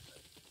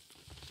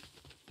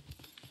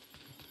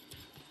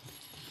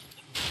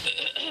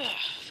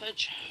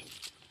 Fudge.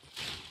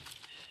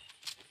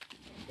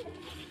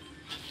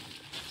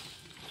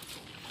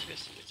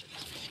 Let's see what's in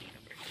this machine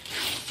over here.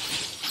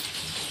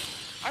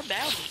 Our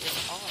bounty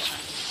is on.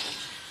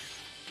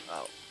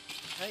 Oh.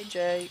 Hey,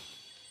 Jay.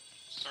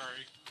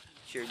 Sorry.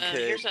 You're good.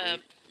 Here's a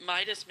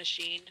Midas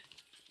machine.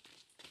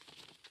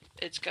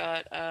 It's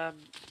got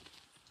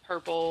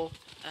purple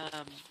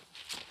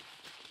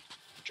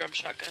drum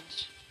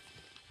shotguns.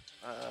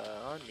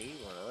 I need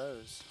one of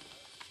those.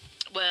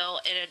 Well,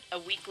 and a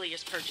weekly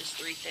is purchased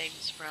 3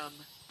 things from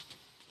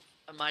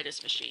a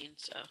Midas machine,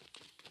 so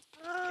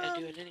gotta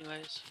do it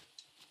anyways.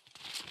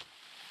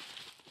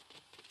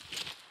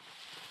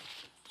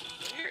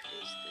 Where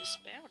is this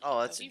bounty? Oh,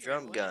 that's a he ran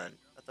drum away. gun.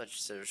 I thought you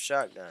said it was a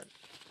shotgun.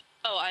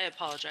 Oh, I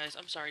apologize.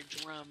 I'm sorry,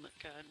 drum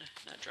gun,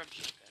 not drum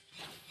shotgun.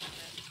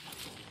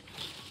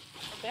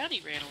 Our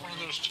bounty ran One of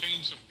away. those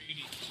chains of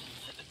beating.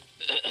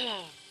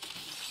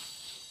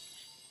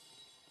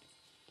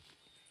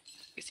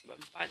 Let's see if I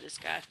can find this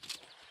guy.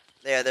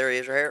 Yeah, there he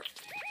is right here.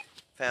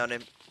 Found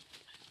him.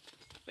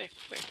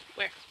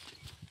 Where?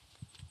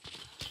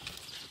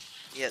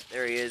 Yep,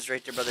 there he is,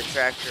 right there by the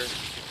tractor.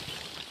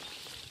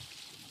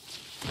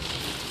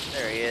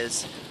 There he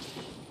is.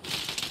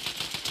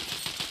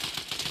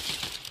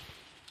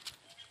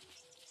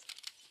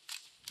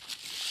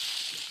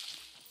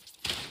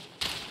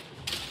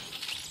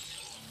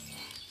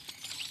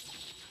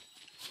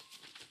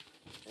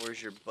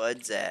 Where's your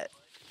buds at?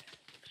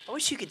 I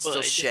wish you could still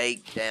Bud.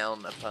 shake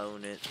down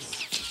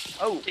opponents.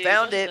 Oh, Dude,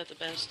 found wasn't it. that the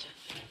best?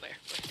 Where?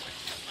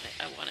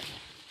 I want it.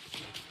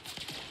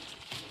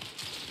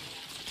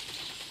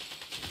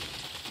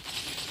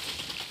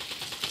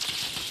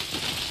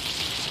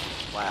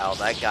 Wow,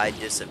 that guy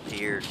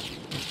disappeared.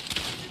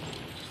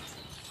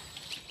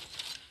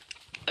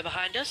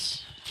 Behind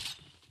us?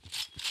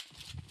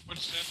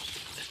 What's that?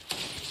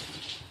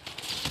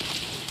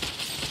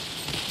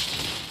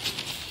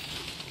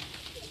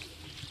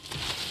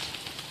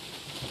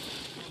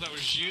 Oh, that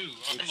was you.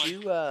 I'm Did like,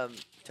 you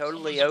someone's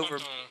totally about to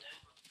overpowered?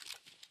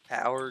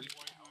 really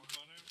wipe my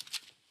butt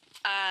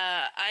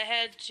out. I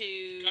had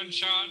to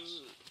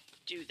Gunshots.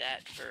 do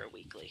that for a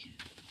weekly.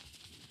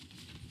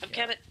 I'm Yeah.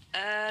 coming.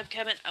 I'm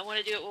coming. I want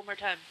to do it one more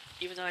time,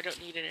 even though I don't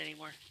need it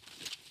anymore.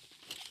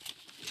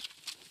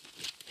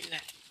 Where you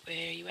at?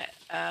 Where you at?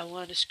 I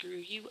want to screw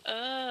you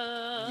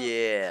up.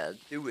 Yeah,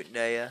 do it,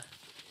 Naya.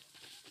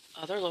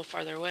 Oh, they're a little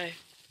farther away.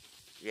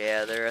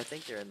 Yeah, I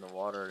think they're in the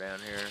water down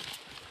here.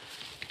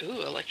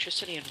 Ooh,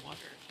 electricity and water.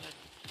 But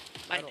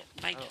mine.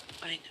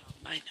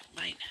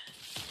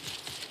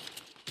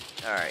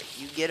 Alright,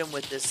 you get him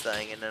with this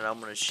thing, and then I'm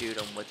gonna shoot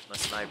him with my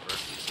sniper.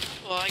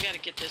 Well, I gotta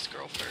get this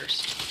girl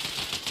first.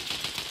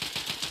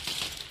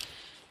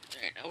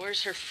 Alright, now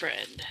where's her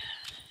friend?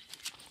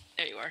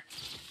 There you are.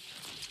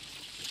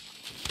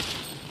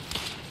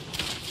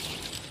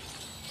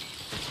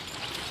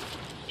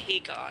 He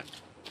gone.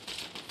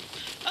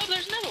 Oh,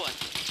 there's another one.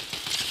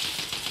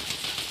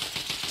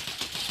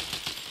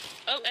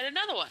 Oh, and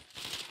another one.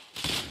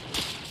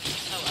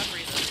 Oh, I'm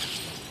reloading.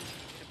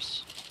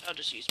 Oops. I'll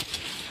just use.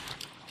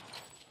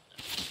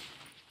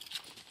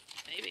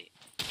 Maybe.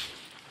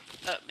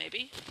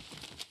 Maybe.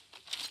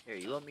 Here,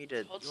 you want me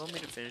to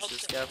finish Hold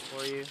this still. guy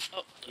for you?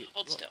 Oh,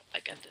 hold still. I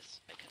got this.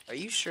 Are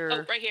you Oh,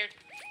 sure? right here.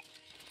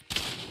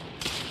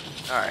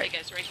 Hey Alright,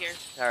 guys, right here.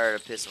 tired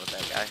of pissing with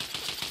that guy.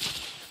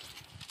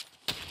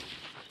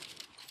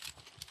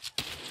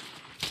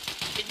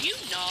 Can you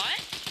not?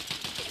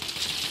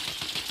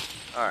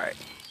 Alright.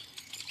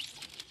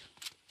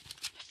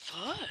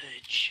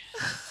 Fudge.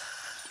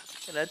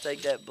 Can I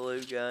take that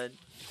blue gun?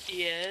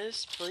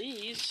 Yes,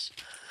 please.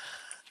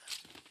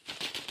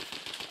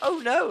 Oh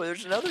no,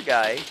 there's another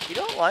guy. He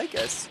don't like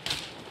us.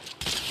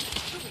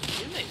 What are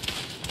we doing?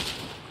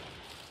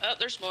 Oh,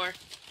 there's more.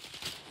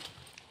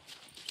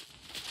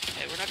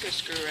 Okay, we're not gonna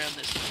screw around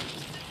this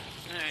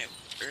time.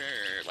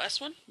 Alright,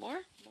 last one? More?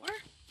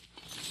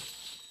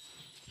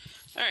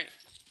 Alright,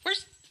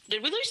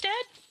 did we lose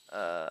Dad?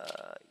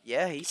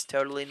 Yeah, he's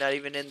totally not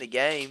even in the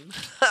game.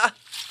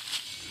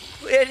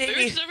 We didn't We were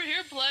even... just over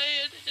here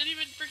playing, didn't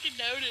even freaking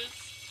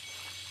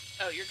notice.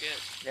 Oh, you're good.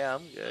 Yeah,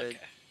 I'm good. Okay.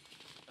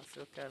 I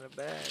feel kind of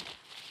bad.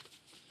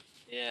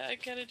 Yeah, I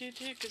kinda do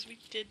too, because we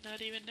did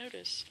not even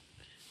notice.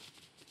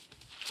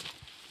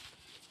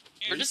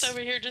 We're just over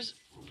here,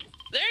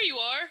 there you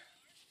are!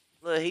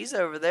 Look, he's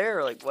over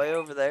there, like way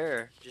over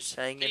there, just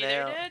Are hanging you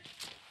there, out. Dad?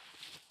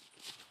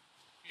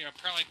 Yeah,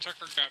 apparently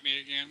Tucker got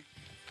me again.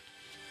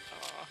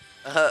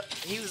 Aw.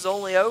 He was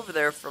only over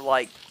there for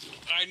like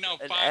I know,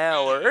 an 5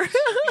 hour. minutes.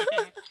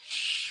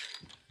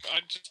 I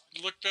just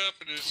looked up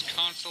and his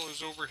console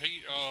is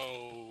overheat.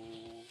 Oh.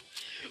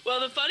 Well,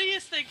 the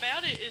funniest thing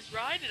about it is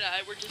Ryan and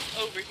I were just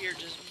over here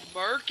just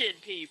murking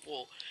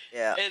people.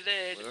 Yeah. And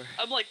then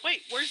I'm like,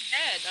 wait, where's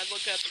Dad? And I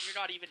look up and you're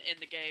not even in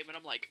the game. And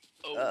I'm like,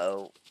 oh,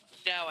 Uh-oh.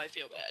 now I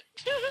feel bad.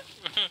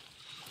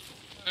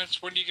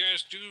 That's when you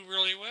guys do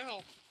really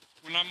well.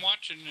 When I'm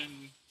watching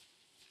and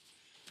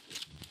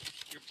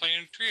you're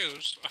playing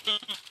trios.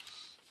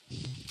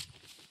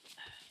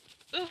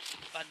 Ooh,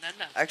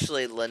 banana.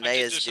 Actually,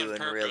 Linnea's this on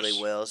doing really purpose.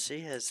 well.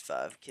 She has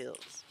 5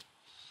 kills.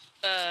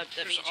 That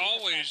There's means you have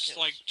always 5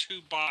 like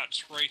kills. 2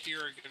 bots right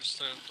here against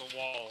the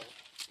wall.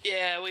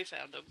 Yeah, we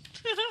found them.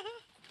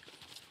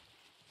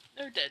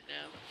 They're dead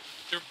now.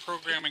 Their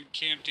programming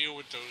can't deal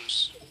with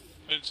those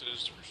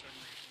fences for some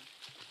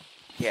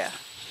reason. Yeah.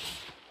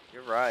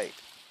 You're right.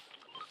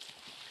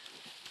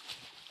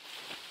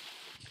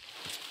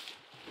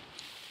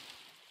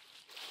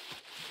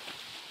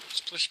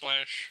 Splish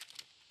splash.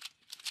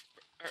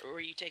 Or were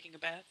you taking a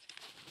bath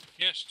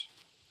Yes.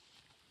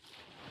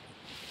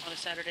 on a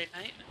Saturday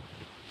night?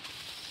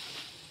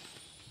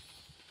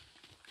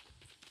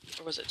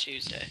 Or was it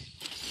Tuesday?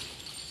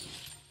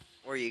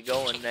 Where you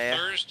going now?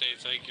 Thursday,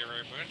 thank you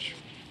very much.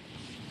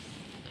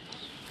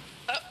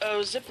 Uh-oh,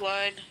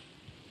 zipline.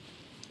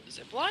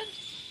 Zipline?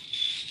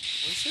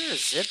 Was there a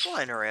zip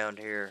line around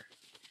here?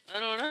 I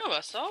don't know.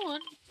 I saw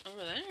one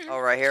over there. Oh,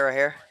 right here, right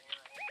here.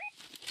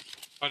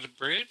 By the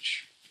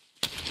bridge?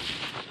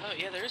 Oh,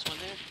 yeah, there is one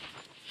there.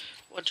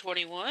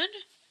 121.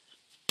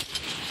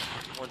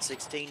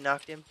 116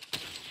 knocked him.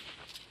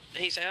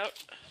 He's out.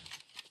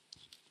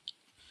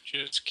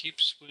 Just keep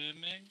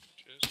swimming.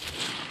 Just...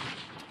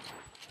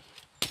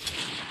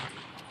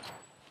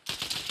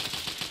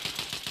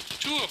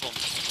 Two of them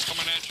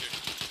coming at you.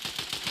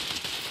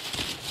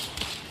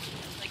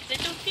 Like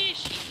little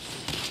fish.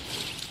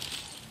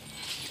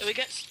 Oh, we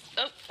got...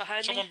 Oh,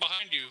 behind Someone me.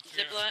 behind you.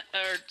 Zipline,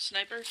 or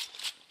sniper.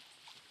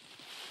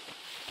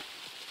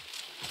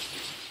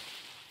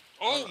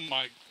 Oh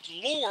my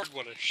lord,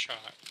 what a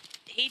shot.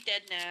 He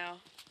dead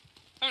now.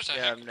 That was a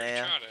Yeah, heck of a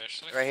man. shot,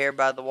 Ashley. Right here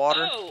by the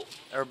water. Oh,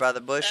 Or by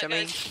the bush, that I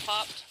mean. guy's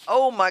popped.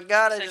 Oh my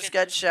god, I just Second.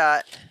 got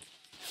shot.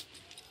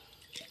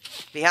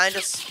 Behind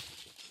us.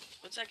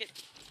 1 second.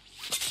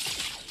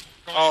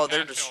 Go Oh, ahead, they're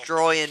Matt, help.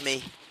 destroying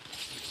me.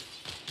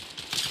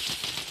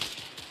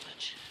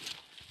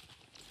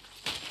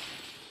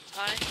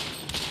 Hi.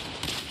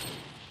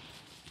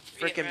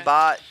 You're getting Freaking wrecked.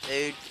 bot,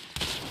 dude.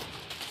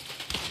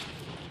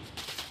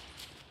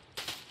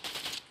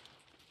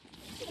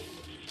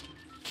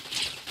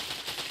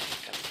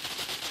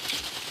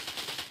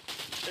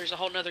 There's a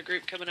whole nother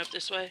group coming up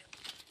this way.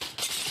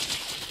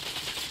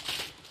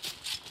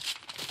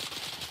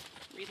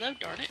 Reload,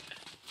 darn it.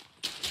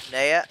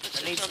 Naya, I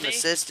Footsteps need on some me.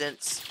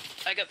 assistance.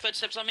 I got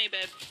footsteps on me,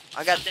 babe.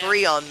 I got I'm down.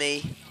 3 on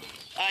me.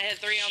 I had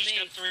 3 on She's me.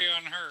 got 3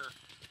 on her.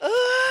 Ah!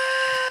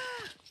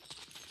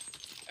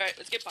 Alright,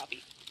 let's get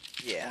Poppy.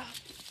 Yeah.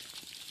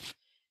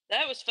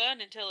 That was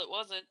fun until it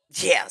wasn't.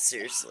 Yeah,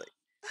 seriously.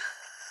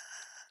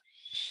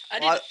 I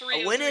Well, did a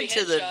 303 I went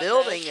into the headshot,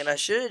 building though. and I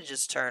should have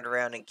just turned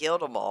around and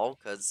killed them all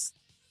because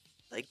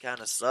they kind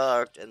of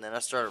sucked. And then I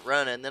started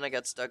running. And then I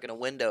got stuck in a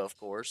window, of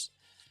course.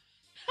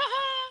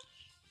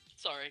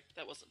 Sorry,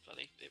 that wasn't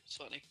funny. It was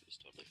funny. It was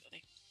totally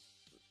funny.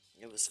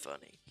 It was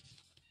funny.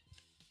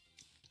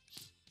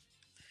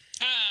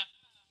 Ah!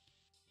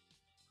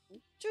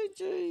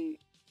 GG.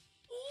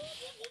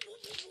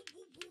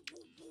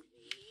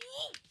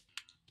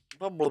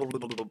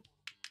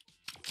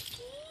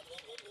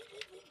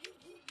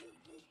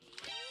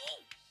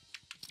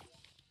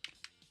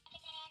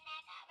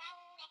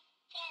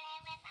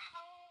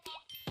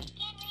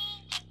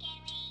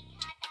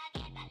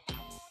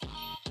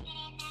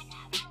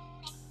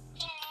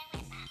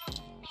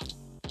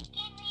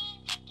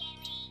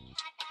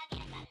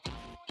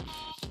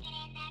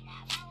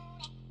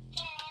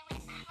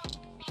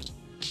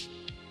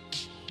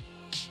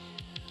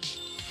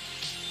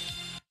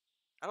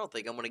 I don't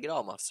think I'm going to get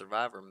all my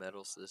Survivor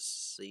medals this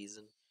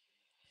season.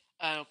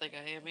 I don't think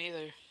I am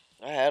either.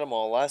 I had them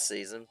all last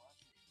season.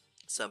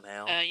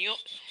 Somehow.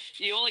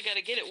 You only got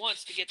to get it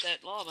once to get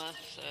that llama,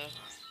 so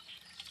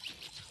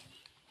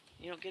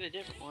you don't get a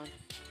different one.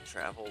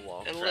 Travel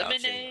while crouching or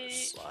Eliminate.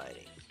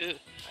 sliding. Ooh. I can do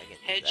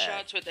that.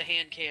 Headshots with the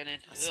hand cannon.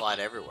 I slide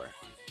everywhere.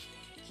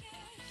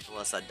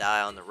 Unless I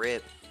die on the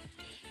rip.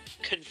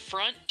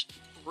 Confront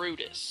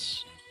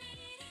Brutus.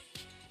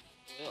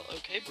 Well,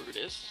 okay,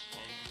 Brutus.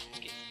 Let's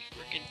get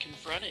freaking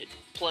confronted.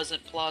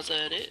 Pleasant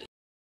Plaza it is.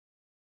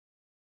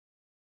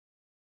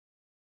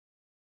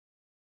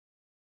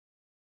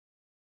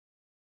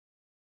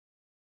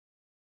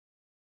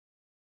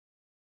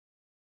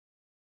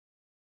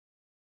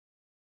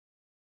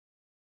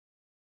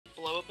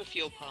 Blow up a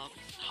fuel pump.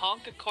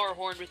 Honk a car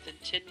horn within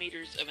 10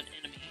 meters of an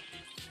enemy.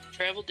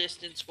 Travel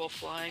distance while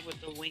flying with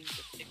the wings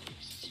of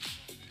Icarus.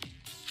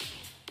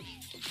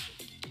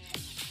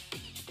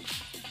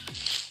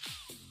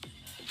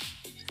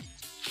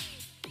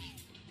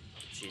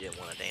 She didn't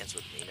want to dance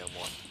with me no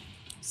more.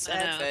 I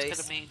Sad know, face.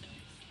 that's kind of mean.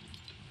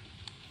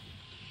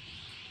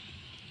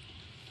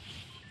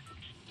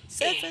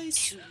 Sad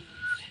face.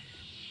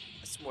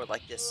 It's more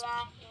like this.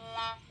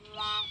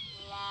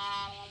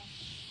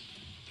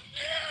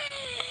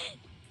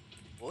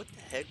 What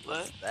the heck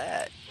was What?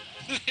 that?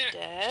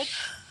 Dad?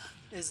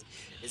 Is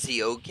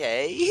he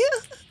okay?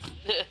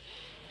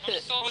 I'm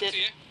still with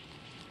you.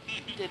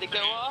 Did it go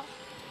off?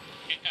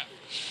 Yeah.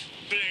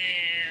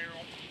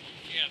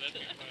 Yeah, that'd be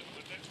fun,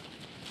 wouldn't it?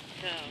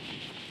 No.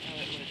 No,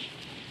 it wouldn't.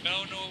 No,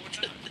 it would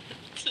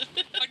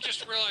not. I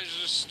just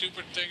realized this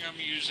stupid thing I'm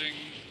using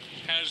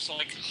has,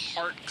 like,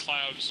 heart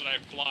clouds that I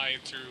fly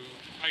through.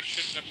 I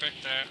shouldn't have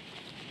picked that.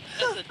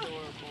 That's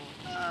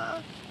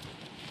adorable.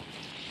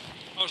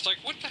 I was like,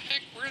 what the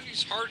heck? Where are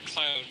these heart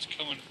clouds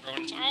coming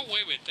from? It's, oh,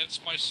 wait a minute. That's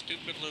my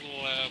stupid little,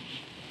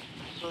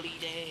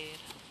 Bleeded.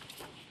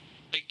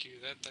 thank you,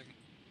 that thing.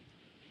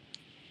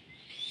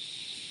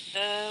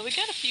 We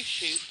got a few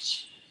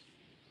shoots.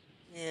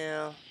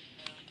 Yeah.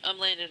 I'm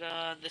landed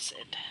on this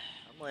end.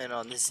 I'm laying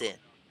on this end.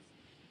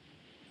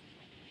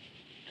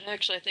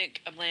 Actually, I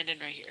think I'm landing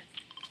right here.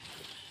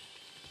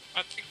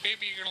 I think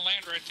maybe you're gonna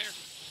land right there.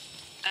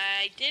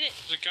 I did it.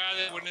 There's a guy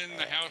that went in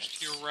the house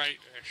to your right,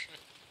 actually.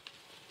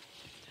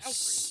 How rude.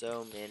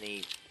 So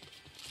many.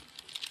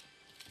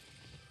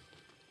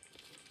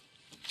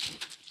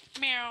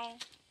 Meow.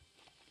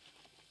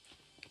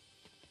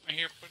 I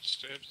hear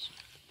footsteps,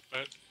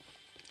 but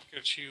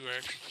it's you,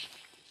 actually.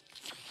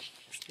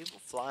 There's people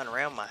flying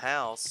around my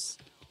house.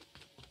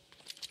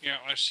 Yeah,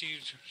 I see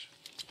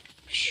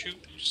shoot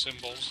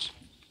symbols.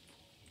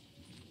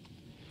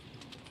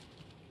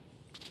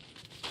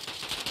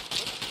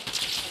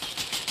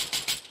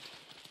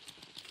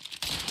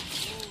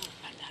 Ooh,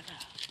 banana.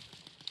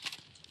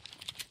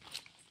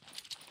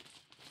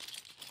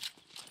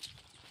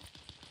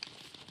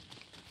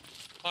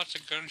 Lots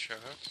of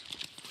gunshots.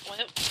 Well,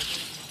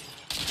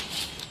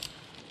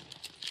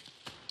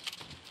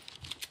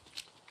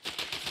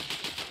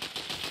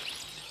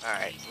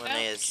 Alright,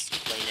 Linnea's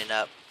cleaning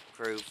up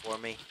crew for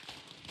me.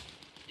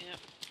 yep.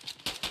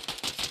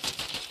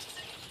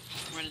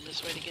 I'm running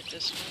this way to get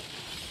this one.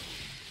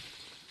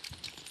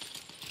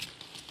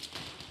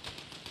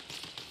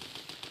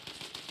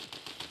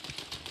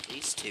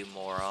 These two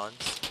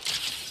morons.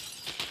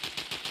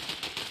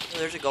 Oh,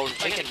 there's a golden I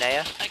chicken, gotta,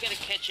 Naya. I gotta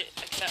catch it.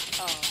 I gotta.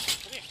 Oh,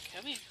 come here,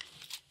 come here.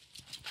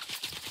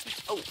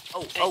 Oh,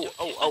 oh, Hey, oh, don't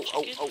oh, hit my oh,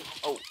 oh, chicken. oh,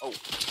 oh, oh. Oh,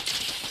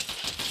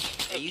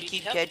 Yeah, you do keep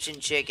need help? catching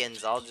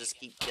chickens, I'll just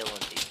keep killing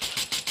people.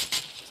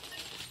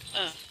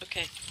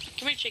 Okay.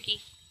 Come here,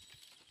 chickie.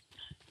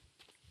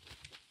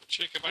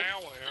 Chicken bow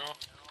wow. Come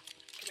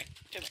here,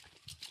 come here.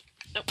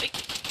 No, wait.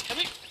 Come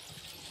here.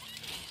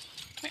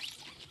 Come here.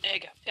 There you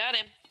go. Got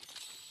him.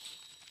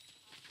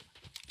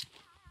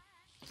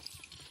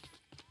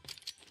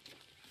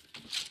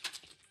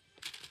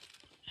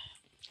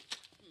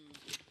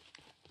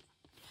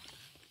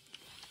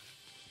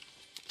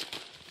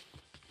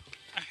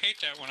 I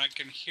hate that when I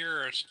can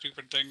hear a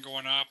stupid thing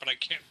going on, but I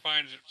can't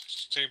find it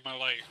to save my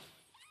life.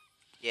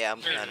 Yeah,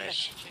 I'm There it kind of.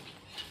 is.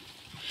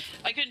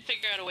 I couldn't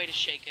figure out a way to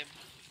shake him,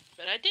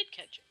 but I did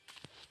catch him.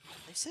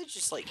 They said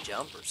just like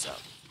jump or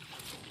something.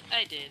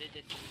 I did. It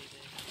didn't do anything.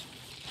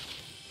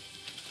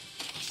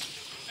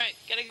 Alright,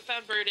 gotta go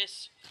find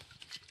Brutus.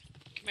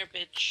 Come here,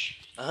 bitch.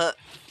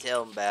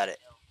 Tell them about it.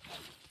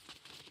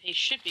 He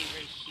should be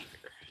right here.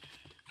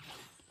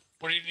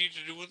 What do you need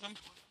to do with them?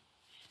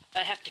 I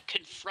have to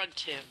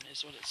confront him,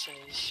 is what it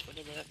says,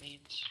 whatever that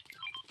means.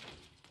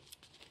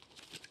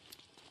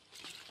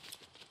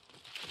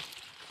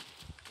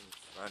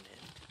 Confront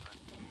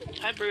him.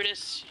 Hi,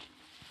 Brutus.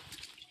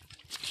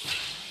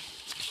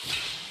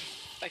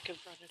 I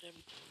confronted him.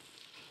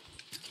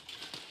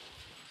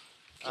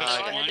 Is this all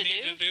I what had I to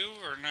need do? to do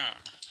or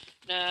not?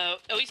 No.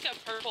 Oh, he's got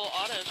purple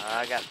autos.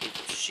 I got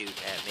people shooting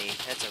at me.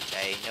 That's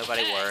okay.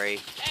 Nobody Hey. worry.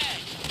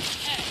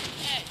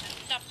 Hey,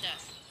 stop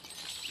that.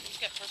 He's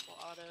got purple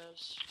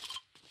autos.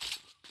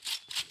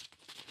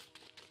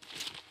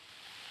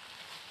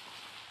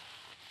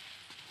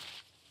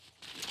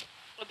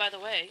 Oh, by the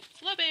way,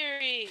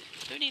 Flowberry!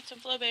 Who needs some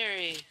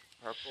Flowberry?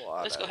 Purple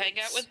autos. Let's go hang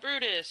out with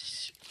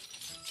Brutus.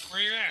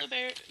 Where you at?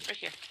 Flowberry, right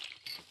here.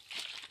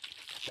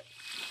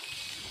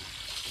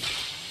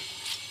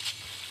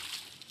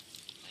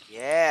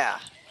 Yeah.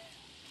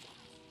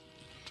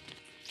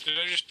 Did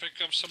I just pick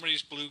up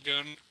somebody's blue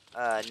gun?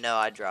 No,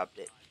 I dropped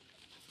it.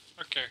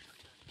 Okay.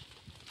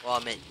 Well,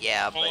 I meant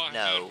yeah, All I but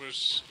no. had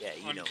was Yeah,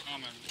 you know.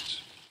 uncommons.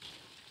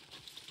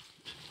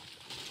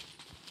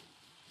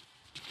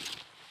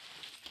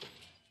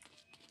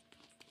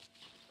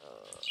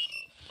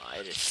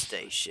 Midas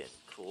Station.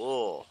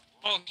 Cool.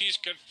 Oh, he's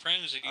got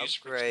friends that use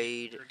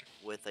Upgrade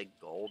with a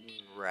golden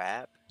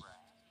wrap.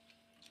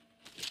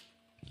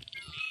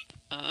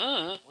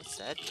 What's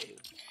that do?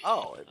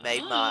 Oh, it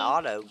made my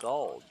auto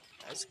gold.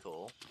 That's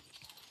cool.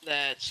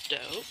 That's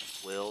dope.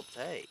 Will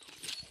take.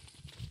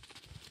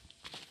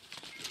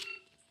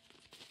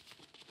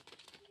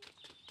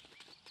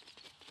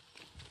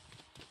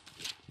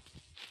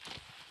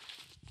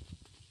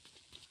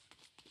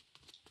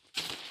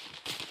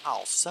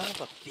 Oh, son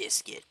of a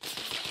biscuit.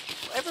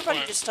 Will everybody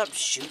What? just stop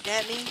shooting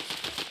at me?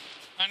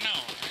 I know.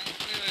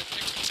 I really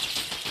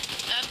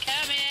think I'm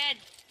coming!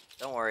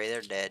 Don't worry,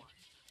 they're dead.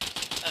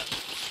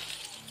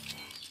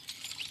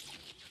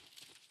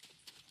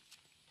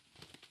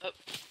 Oh,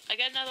 I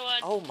got another one.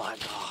 Oh my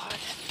god.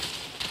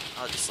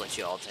 I'll just let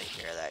you all take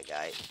care of that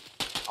guy.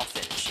 I'll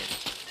finish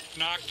him.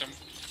 knocked him.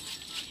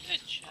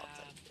 Good I'll job.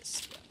 take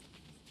this guy.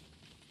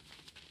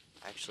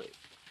 Actually,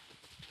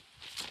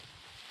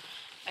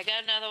 I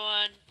got another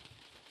one.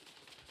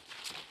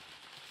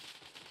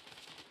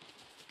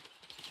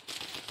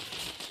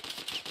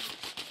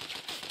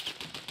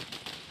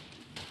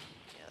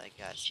 yeah, that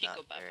guy's Chico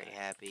not very bye-bye.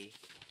 happy.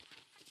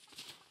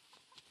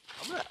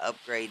 I'm gonna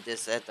upgrade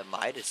this at the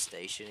Midas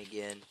Station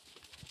again.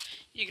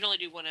 You can only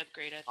do one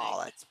upgrade, I think.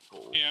 Oh, that's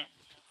cool. Yeah.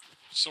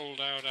 Sold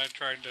out. I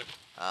tried to.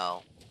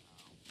 Oh.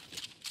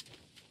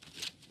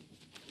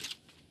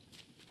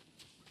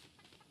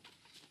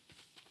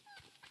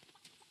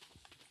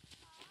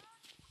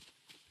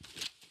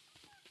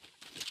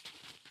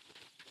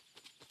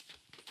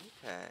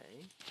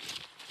 Okay.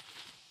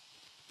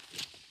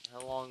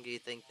 How long do you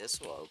think this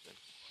will open?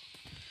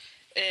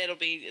 It'll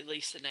be at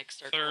least the next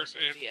circle. Third, so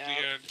it'll it be out.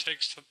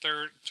 takes the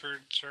third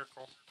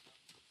circle.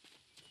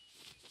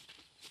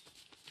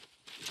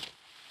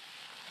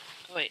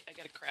 Oh, wait, I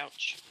gotta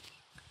crouch.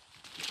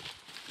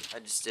 I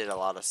just did a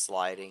lot of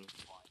sliding.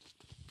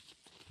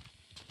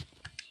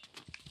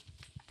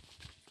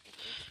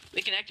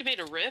 We can activate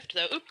a rift,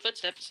 though. Oop,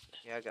 footsteps.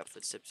 Yeah, I got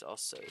footsteps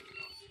also.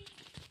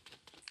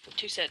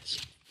 2 sets.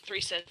 3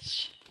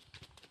 sets.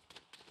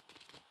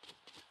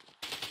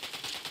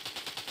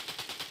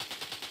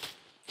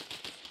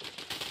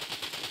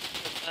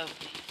 Above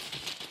me.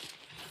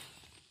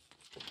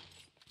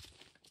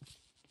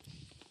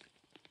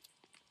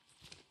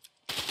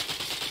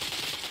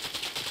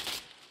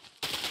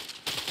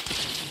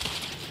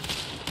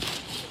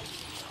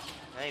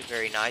 Hey,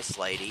 very nice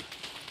lady.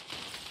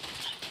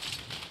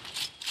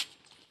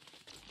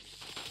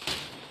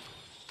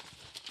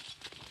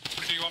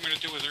 What do you want me to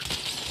do with her?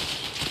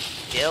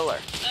 Kill her.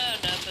 Oh,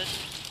 nothing.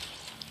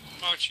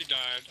 Oh, she died.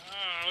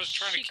 Oh, I was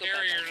trying She to go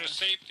carry back her on to her.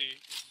 safety.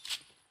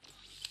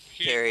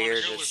 She didn't Carry wanna her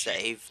go to with me.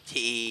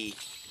 safety.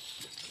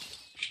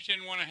 She she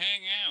didn't want to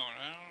hang out.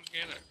 I don't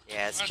get it.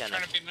 Yeah, it's I was kind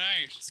trying of to be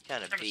nice. it's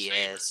kind of Trying to save her.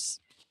 BS.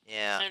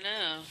 Yeah, I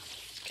know.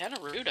 It's kind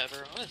of rude of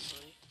her,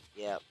 honestly.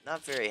 yeah.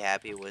 Not very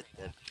happy with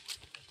the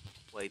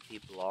way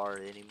people are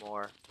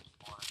anymore.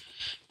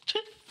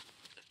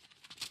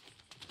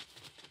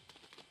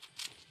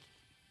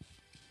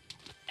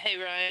 Hey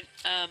Ryan,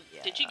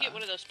 did you get Yeah.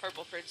 one of those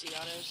purple frenzy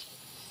autos?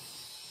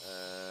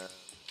 Um.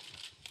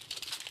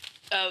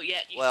 Oh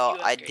yeah, Well,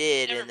 you I upgraded.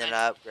 did, Never and then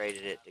mind. I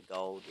upgraded it to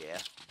gold. Yeah.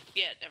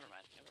 Yeah, never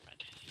mind. Never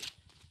mind.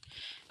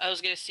 I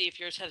was gonna see if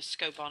yours had a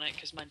scope on it,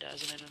 because mine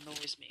does, and it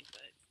annoys me.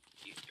 But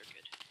you're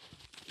good.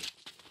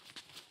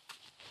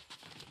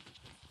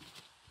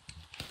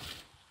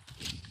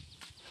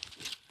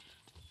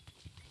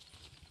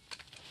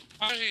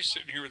 Why is he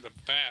sitting here with a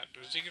bat?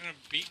 Is he gonna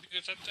beat me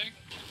with that thing?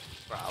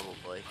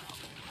 Probably.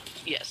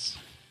 Yes.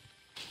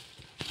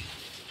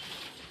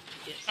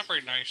 Yes. Not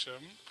very nice of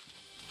him.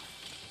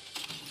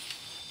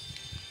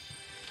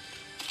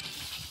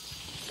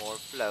 More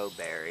flow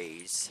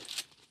berries.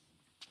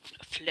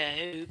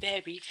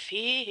 Flowberry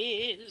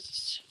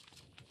fizz.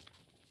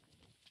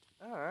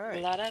 All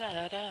right. La da da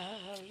da da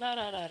la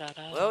da da da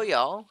da. Well,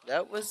 y'all,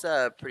 that was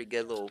a pretty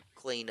good little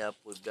cleanup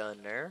we've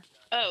done there.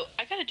 Oh,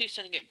 I gotta do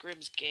something at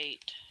Grimm's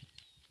Gate.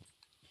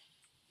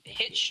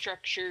 Hit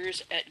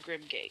structures at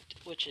Grim Gate,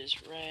 which is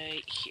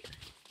right here.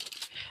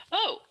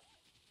 Oh,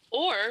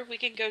 or we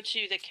can go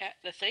to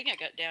the thing I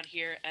got down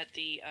here at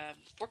the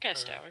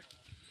forecast tower.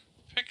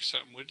 Pick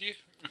something, would you?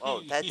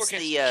 Oh,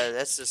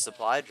 that's the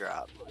supply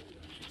drop.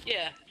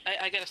 Yeah,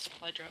 I got a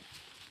supply drop.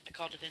 I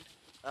called it in.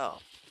 Oh.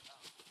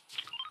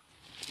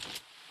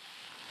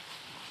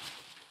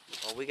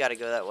 Well, we got to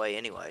go that way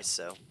anyway,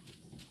 so.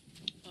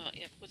 Oh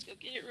yeah, let's go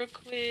get it real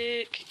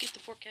quick. Get the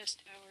forecast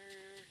tower.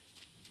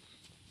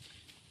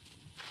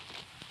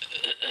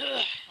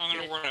 I'm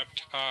gonna run up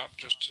top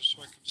just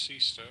so I can see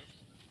stuff.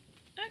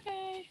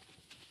 Okay.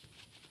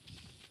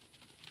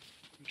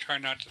 And try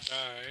not to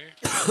die.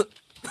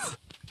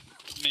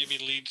 Maybe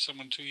lead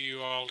someone to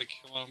you all to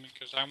kill me,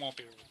 because I won't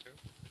be able to.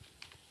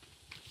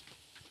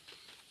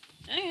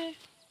 Okay.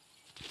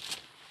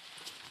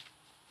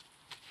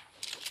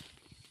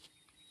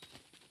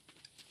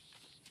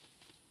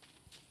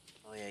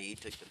 Oh, yeah, you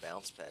took the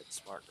bounce pad.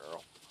 Smart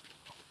girl.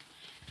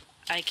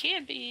 I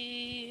can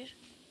be.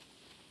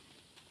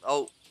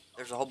 Oh,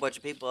 there's a whole bunch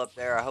of people up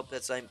there. I hope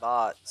that's ain't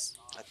bots.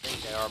 I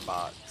think they are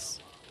bots.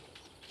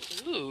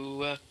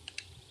 Ooh.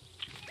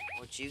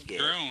 What you get?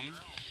 Drone.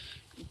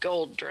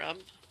 Gold drum.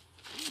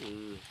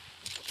 Ooh.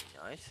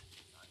 Nice.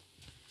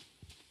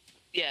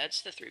 Yeah,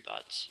 it's the 3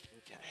 bots.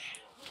 Okay.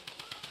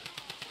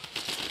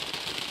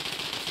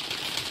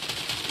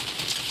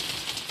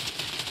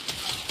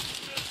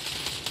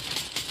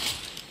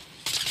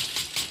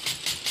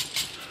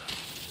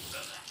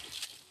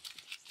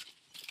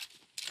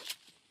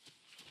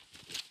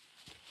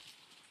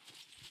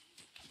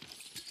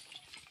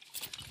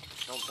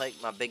 Don't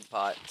take my big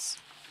pots.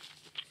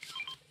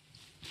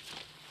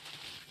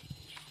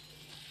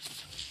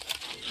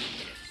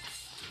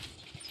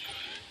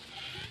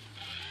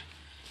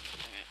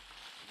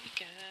 We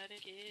gotta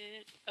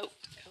get. Oh,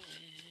 going.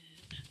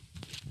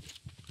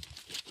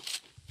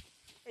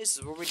 This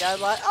is where we died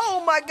last.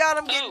 Oh my god,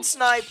 I'm getting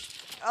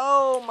sniped.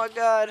 Oh my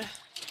god.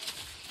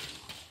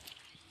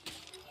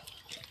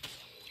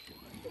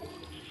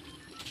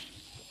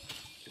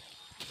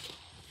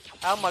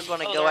 How am I going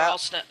to go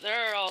out?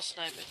 They're all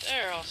sniping.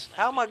 They're all sniping.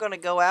 How am I going to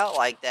go out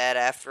like that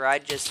after I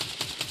just...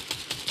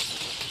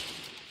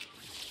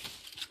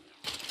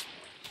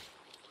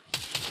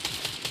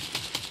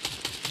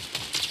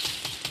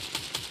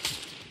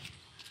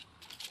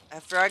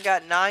 After I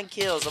got 9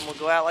 kills, I'm going to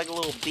go out like a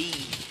little bee.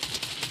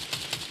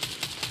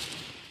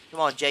 Come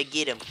on, Jay,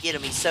 get him. Get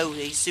him.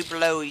 He's super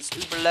low. He's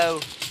super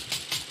low.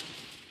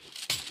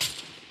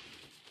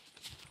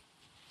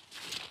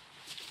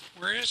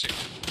 Where is he?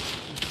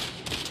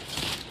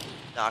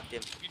 Knocked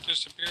him. He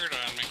disappeared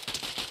on me.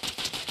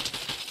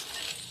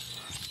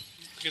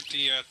 Get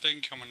the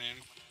thing coming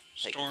in.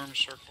 Storm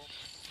circle.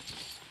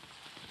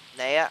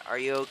 Naya, are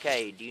you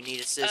okay? Do you need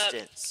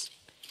assistance?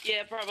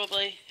 Yeah,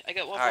 probably. I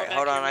got one All more right, back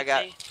hold here on. I with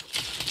got... me.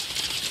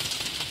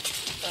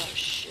 Oh,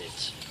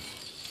 shit.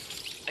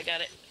 I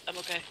got it. I'm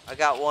okay. I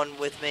got one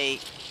with me.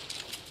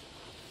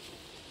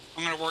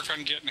 I'm gonna work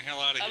on getting the hell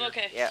out of here. I'm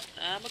okay. Yeah.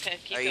 I'm okay.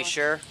 Keep Are going. you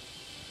sure?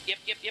 Yep.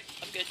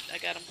 I'm good. I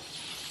got him.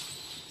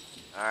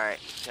 Alright,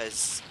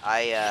 because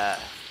I,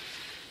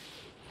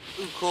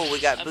 Ooh, cool, we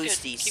got I'm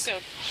boosties. Good. Keep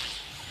going.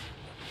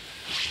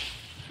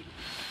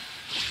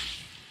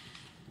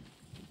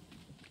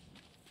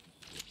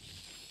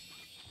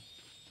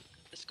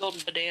 This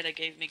golden banana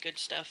gave me good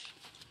stuff.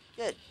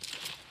 Good.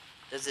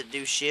 Does it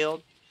do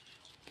shield?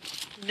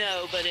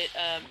 No, but it,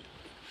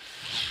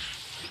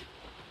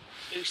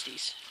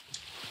 boosties.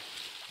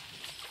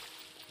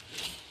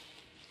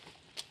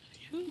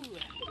 Ooh.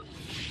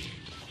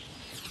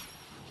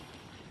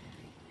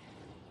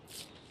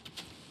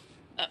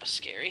 That was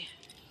scary.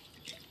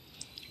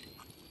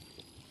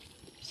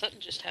 Something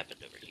just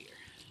happened over here.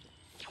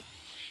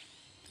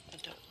 I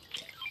don't.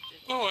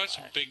 Oh, that's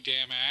a big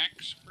damn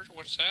axe.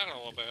 What's that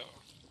all about?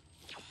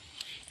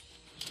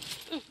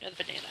 Ooh, another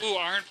banana. Ooh,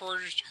 iron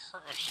forged.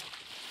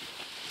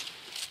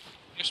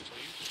 Yes,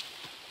 please.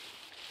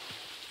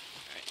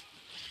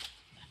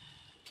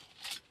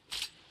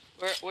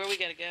 Alright. Where we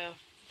gotta go?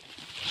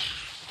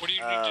 What do you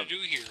need to do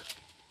here?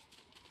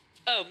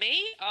 Oh,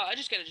 me? I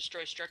just gotta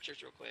destroy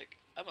structures real quick.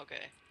 I'm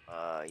okay.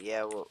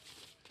 Yeah, well,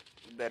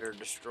 you better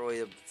destroy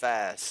them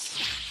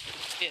fast.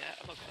 Yeah,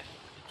 I'm okay.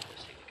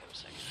 Just take a couple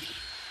seconds.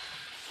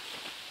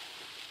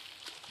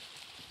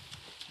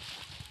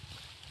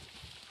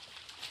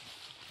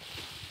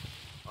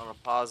 On a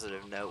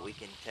positive note, we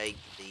can take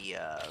the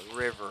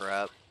river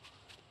up.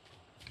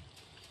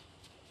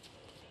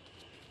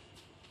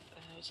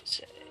 What does it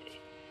say?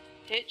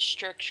 Hit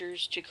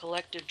structures to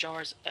collective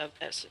jars of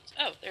essence.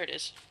 Oh, there it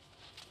is.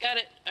 Got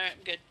it. Alright,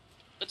 I'm good.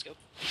 Let's go.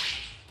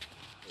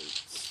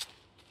 Oops.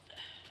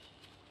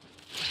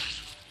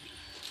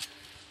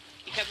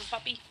 You coming,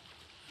 puppy?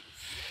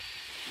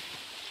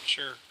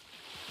 Sure.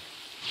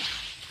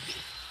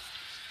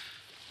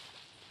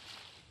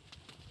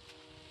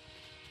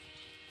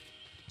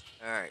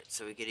 Alright,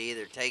 so we could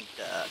either take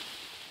the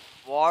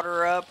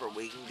water up or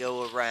we can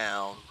go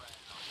around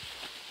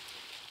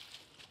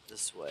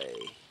this way.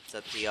 It's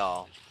up to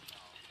y'all.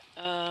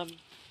 I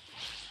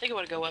think I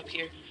want to go up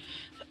here.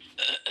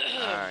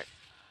 Alright.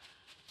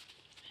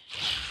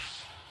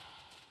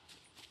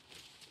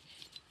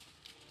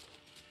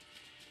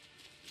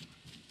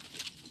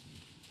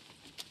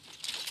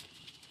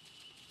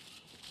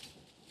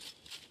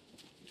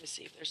 Let's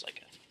see if there's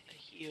like a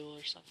heal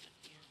or something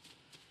here.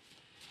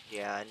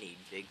 Yeah, I need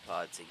big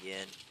pots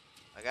again.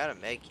 I got a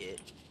med kit.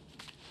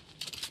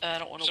 I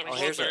don't want to Some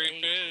waste here's a-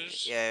 flowberry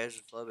fizz. Yeah, there's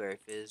a flowberry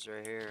fizz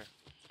right here.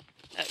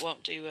 That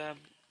won't do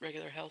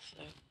regular health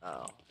though.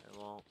 Oh, it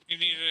won't. You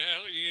need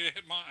a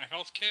hit my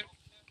health kit?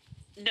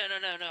 No.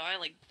 I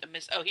only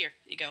missed. Oh, here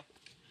you go.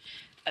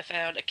 I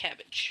found a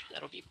cabbage.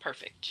 That'll be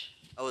perfect.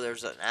 Oh,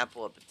 there's an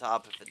apple up the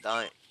top if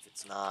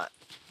it's not.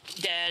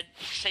 Dad,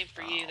 same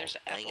for you. Oh, There's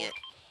an dang apple. it.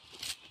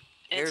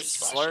 And Here's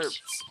some squashes.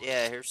 slurps.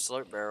 Yeah, here's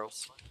slurp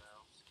barrels.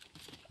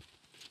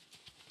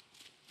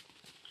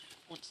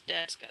 Once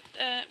Dad's got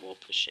that, we'll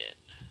push it.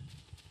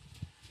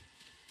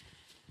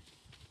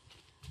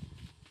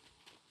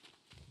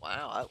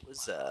 Wow, that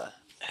was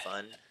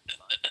fun.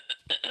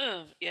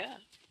 Yeah.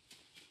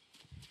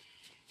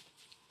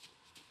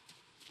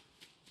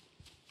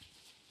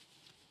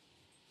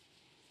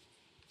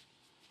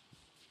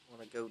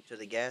 Want to go to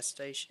the gas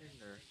station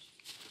or?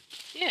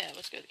 Yeah,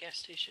 let's go to the gas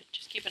station.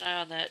 Just keep an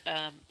eye on that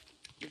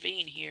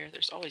ravine here.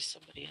 There's always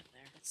somebody in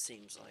there. It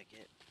seems like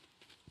it.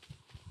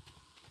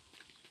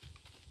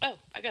 Oh,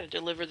 I gotta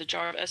deliver the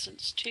jar of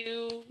essence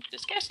to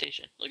this gas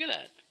station. Look at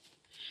that.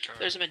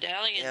 There's a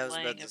medallion Yeah, I was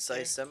laying about to up say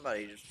there.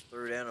 somebody just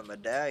threw down a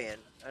medallion.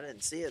 I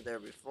didn't see it there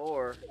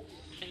before.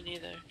 Me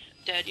neither.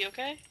 Dad, you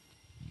okay?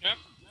 Yep.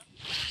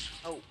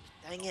 Oh,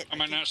 dang it!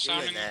 Am I keep not doing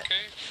sounding that.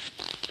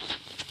 okay?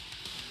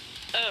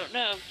 Oh,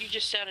 no, you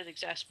just sounded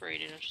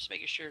exasperated. I was just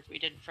making sure we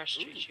didn't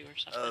frustrate you or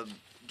something.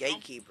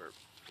 Gatekeeper.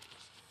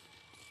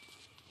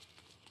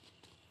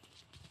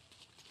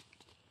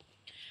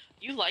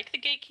 You like the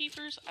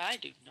gatekeepers? I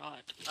do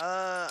not.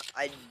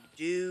 I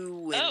do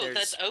when Oh, there's.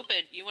 that's open.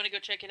 You want to go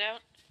check it out?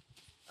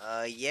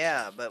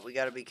 Yeah, but we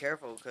gotta be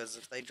careful because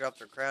if they drop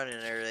their crown in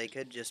there, they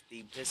could just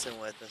be pissing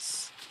with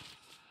us.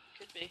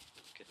 Could be.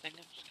 Good thing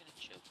I'm just gonna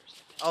chill for a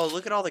second. Oh,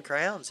 look at all the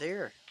crowns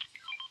here.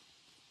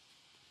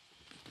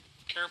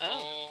 Careful.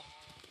 Oh.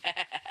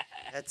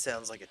 That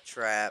sounds like a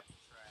trap.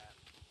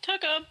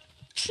 Took 'em.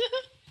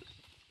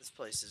 This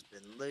place has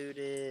been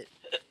looted.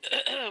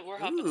 We're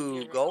hopping up here Ooh,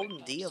 real golden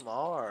quick, Pops.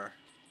 DMR.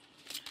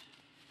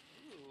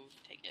 Ooh,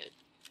 take it.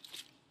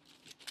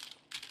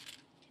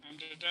 Time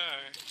to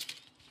die.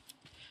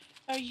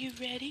 Are you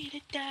ready to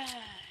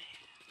die?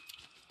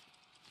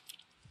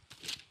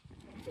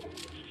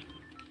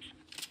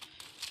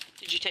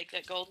 Did you take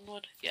that golden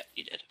one? Yep,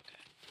 you did.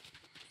 Okay.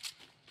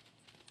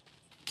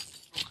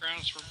 No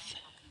crowns for.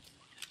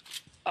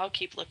 I'll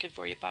keep looking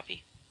for you,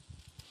 Poppy.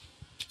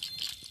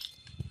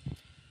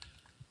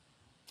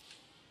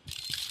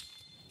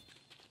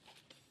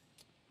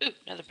 Ooh,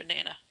 another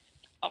banana.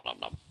 Nom nom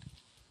nom.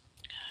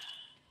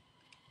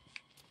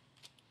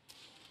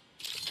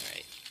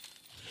 Alright.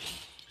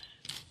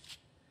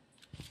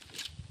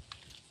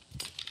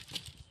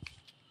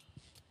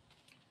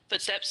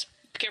 Footsteps.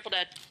 Be careful,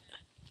 Dad.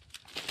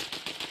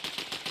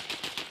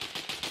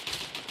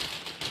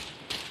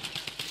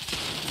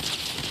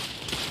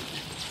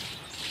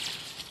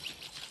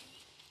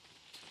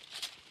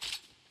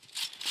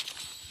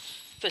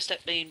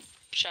 Footstep being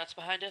shots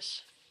behind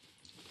us.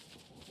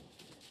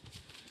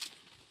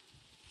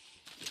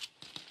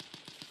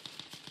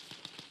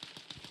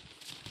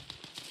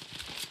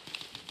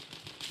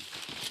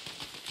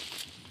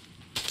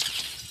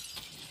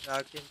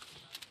 Knocked him.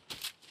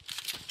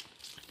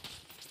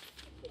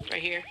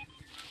 Right here.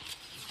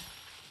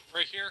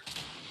 Right here.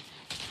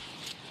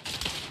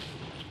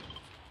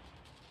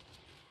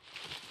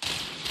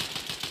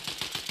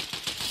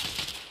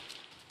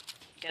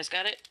 You guys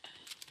got it?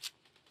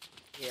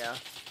 Yeah.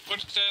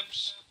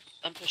 Footsteps.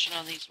 I'm pushing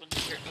on these ones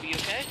here. Are you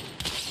okay?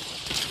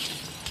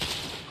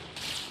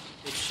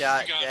 Good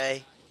shot, got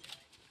Jay.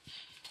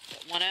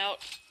 Got one out.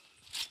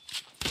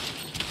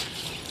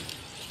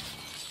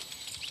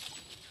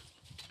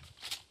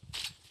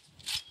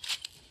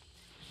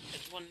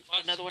 There's one,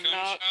 Lots another of one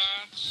knocked.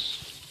 gunshots.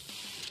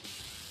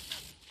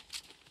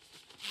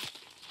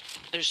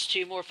 There's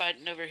two more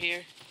fighting over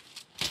here.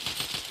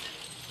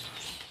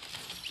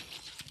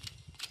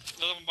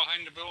 Another one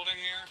behind the building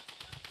here.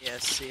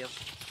 Yes, see him.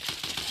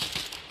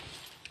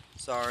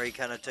 Sorry,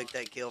 kind of took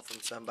that kill from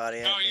somebody.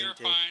 I No, didn't mean you're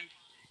to. fine.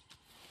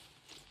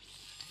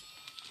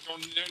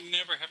 Don't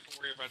never have to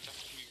worry about that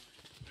with me.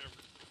 Never.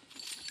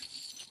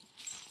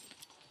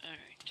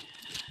 Alright.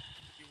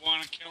 You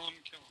want to kill him,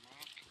 kill him. I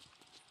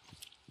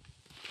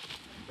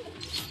don't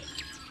care.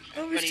 I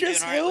was Everybody just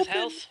doing alright with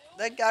helping. health?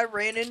 That guy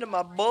ran into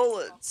my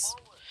bullets.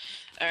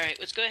 Alright,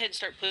 let's go ahead and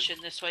start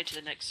pushing this way to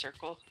the next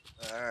circle.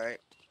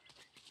 Alright.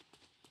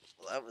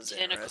 Well, that was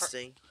 10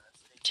 interesting.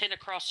 10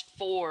 across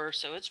 4,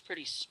 so it's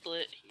pretty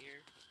split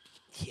here.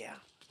 Yeah.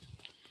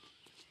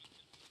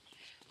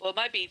 Well, it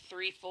might be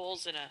 3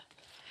 fulls and a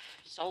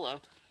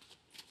solo.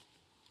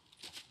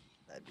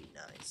 That'd be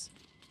nice.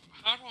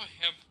 How do I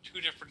have 2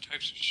 different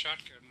types of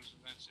shotguns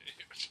and that's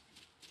it?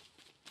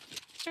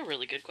 It's a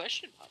really good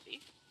question,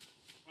 Poppy.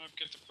 I've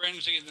got the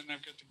frenzy and then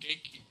I've got the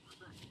gatekeeper.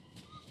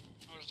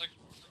 I was like,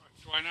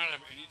 do I not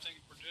have anything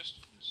for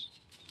distance?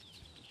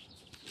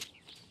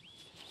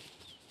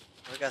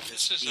 I got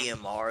this This is a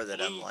DMR that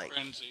I'm blue like,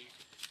 frenzy.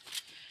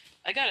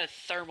 I got a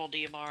thermal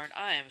DMR and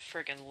I am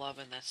freaking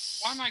loving this.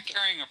 Why am I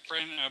carrying a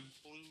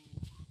blue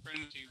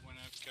frenzy when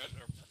I've got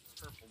a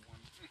purple one?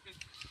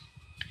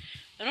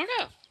 I don't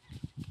know.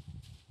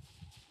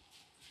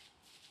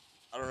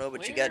 I don't know,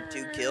 but you got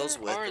 2 kills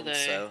with Where are them, they?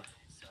 so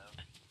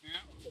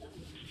Yeah.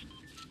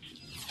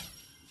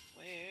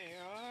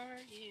 Where are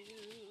you?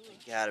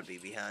 they gotta be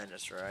behind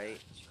us, right?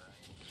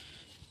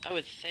 I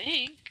would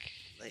think.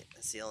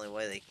 That's the only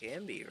way they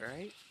can be,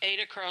 right?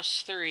 8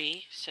 across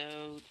 3,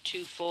 so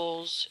 2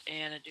 fulls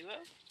and a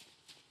duo.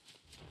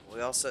 We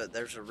also,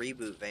 there's a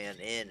reboot van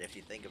in, if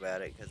you think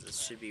about it, because it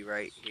should be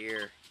right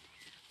here.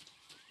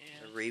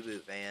 Yeah. The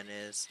reboot van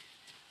is.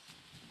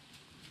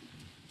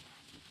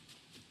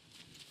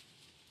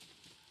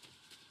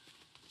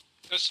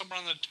 Is that someone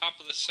on the top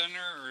of the center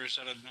or is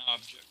that an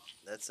object?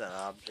 That's an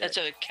object. That's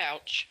a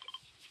couch.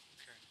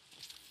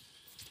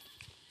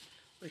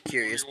 A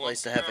curious Will you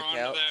place to up have a there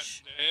onto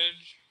couch. That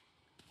edge?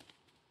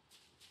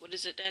 What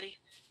is it, Daddy?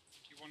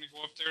 Do you want to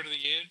go up there to the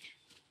edge?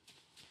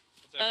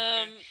 Of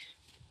that bridge?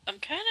 I'm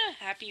kind of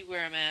happy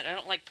where I'm at. I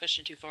don't like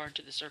pushing too far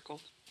into the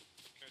circle.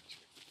 Gotcha.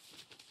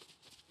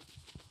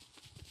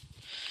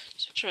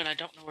 Especially when I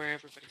don't know where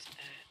everybody's at.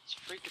 It's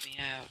freaking me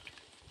out.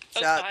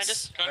 Oh, behind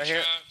us. Shots. Right here.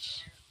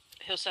 Gunshots.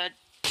 Hillside.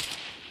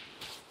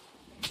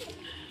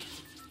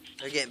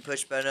 They're getting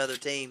pushed by another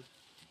team.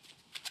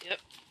 Yep.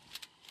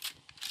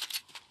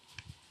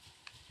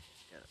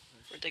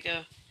 Where'd they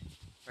go?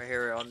 Right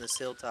here on this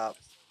hilltop.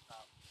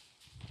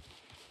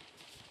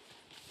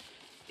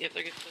 Yep,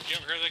 they're getting pushed. Yep,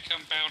 here they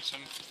come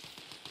bouncing.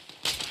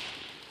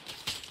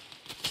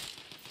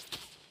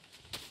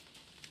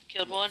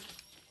 Killed one.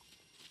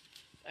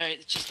 Alright,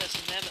 it's just us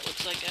and them, it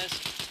looks like, guys.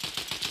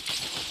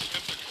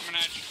 Yep, they're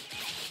coming at you.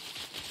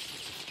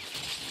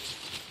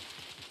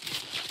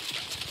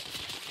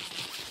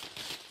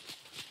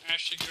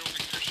 Ashley, get over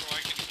here so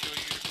I can kill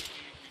you if you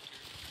need me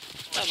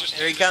to. I'm just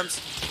okay. Here he stay there. comes.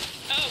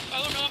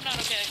 Oh no, I'm not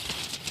okay.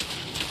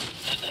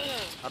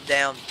 I'm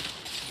down.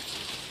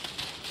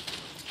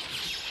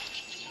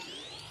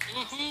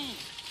 Woohoo!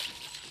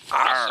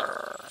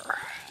 Arr.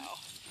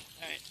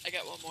 Alright, I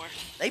got one more.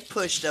 They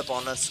pushed up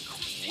on us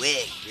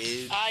quick,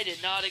 dude. I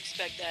did not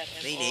expect that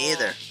at Me all.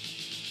 neither.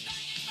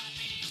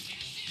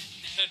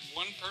 Had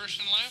one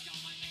person left?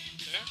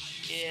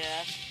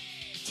 Yeah.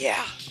 Yeah.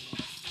 Yeah.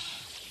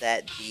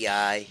 That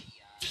DI.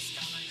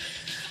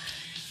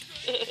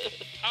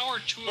 How are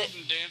 2 of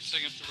them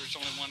dancing if there was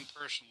only one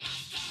person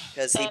left?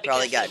 Because he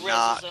probably got because it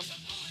knocked. reses them.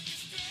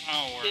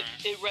 Oh, alright.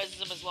 It reses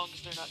them as long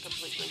as they're not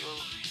completely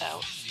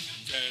out.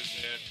 Dead.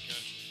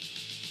 Gotcha.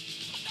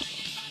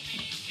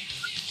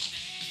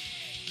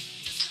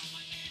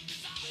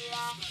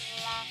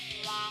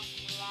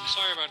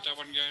 Sorry about that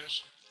one,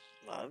 guys.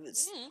 Well, I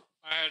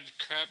had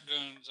crap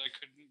guns. I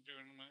couldn't do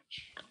much.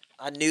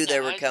 I knew they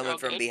No, were you're coming all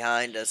from good.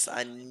 behind us.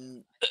 I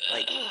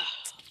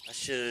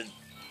should.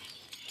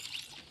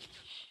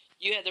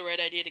 You had the right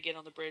idea to get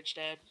on the bridge,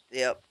 Dad.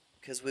 Yep.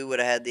 Because we would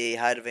have had the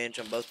height advantage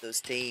on both those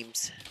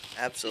teams.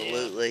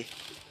 Absolutely.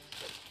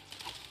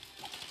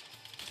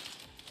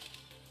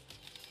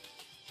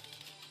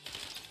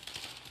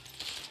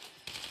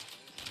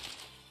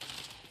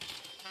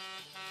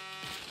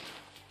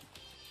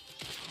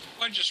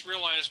 I just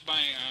realized my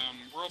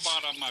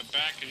robot on my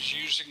back is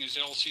using his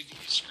LCD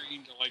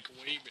screen to like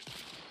wave it.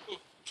 Ooh.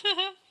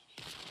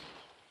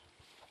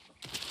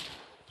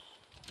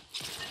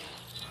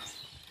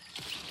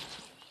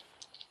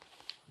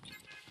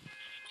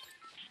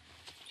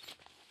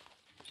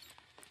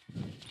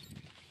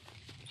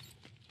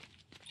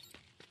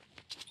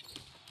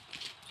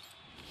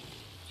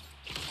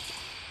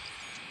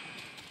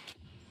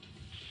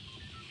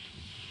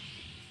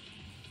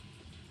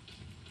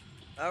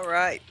 All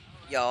right,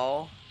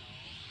 y'all.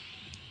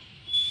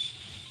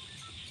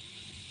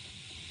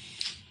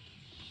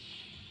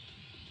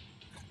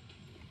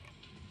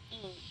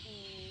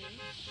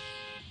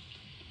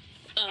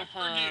 I've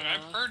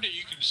Uh-huh. heard that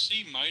you can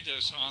see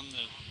Midas on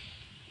the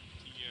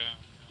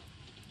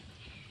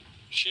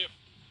ship.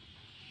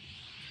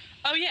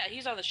 Oh yeah,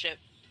 he's on the ship.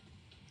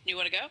 You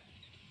want to go?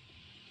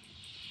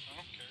 I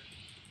don't care.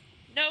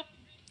 Nope.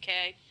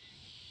 Okay.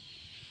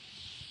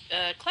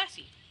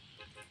 Classy.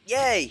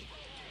 Yay!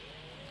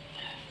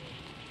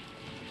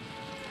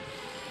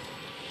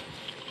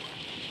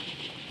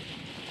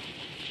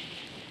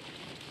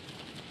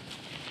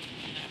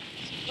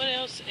 What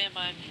else am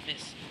I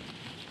missing?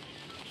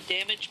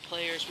 Damage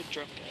players with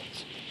drum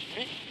guns.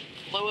 Right?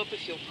 Blow up a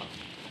fuel pump.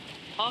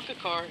 Honk a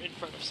car in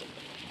front of somebody.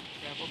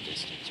 Travel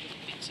distance with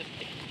bits of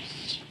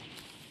things.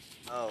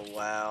 Oh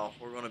wow,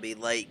 we're gonna be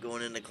late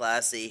going into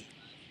Classy.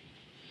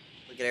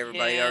 Look at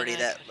everybody Yeah, already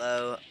that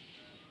low.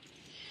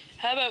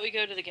 how about we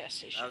go to the gas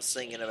station I was instead?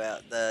 thinking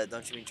about the.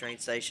 Don't you mean train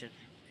station?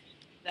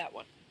 That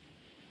one.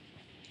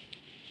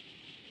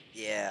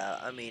 Yeah,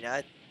 I mean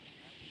I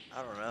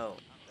don't know.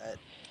 That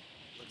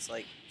looks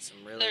like some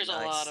really There's a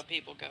lot nice. of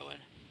people going.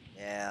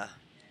 Yeah,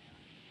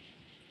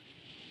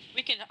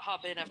 We can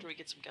hop in after we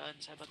get some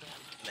guns. How about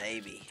that?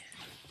 maybe.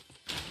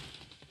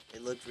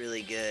 It looked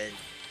really good.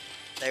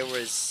 There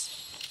was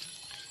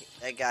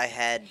that guy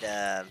had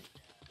a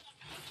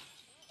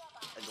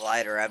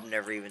glider I've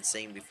never even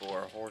seen before.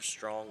 A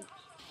horse-drawn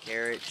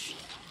carriage.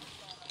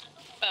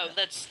 Oh,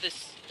 that's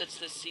this. That's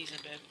this season,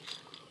 babe.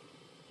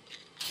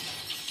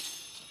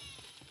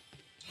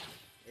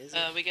 Is it?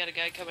 We got a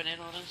guy coming in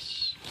on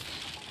us.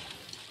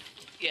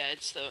 Yeah,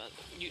 it's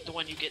the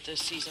one you get this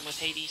season with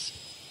Hades.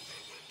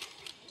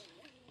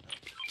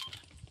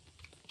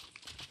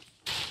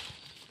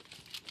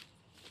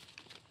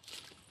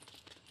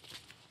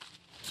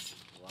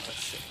 A lot of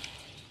shit.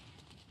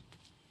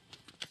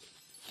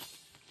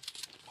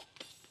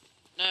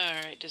 All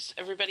right. Does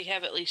everybody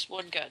have at least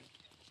one gun?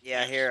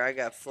 Yeah, Yes. here I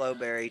got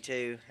Flowberry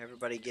too.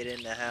 Everybody get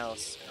in the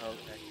house.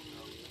 Okay.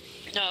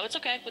 No, it's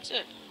okay. What's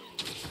it?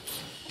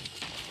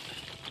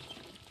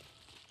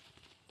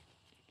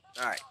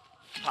 All right.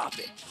 Pop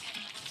it.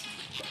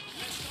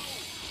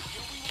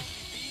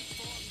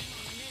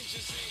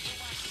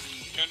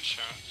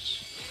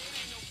 Gunshots.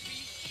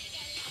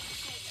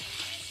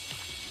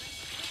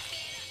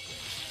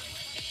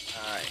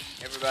 All right.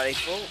 Everybody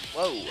full.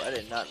 Whoa! I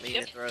did not mean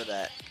Yep. to throw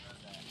that.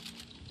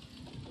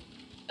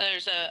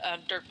 There's a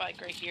dirt bike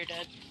right here,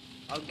 Dad.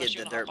 I'll Unless get you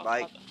the wanna hop dirt on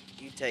bike. top.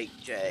 You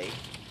take Jay.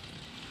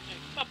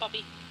 Come on,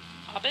 puppy.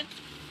 Hop in.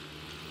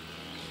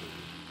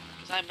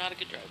 Because I'm not a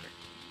good driver.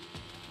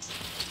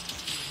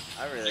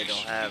 I really don't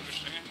Yes, I have.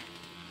 understand.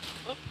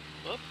 Whoop,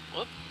 whoop,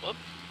 whoop, whoop.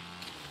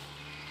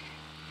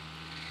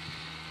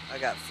 I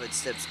got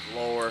footsteps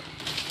galore.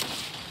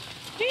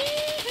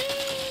 Wee-hoo!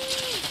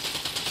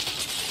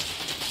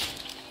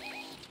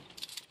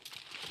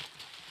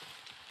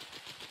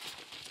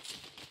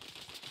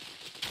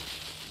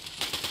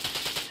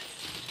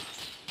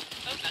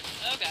 Oh god,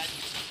 oh god.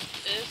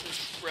 This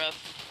is rough.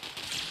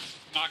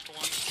 Knocked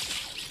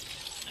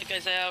one. That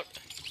guy's out.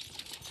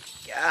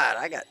 God,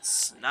 I got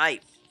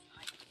sniped.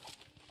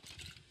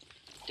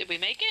 Did we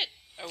make it?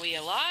 Are we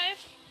alive?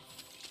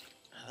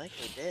 I think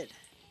we did.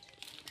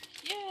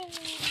 Yay!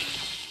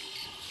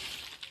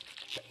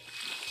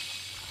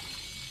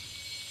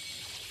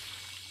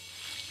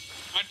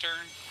 My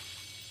turn.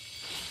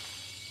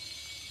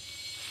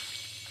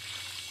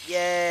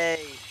 Yay!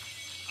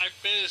 I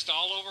fizzed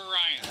all over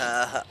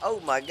Ryan. Oh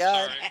my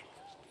God! Sorry.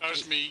 That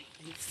was me.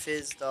 He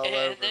fizzed all And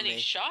over then he me.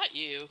 shot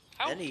you.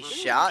 How Then he rude.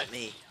 shot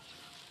me.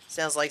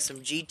 Sounds like some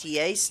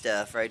GTA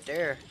stuff right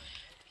there.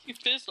 He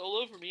fizzed all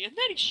over me, and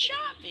then he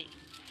shot me.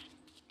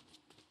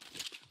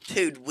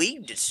 Dude, we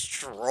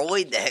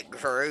destroyed that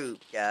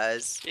group,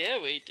 guys.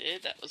 Yeah, we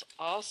did. That was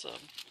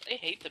awesome. They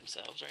hate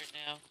themselves right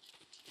now.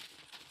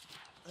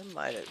 They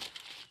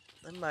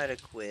might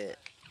have quit.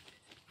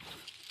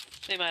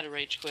 They might have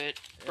rage quit,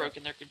 Yeah.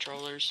 broken their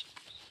controllers.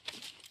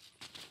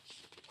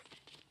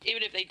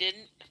 Even if they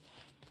didn't,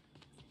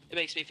 it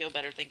makes me feel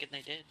better thinking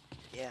they did.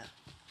 Yeah.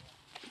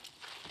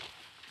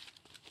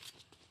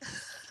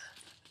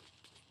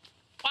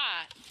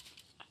 Why?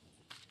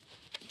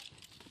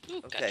 Ooh,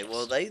 Okay, gotchas.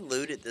 well they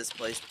looted this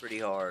place pretty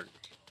hard.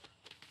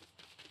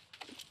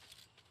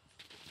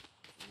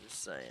 I'm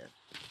just saying.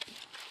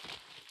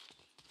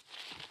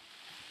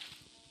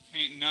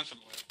 Ain't nothing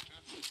left.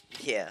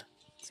 Yeah,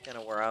 it's kind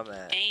of where I'm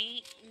at.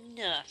 Ain't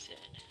nothing.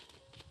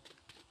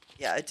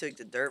 Yeah, I took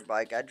the dirt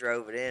bike. I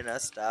drove it in. I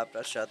stopped.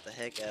 I shot the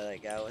heck out of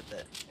that guy with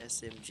that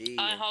SMG.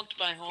 I honked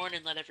my horn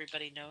and let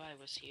everybody know I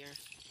was here.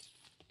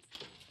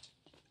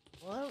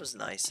 Well, that was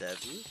nice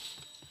of you.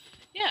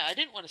 Yeah, I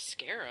didn't want to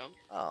scare them.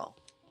 Oh,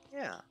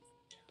 yeah.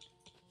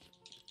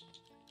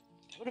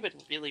 That would have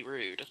been really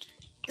rude.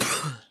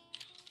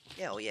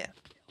 Yeah, well, yeah.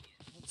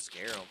 Don't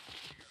scare them.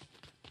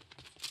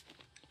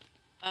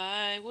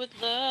 I would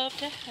love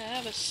to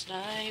have a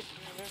sniper.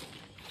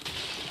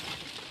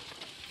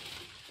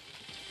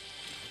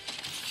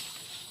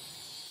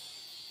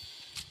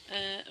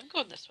 I'm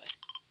going this way.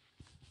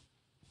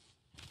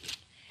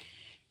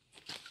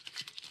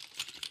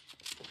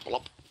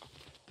 Blop.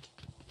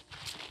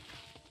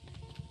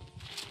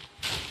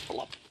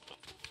 Blop.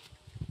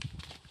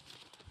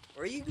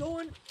 Where are you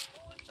going?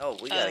 Oh,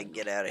 we gotta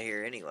get out of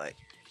here anyway.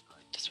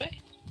 This way.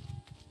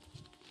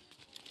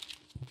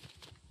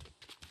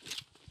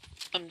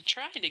 I'm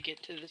trying to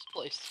get to this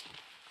place.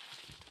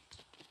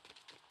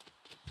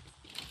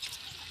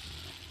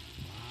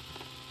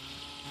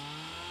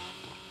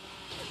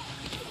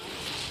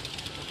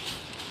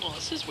 Well,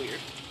 this is weird.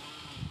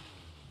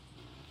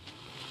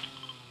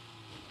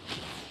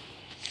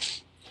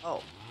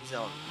 Oh, he's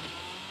on.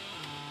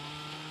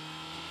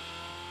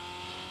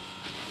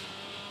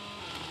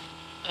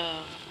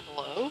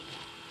 Hello?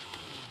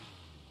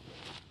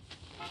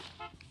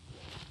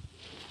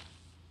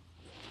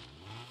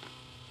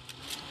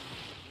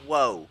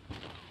 Whoa,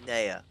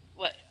 Naya.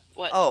 What?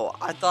 What? Oh,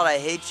 I thought I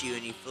hit you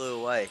and you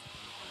flew away.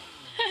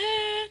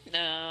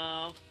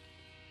 No.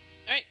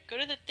 Alright, go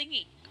to the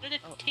thingy. Go to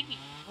the thingy.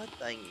 What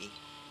thingy?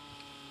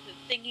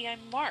 The thingy I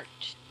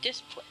marked.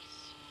 This place.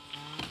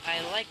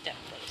 I like that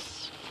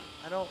place.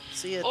 I don't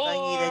see a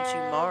thingy that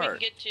you marked. We can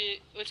get to...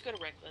 Let's go to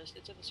Reckless.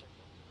 It's in the circle.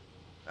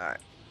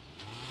 Alright.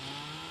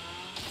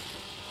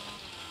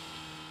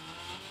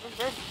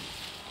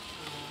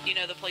 You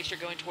know the place you're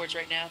going towards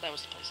right now? That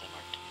was the place I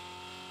marked.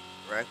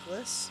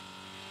 Reckless?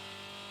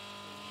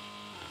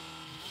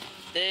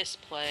 This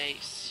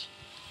place.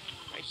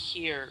 Right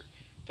here.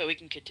 But we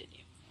can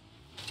continue.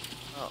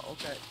 Oh,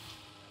 okay.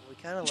 We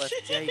kind of left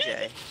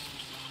JJ.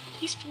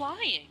 He's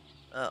flying.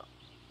 Oh.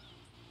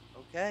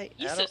 Okay.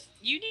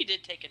 You need to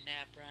take a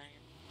nap,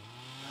 Brian.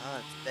 Ah,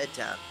 it's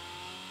bedtime.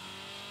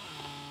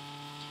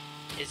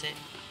 Is it?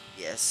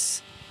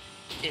 Yes.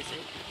 Is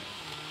it?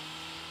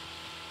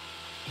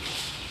 I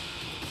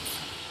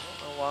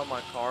don't know why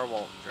my car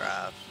won't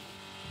drive.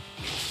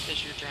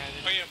 Because you're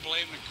driving. Oh yeah,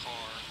 blame the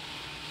car.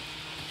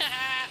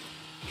 I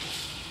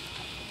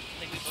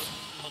think we both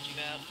told you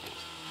about.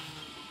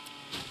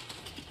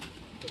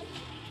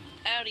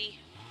 Howdy.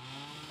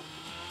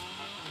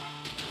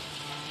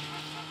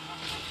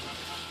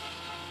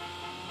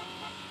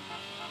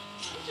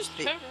 Just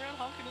driving around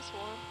honking his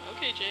horn.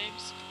 Okay,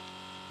 James.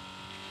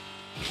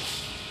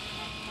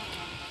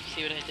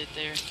 See what I did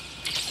there?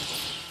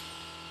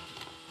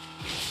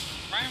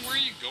 Ryan, where are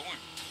you going?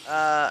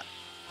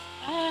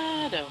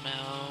 I don't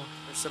know.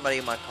 There's somebody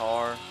in my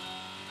car.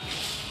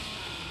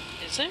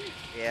 Is there?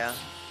 Yeah.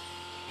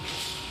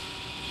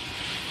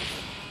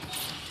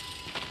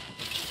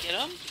 Did you get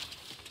him?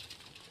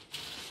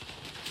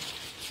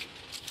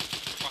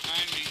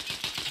 Behind me.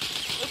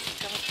 Oops,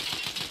 coming.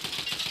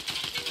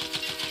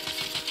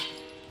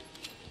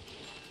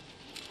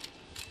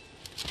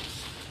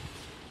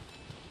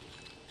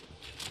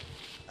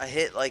 I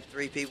hit like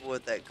 3 people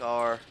with that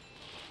car.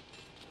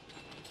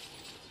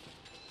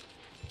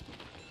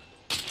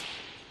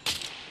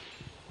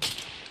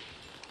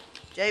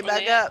 Jay,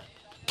 back up.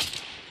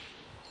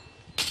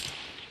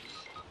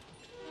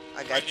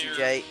 I got you,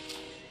 Jay.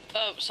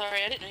 Oh,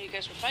 sorry, I didn't know you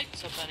guys were fighting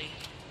somebody.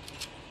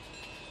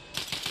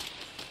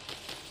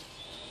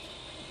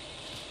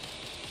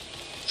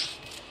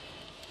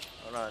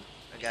 Hold on,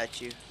 I got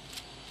you.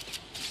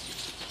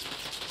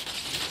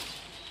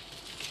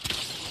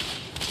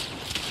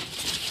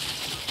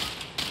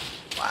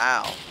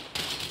 Wow.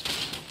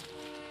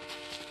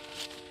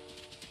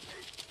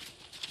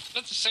 Is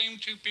that the same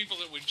 2 people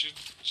that we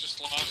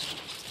just lost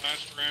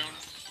last round?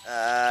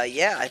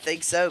 Yeah, I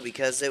think so,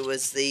 because it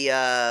was the,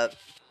 I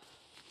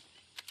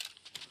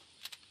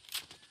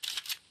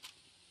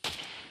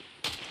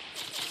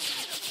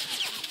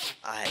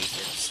hate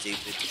them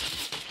stupid.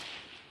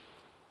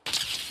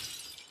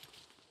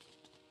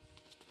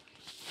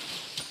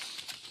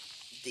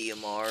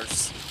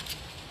 DMRs.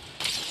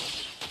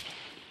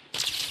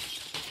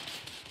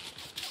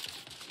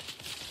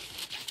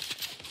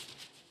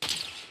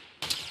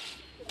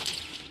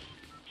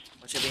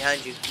 Watch it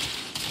behind you.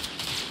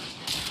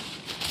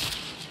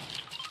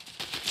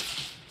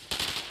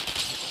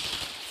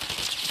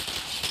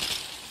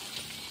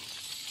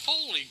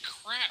 Holy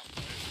crap!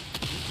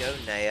 Go,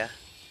 Naya.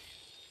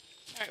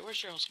 Alright,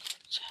 where's your cards?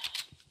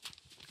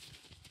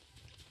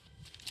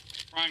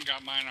 Ryan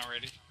got mine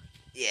already.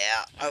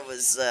 Yeah, I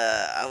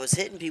was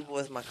hitting people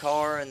with my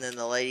car, and then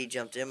the lady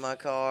jumped in my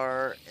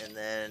car, and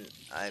then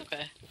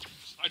Okay.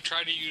 I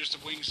tried to use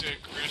the wings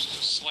of Chris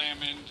to slam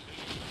into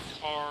the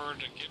car to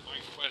get my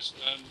quest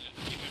done,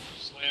 and he had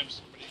to slam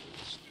somebody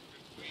with stupid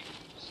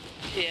wings.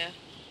 Yeah.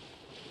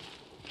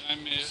 And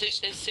I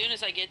missed. As soon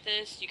as I get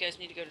this, you guys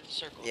need to go to the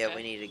circle. Yeah, okay?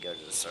 we need to go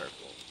to the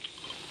circle.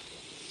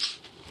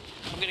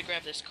 I'm gonna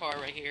grab this car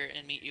right here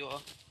and meet you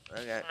all.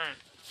 Okay. Alright.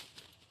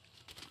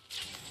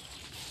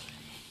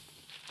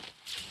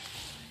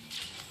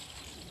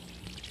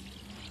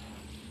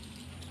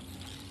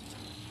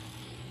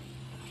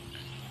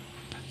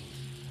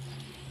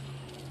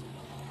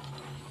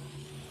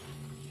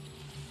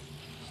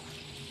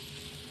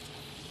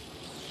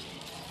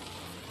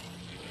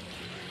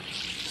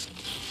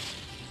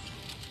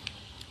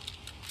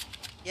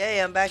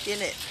 Yay, I'm back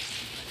in it.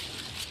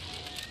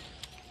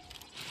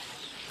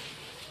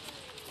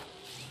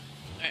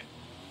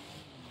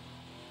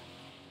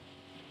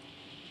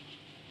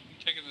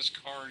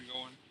 car and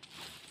going.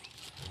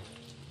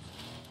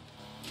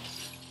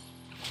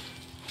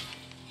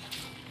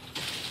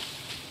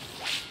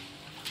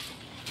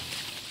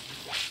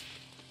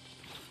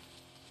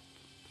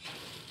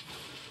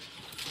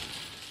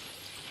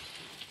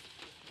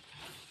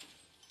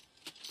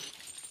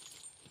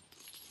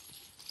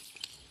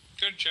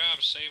 Good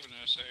job saving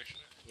us,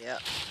 actually. Yeah.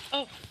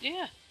 Oh,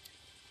 yeah.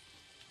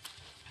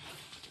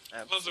 I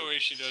love the way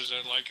she does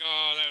that. Like,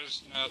 oh, that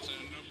was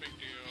nothing. No big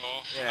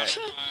deal. Yeah. I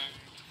don't mind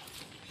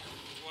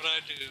what I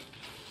do.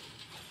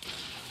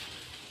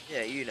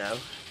 Yeah, you know.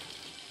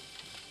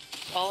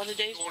 All in a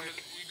day's work.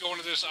 You going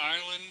to this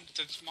island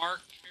that's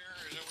marked here?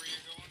 Is that where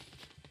you're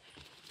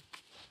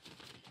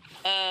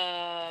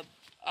going?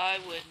 I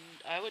wouldn't.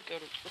 I would go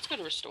to. Let's go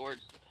to Restored.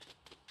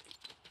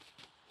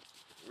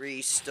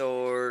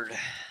 Restored.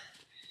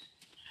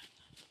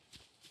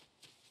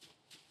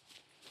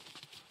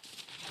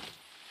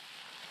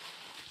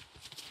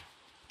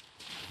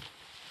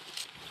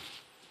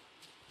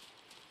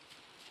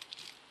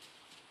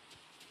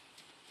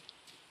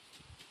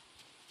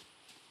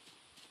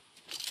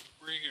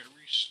 Where you get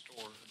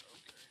restored?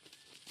 Okay.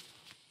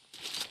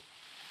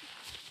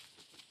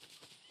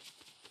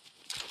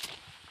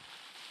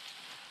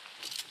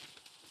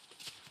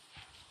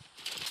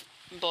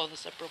 I'm blowing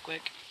this up real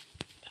quick.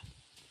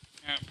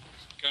 Yeah.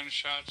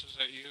 Gunshots. Is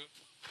that you?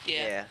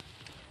 Yeah.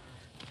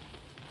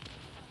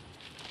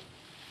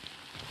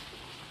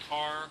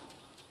 Car.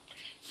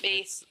 Me.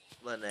 That's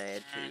Linnea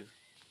too.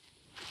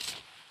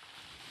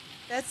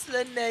 That's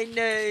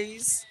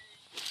Linnea's.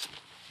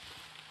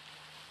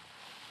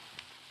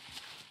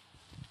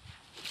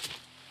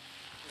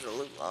 There's a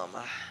loot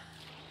llama.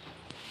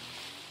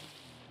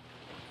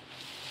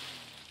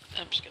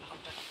 I'm just gonna hop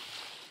out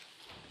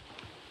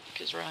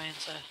because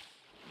Ryan's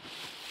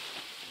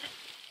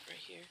right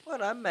here.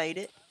 What? I made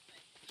it.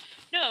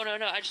 No, no,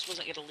 no. I just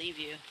wasn't gonna leave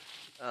you.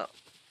 Oh,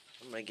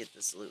 I'm gonna get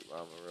this loot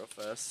llama real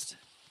fast.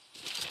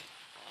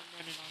 I'm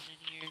running on in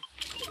here.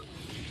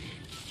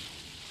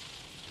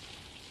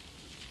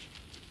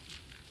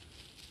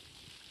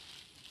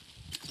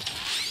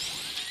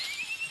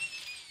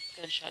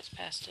 Gunshots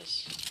past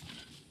us.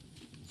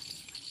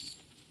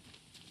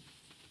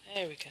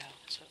 There we go.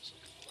 That's what I was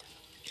looking for.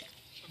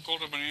 So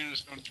golden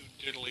banana's don't do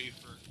diddly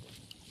for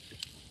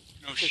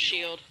no For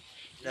shield. shield.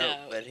 No,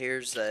 No. but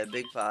here's the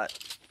big pot.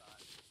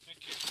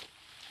 Thank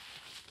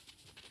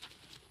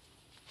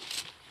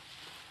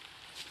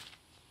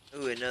you.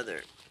 Ooh,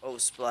 another. Oh,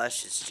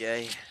 splashes,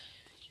 Jay.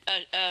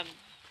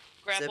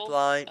 Grapple.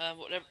 Zipline.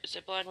 Whatever.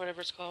 Zipline,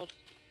 whatever it's called.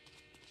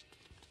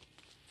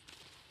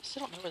 I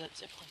still don't know where that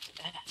zipline's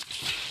at.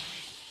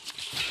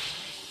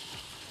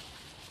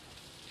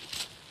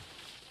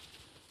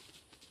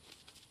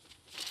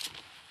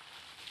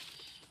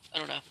 I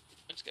don't know.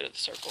 Let's go to the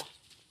circle.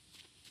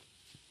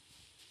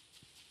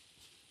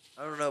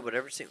 I don't know, but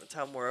every single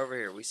time we're over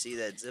here, we see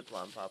that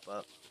zipline pop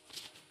up.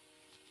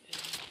 Yeah.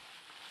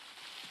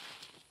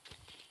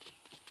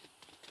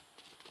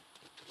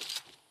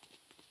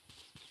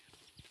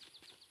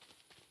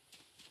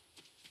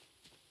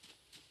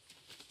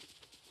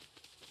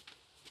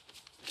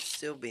 They're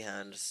still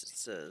behind us, it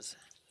says.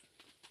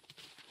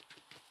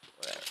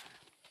 Whatever.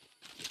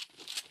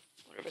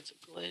 Whatever, it's a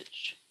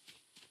glitch.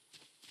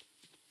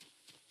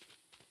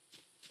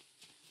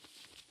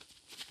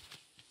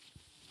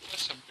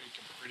 That's a big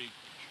and pretty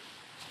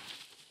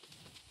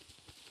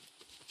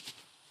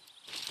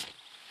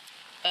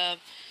picture.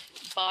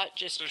 Bot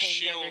just It's a pinged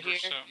shield over or here.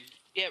 something.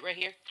 Yeah, right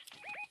here.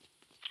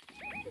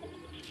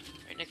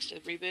 Right next to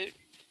the reboot.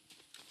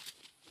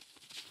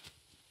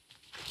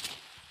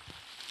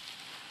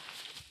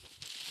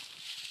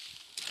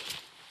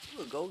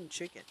 Ooh, a golden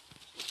chicken.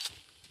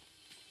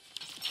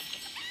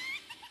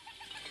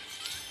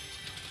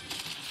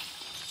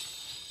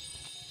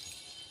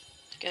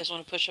 You guys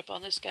want to push up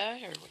on this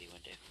guy, or what do you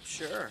want to do?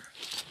 Sure.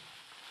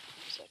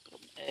 There's that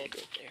golden egg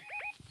right there.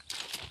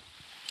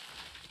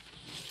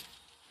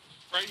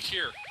 Right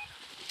here.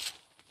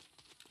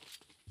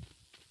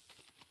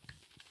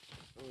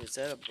 Ooh, is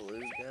that a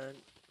blue gun?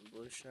 A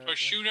blue shotgun? Do I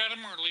shoot at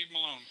him or leave him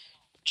alone?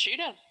 Shoot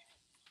him.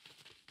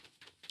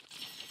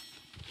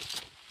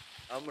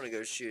 I'm gonna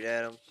go shoot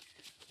at him.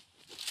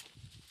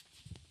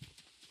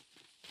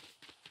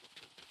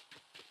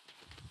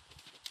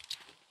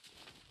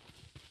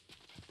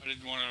 I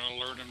didn't want to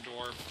alert him to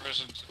our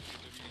presence if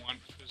he didn't want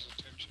his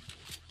attention.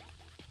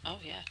 Oh,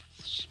 yeah.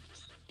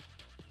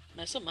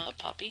 Mess him up,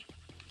 Poppy.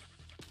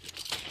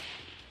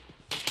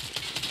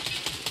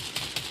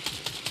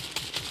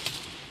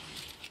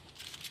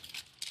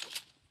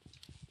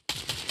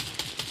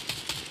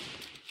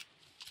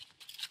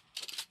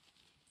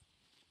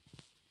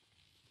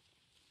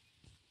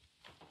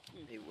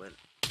 He went.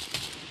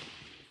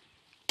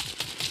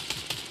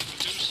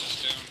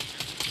 Medusa's down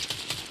here.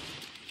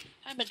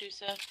 Hi,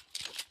 Medusa.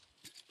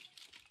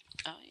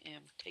 I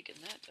am taking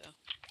that, though.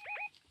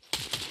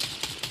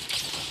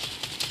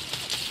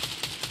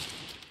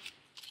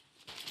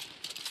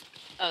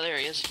 Oh, there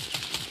he is.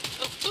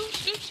 Oh,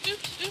 oops, oops,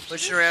 oops, oops.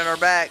 Pushing oops. around our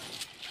back.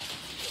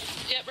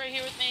 Yep, right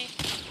here with me.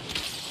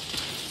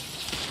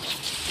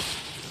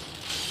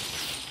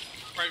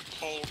 upright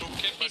pole. Don't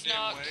get in my He's damn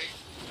knocked. way.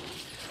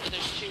 So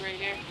there's 2 right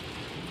here.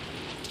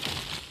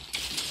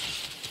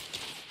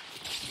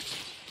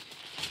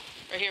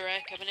 Right here,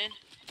 right? Coming in.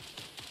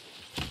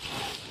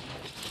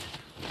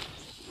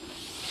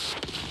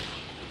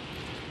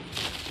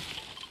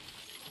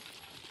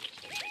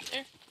 Right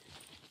there.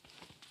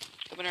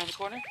 Coming around the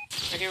corner.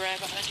 Right here, right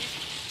behind you.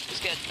 He's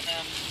got,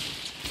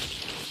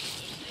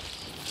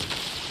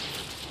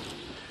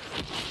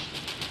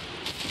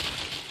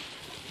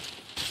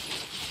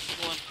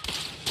 one.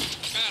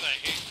 God, I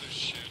hate this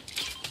shit.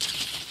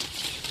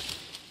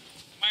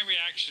 My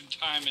reaction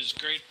time is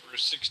great for a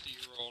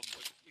 60-year-old,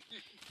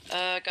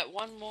 but Got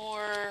one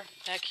more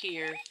back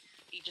here.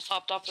 He just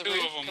hopped off the 2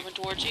 roof, of 'em. coming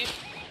towards you.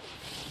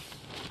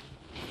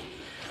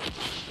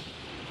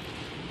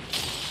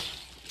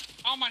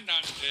 how am I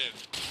not dead?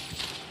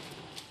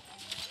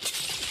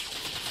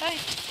 Hey.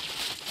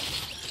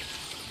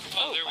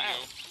 Oh, there wow.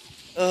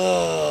 we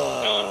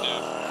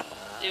go.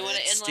 Do you want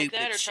to end like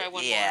that or try one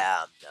more?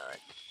 Yeah, I'm done.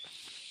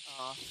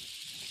 Aw.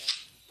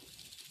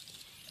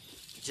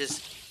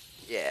 Just,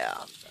 yeah,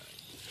 I'm done.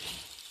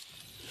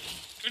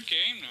 Good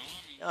game, though.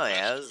 I mean, Oh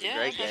yeah, it was a Yeah,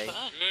 great I had game.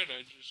 fun. good.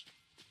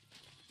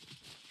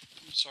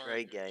 I'm sorry.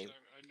 Great guys. game.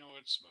 I know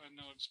it's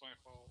my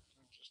fault.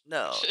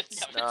 No, No, it's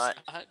not.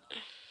 It's not.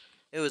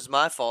 It was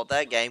my fault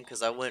that game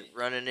because I went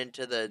running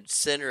into the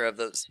center of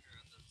those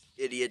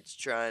idiots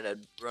trying to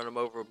run them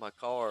over with my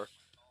car.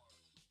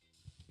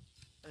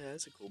 Yeah,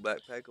 that's a cool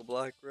backpack of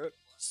black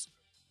roots.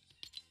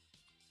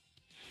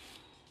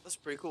 That's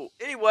pretty cool.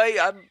 Anyway,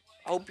 I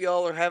hope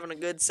y'all are having a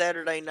good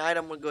Saturday night.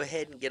 I'm gonna go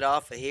ahead and get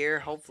off of here.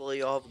 Hopefully,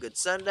 y'all have a good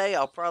Sunday.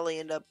 I'll probably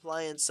end up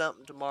playing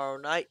something tomorrow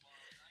night.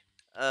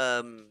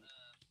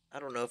 I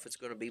don't know if it's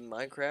gonna be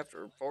Minecraft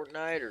or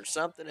Fortnite or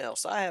something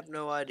else. I have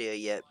no idea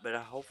yet. But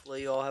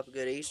hopefully, y'all have a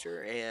good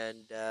Easter,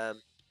 and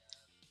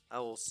I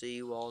will see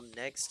you all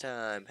next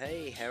time.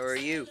 Hey, how are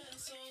you?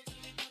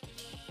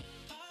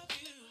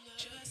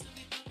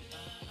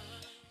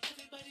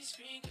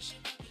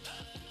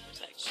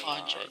 That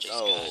conch I just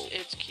Oh. got.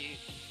 It's cute.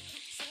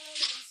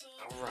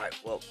 Alright,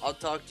 well, I'll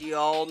talk to you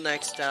all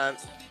next time.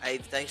 Hey,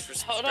 thanks for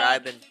Hold on.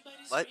 subscribing.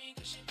 What?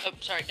 Oh,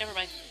 sorry. Never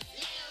mind.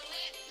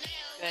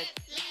 Go ahead.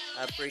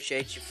 I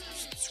appreciate you for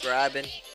subscribing.